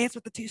stone faced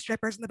with the 2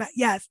 strippers in the back.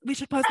 Yes, we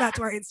should post that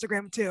to our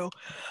Instagram too.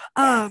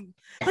 But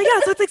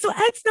yeah, so it's like, so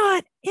Ed's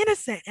not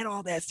innocent in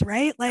all this,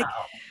 right? Like,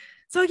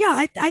 so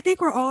yeah, I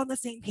think we're all on the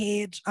same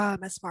page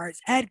as far as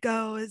Ed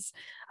goes.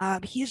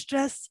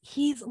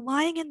 He's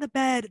lying in the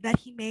bed that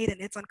he made and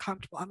it's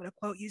uncomfortable. I'm gonna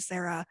quote you,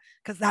 Sarah,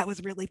 because that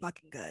was really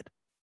fucking good.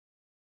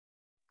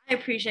 I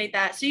appreciate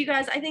that. So you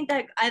guys, I think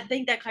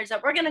that clears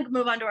up. We're going to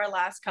move on to our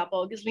last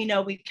couple because we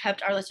know we've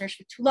kept our listeners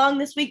for too long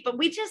this week, but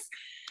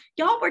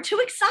y'all, we're too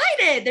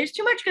excited. There's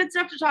too much good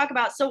stuff to talk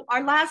about. So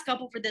our last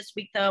couple for this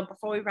week, though,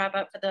 before we wrap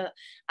up for the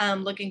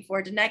looking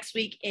forward to next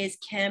week, is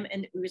Kim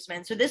and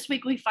Usman. So this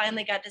week we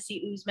finally got to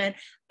see Usman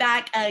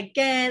back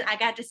again. I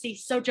got to see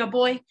Soja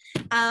Boy.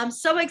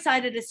 So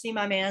excited to see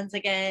my mans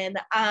again.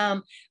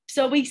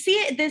 So we see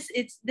it.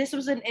 This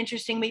was an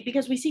interesting week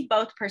because we see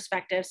both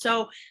perspectives.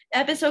 So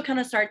episode kind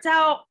of starts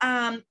out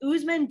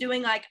Usman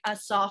doing like a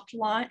soft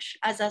launch,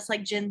 as us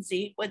like Gen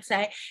Z would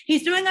say.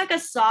 He's doing like a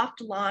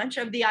soft launch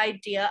of the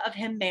idea of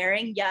him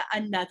marrying yet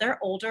another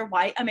older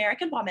white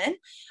American woman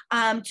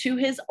to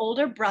his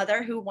older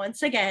brother, who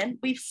once again,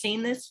 we've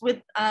seen this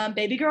with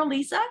baby girl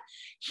Lisa.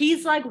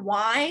 He's like,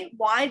 why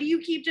do you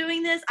keep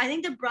doing this? I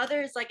think the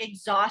brother is like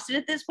exhausted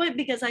at this point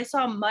because I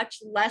saw much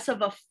less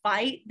of a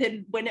fight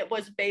than when it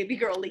was baby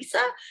girl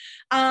Lisa.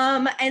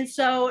 And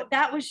so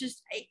that was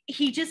just,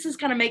 he just is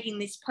kind of making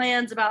these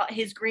plans about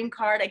his green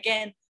card.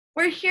 Again,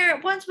 we're here,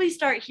 once we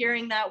start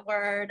hearing that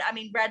word, I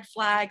mean, red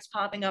flags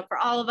popping up for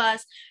all of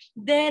us,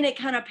 then it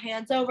kind of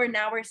pans over.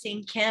 Now we're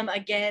seeing Kim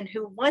again,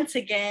 who once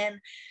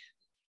again,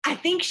 I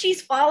think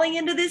she's falling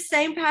into this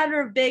same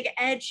pattern of Big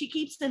Ed. She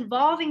keeps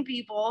involving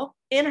people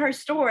in her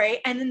story.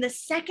 And then the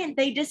second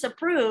they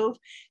disapprove,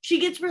 she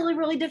gets really,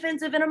 really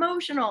defensive and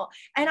emotional.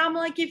 And I'm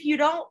like, if you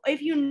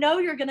know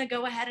you're going to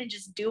go ahead and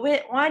just do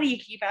it, why do you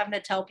keep having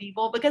to tell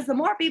people? Because the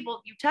more people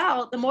you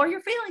tell, the more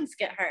your feelings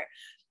get hurt.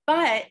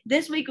 But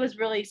this week was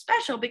really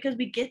special because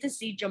we get to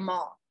see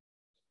Jamal.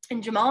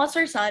 And Jamal is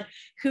her son,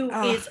 who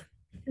is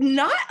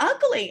not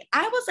ugly.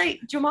 I will say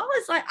Jamal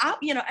is like,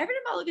 every time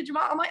I look at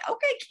Jamal, I'm like,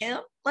 okay, Kim.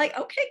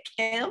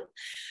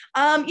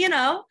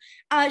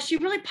 She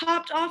really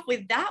popped off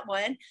with that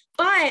one.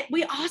 But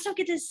we also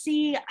get to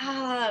see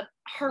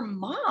her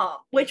mom,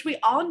 which we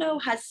all know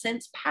has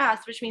since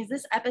passed, which means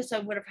this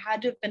episode would have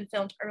had to have been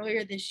filmed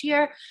earlier this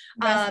year.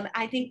 Yes.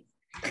 I think,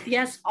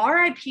 yes,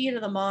 RIP to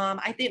the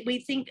mom. We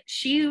think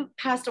she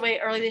passed away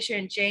early this year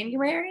in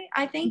January,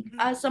 I think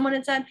someone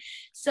had said.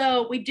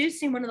 So we do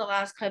see one of the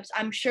last clips.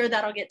 I'm sure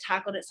that'll get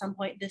tackled at some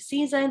point this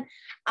season.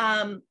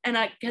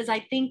 Because I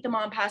think the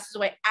mom passes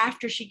away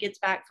after she gets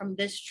back from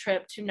this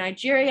trip to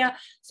Nigeria.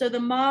 So the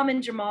mom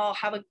and Jamal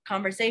have a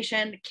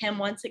conversation. Kim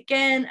once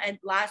again, and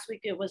last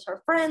week it was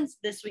her friends.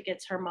 This week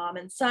it's her mom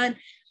and son.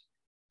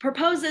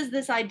 Proposes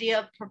this idea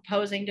of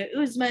proposing to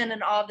Usman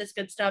and all of this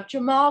good stuff.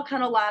 Jamal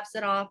kind of laughs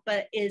it off,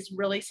 but is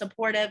really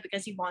supportive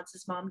because he wants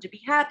his mom to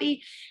be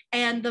happy.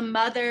 And the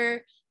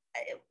mother,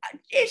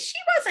 she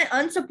wasn't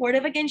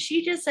unsupportive. Again,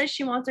 she just says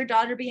she wants her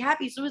daughter to be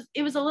happy. So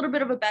it was a little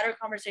bit of a better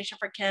conversation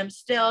for Kim.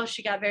 Still,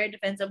 she got very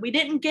defensive. We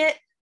didn't get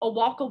a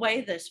walk away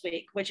this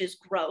week, which is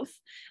growth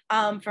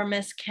for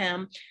Miss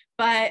Kim.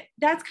 But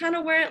that's kind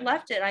of where it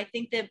left it. I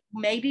think that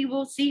maybe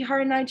we'll see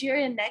her in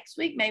Nigeria next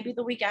week, maybe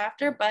the week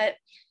after, but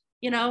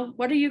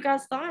what are you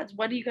guys' thoughts?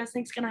 What do you guys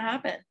think is going to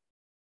happen?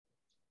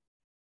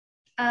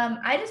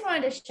 I just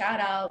wanted to shout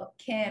out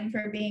Kim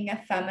for being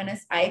a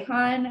feminist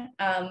icon,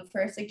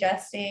 for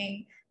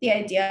suggesting the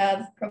idea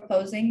of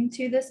proposing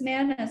to this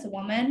man as a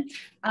woman.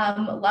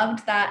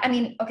 Loved that. I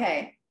mean,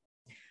 okay.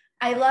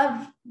 I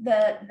love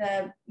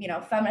the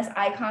feminist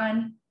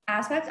icon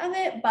aspect of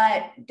it,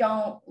 but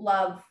don't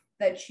love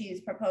that she's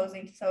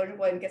proposing to Soulja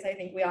Boy, because I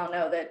think we all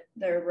know that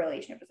their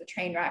relationship is a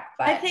train wreck.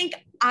 But I think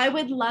I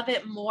would love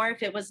it more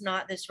if it was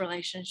not this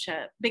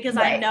relationship, because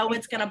I know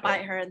it's going to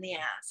bite her in the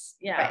ass.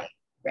 Yeah.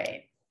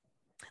 Right.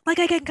 Like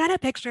I can kind of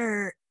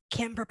picture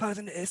Kim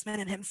proposing to Usman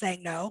and him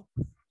saying no.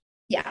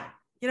 Yeah.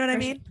 You know what I For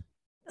mean?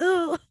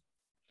 Ooh.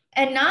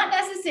 And not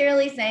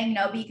necessarily saying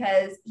no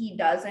because he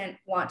doesn't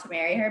want to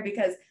marry her,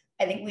 because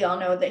I think we all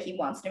know that he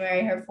wants to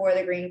marry her for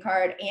the green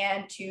card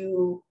and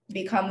to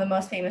become the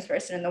most famous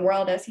person in the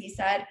world, as he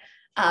said.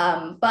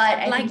 But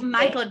I like think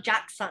Michael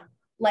Jackson.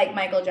 Like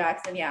Michael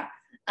Jackson, yeah.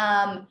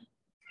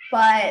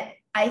 But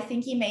I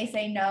think he may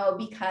say no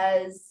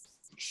because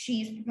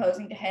she's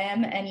proposing to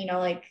him, and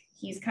like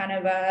he's kind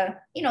of a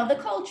the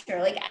culture,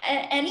 like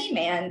any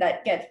man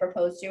that gets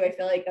proposed to, I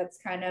feel like that's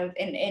kind of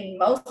in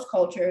most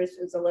cultures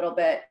is a little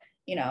bit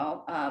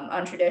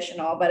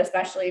untraditional, but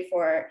especially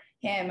for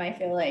him, I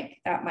feel like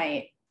that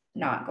might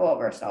not go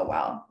over so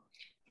well.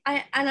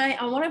 I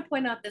want to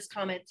point out this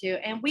comment too,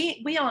 and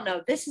we all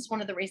know this is one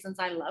of the reasons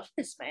I love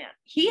this man.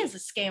 He is a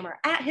scammer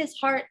at his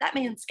heart. That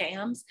man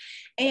scams,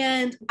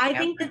 and I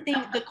think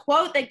the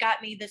quote that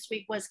got me this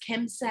week was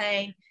Kim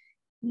saying,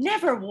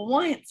 "Never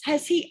once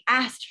has he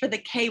asked for the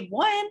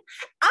K1.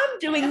 I'm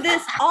doing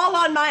this all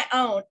on my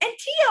own." And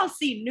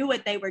TLC knew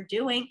what they were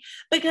doing,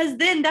 because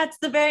then that's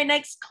the very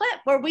next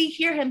clip where we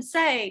hear him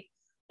say,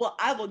 "Well,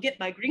 I will get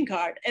my green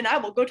card and I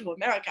will go to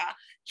America."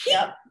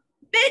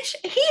 Bitch,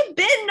 he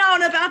been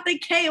known about the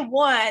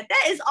K1.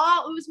 That is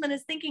all Usman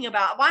is thinking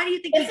about. Why do you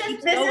think this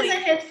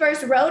isn't his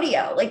first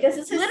rodeo? Like, this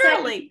is his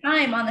second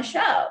time on the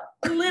show.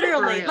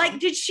 Literally. Like,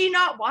 did she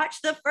not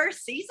watch the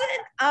first season?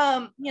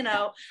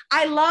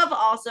 I love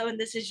also, and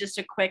this is just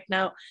a quick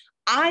note,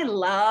 I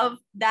love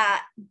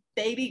that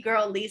baby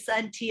girl Lisa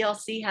and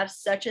TLC have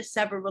such a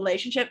separate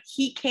relationship.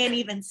 He can't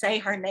even say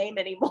her name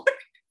anymore.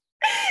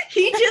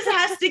 He just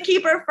has to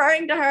keep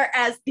referring to her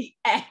as the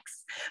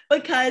ex,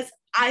 because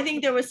I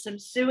think there was some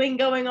suing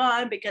going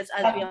on, because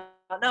as we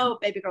all know,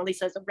 baby girl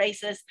Lisa is a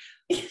racist.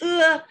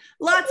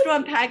 Lots to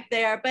unpack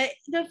there. But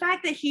the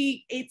fact that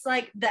it's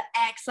like the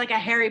ex, like a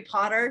Harry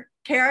Potter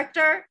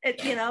character,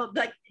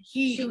 like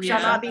he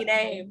shall not be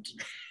named.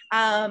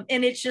 And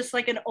it's just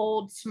like an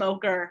old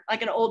smoker,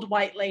 like an old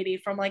white lady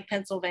from like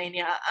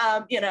Pennsylvania,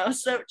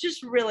 so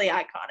just really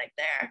iconic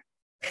there.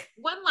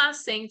 One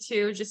last thing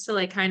too, just to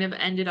like kind of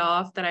end it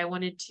off, that I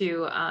wanted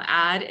to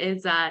add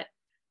is that,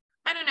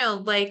 I don't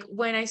know, like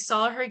when I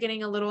saw her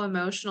getting a little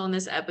emotional in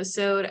this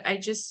episode, I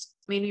just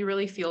made me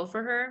really feel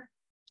for her.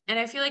 And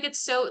I feel like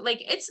it's so,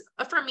 like, it's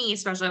for me,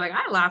 especially, like,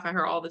 I laugh at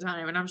her all the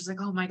time, and I'm just like,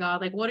 oh my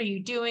God, like, what are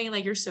you doing?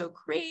 Like, you're so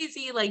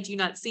crazy. Like, do you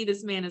not see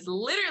this man is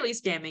literally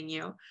scamming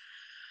you?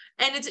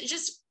 And it's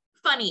just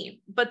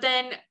funny. But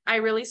then I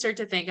really start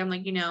to think, I'm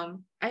like,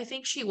 I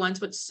think she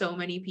wants what so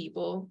many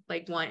people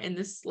like want in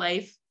this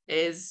life,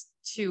 is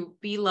to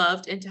be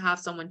loved and to have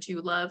someone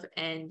to love.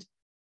 And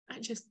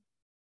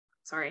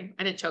sorry,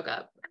 I didn't choke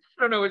up.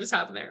 I don't know what just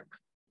happened there.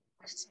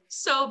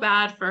 So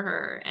bad for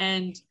her.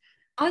 And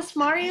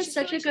Asmari is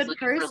such a good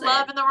person. For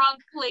love in the wrong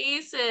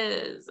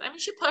places. I mean,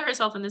 she put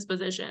herself in this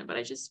position, but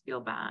I just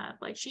feel bad.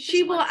 Like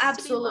she will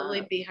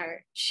absolutely be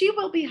her. She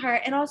will be her.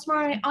 And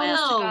Asmari,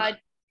 honest to God,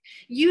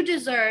 you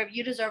deserve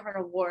an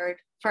award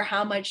for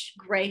how much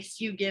grace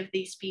you give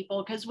these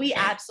people, because we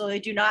absolutely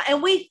do not.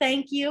 And we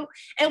thank you,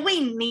 and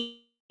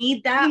we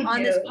need that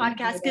on this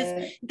podcast,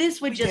 because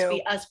this would just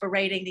be us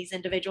berating these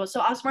individuals.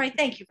 So Asmari,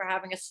 thank you for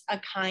having a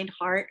kind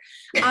heart.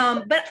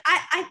 But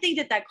I think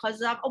that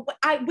closes up.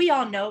 We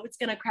all know it's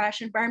going to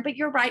crash and burn, but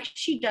you're right.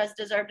 She does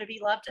deserve to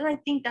be loved. And I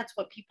think that's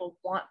what people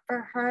want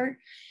for her,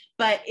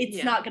 but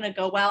it's not going to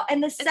go well.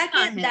 And the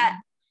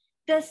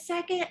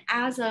second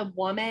as a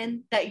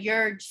woman that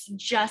you're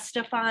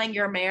justifying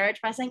your marriage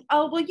by saying,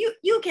 oh, well,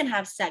 you can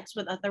have sex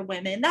with other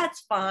women,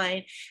 that's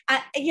fine.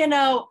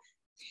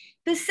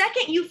 The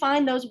second you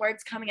find those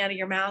words coming out of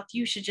your mouth,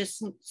 you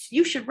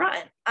should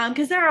run.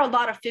 Because there are a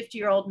lot of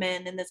 50-year-old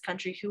men in this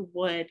country who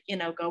would,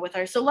 go with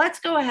her. So let's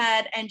go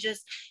ahead and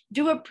just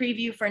do a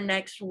preview for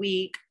next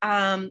week.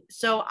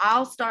 So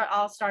I'll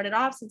start it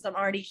off since I'm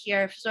already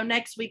here. So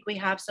next week we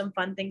have some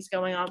fun things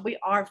going on. We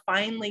are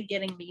finally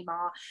getting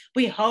Mima.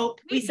 We hope.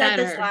 We said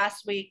this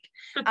last week.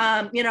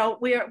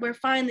 We're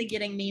finally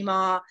getting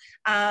Mima.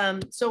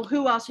 So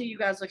who else are you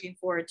guys looking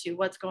forward to?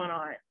 What's going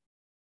on?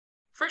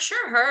 For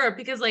sure her,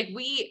 because like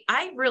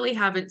I really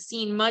haven't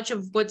seen much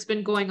of what's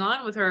been going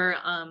on with her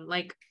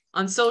like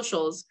on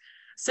socials.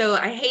 So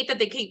I hate that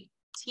they keep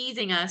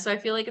teasing us. So I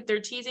feel like if they're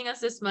teasing us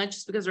this much,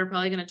 it's because we're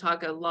probably going to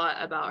talk a lot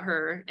about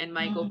her and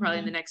Michael probably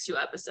in the next 2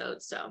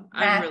 episodes. So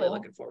I'm really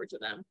looking forward to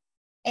them.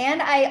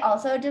 And I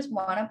also just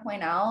want to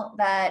point out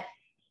that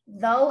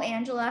though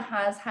Angela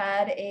has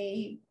had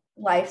a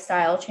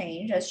lifestyle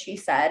change, as she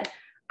said,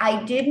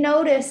 I did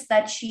notice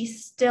that she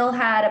still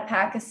had a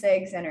pack of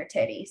cigs in her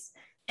titties.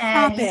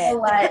 And you know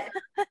what?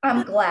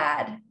 I'm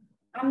glad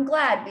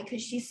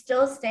because she's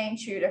still staying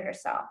true to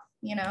herself,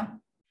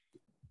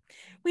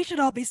 We should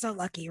all be so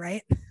lucky,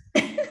 right?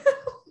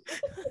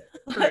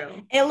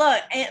 True. And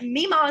look,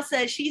 Mima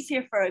says she's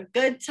here for a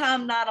good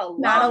time, not a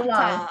long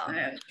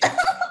time.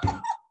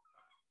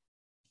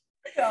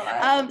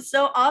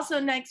 So also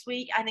next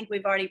week, I think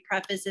we've already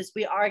prefaced this,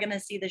 we are going to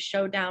see the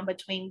showdown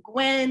between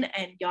Gwen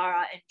and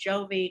Yara and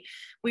Jovi.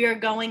 We are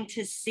going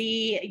to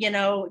see,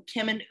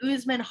 Kim and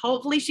Usman.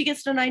 Hopefully she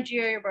gets to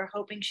Nigeria. We're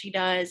hoping she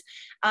does.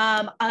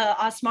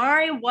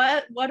 Asmari,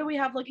 what do we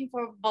have looking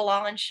for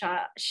Bilal and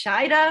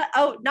Shida?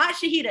 Oh, not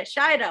Shahida,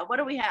 Shida. What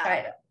do we have?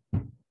 Shida.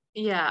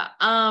 Yeah.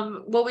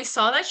 Well, we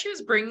saw that she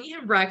was bringing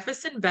him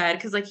breakfast in bed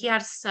because like he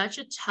had such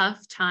a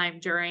tough time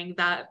during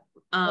that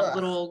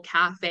little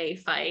cafe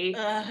fight.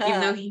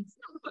 Even though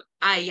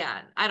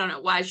I don't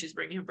know why she's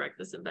bringing him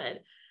breakfast in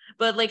bed.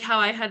 But like how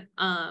I had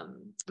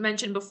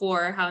mentioned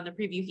before, how in the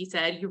preview he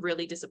said, "You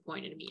really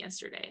disappointed me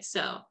yesterday."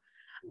 So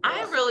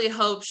I really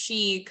hope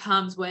she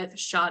comes with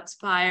shots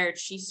fired.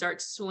 She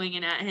starts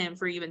swinging at him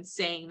for even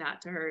saying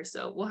that to her.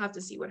 So we'll have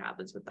to see what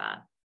happens with that.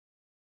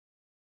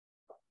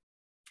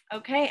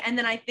 Okay, and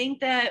then I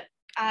think that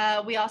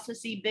we also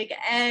see Big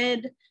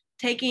Ed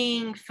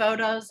taking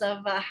photos of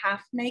a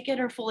half naked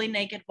or fully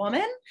naked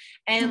woman,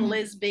 and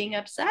Liz being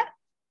upset.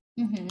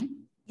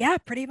 Yeah,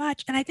 pretty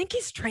much. And I think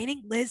he's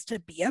training Liz to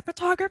be a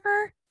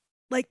photographer.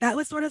 Like that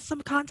was sort of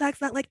some context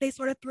that like they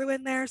sort of threw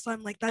in there. So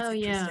I'm like, that's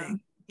interesting.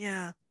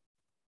 Yeah.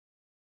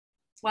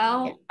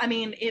 Well, I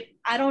mean,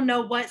 I don't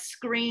know what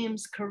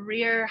screams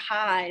career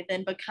high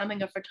than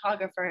becoming a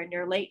photographer in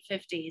your late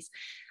 50s.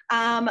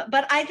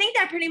 But I think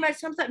that pretty much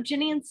sums up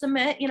Ginny and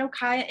Submit.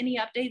 Kaya, any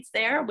updates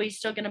there? Are we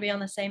still going to be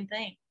on the same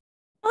thing?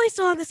 Probably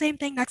still on the same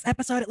thing next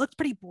episode. It looks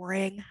pretty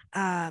boring.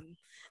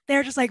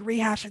 They're just like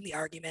rehashing the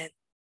argument.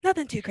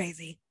 Nothing too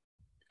crazy.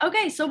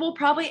 Okay, so we'll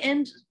probably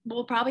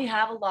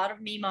have a lot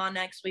of Mima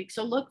next week.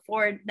 So look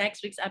forward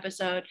next week's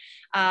episode.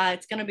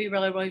 It's going to be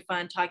really, really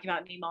fun talking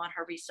about Mima and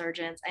her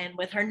resurgence and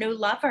with her new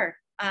lover.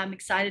 I'm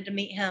excited to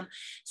meet him.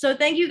 So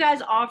thank you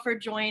guys all for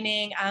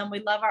joining. We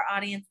love our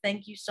audience.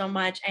 Thank you so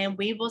much. And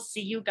we will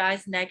see you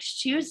guys next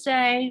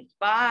Tuesday.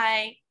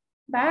 Bye.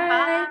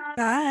 Bye.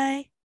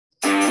 Bye.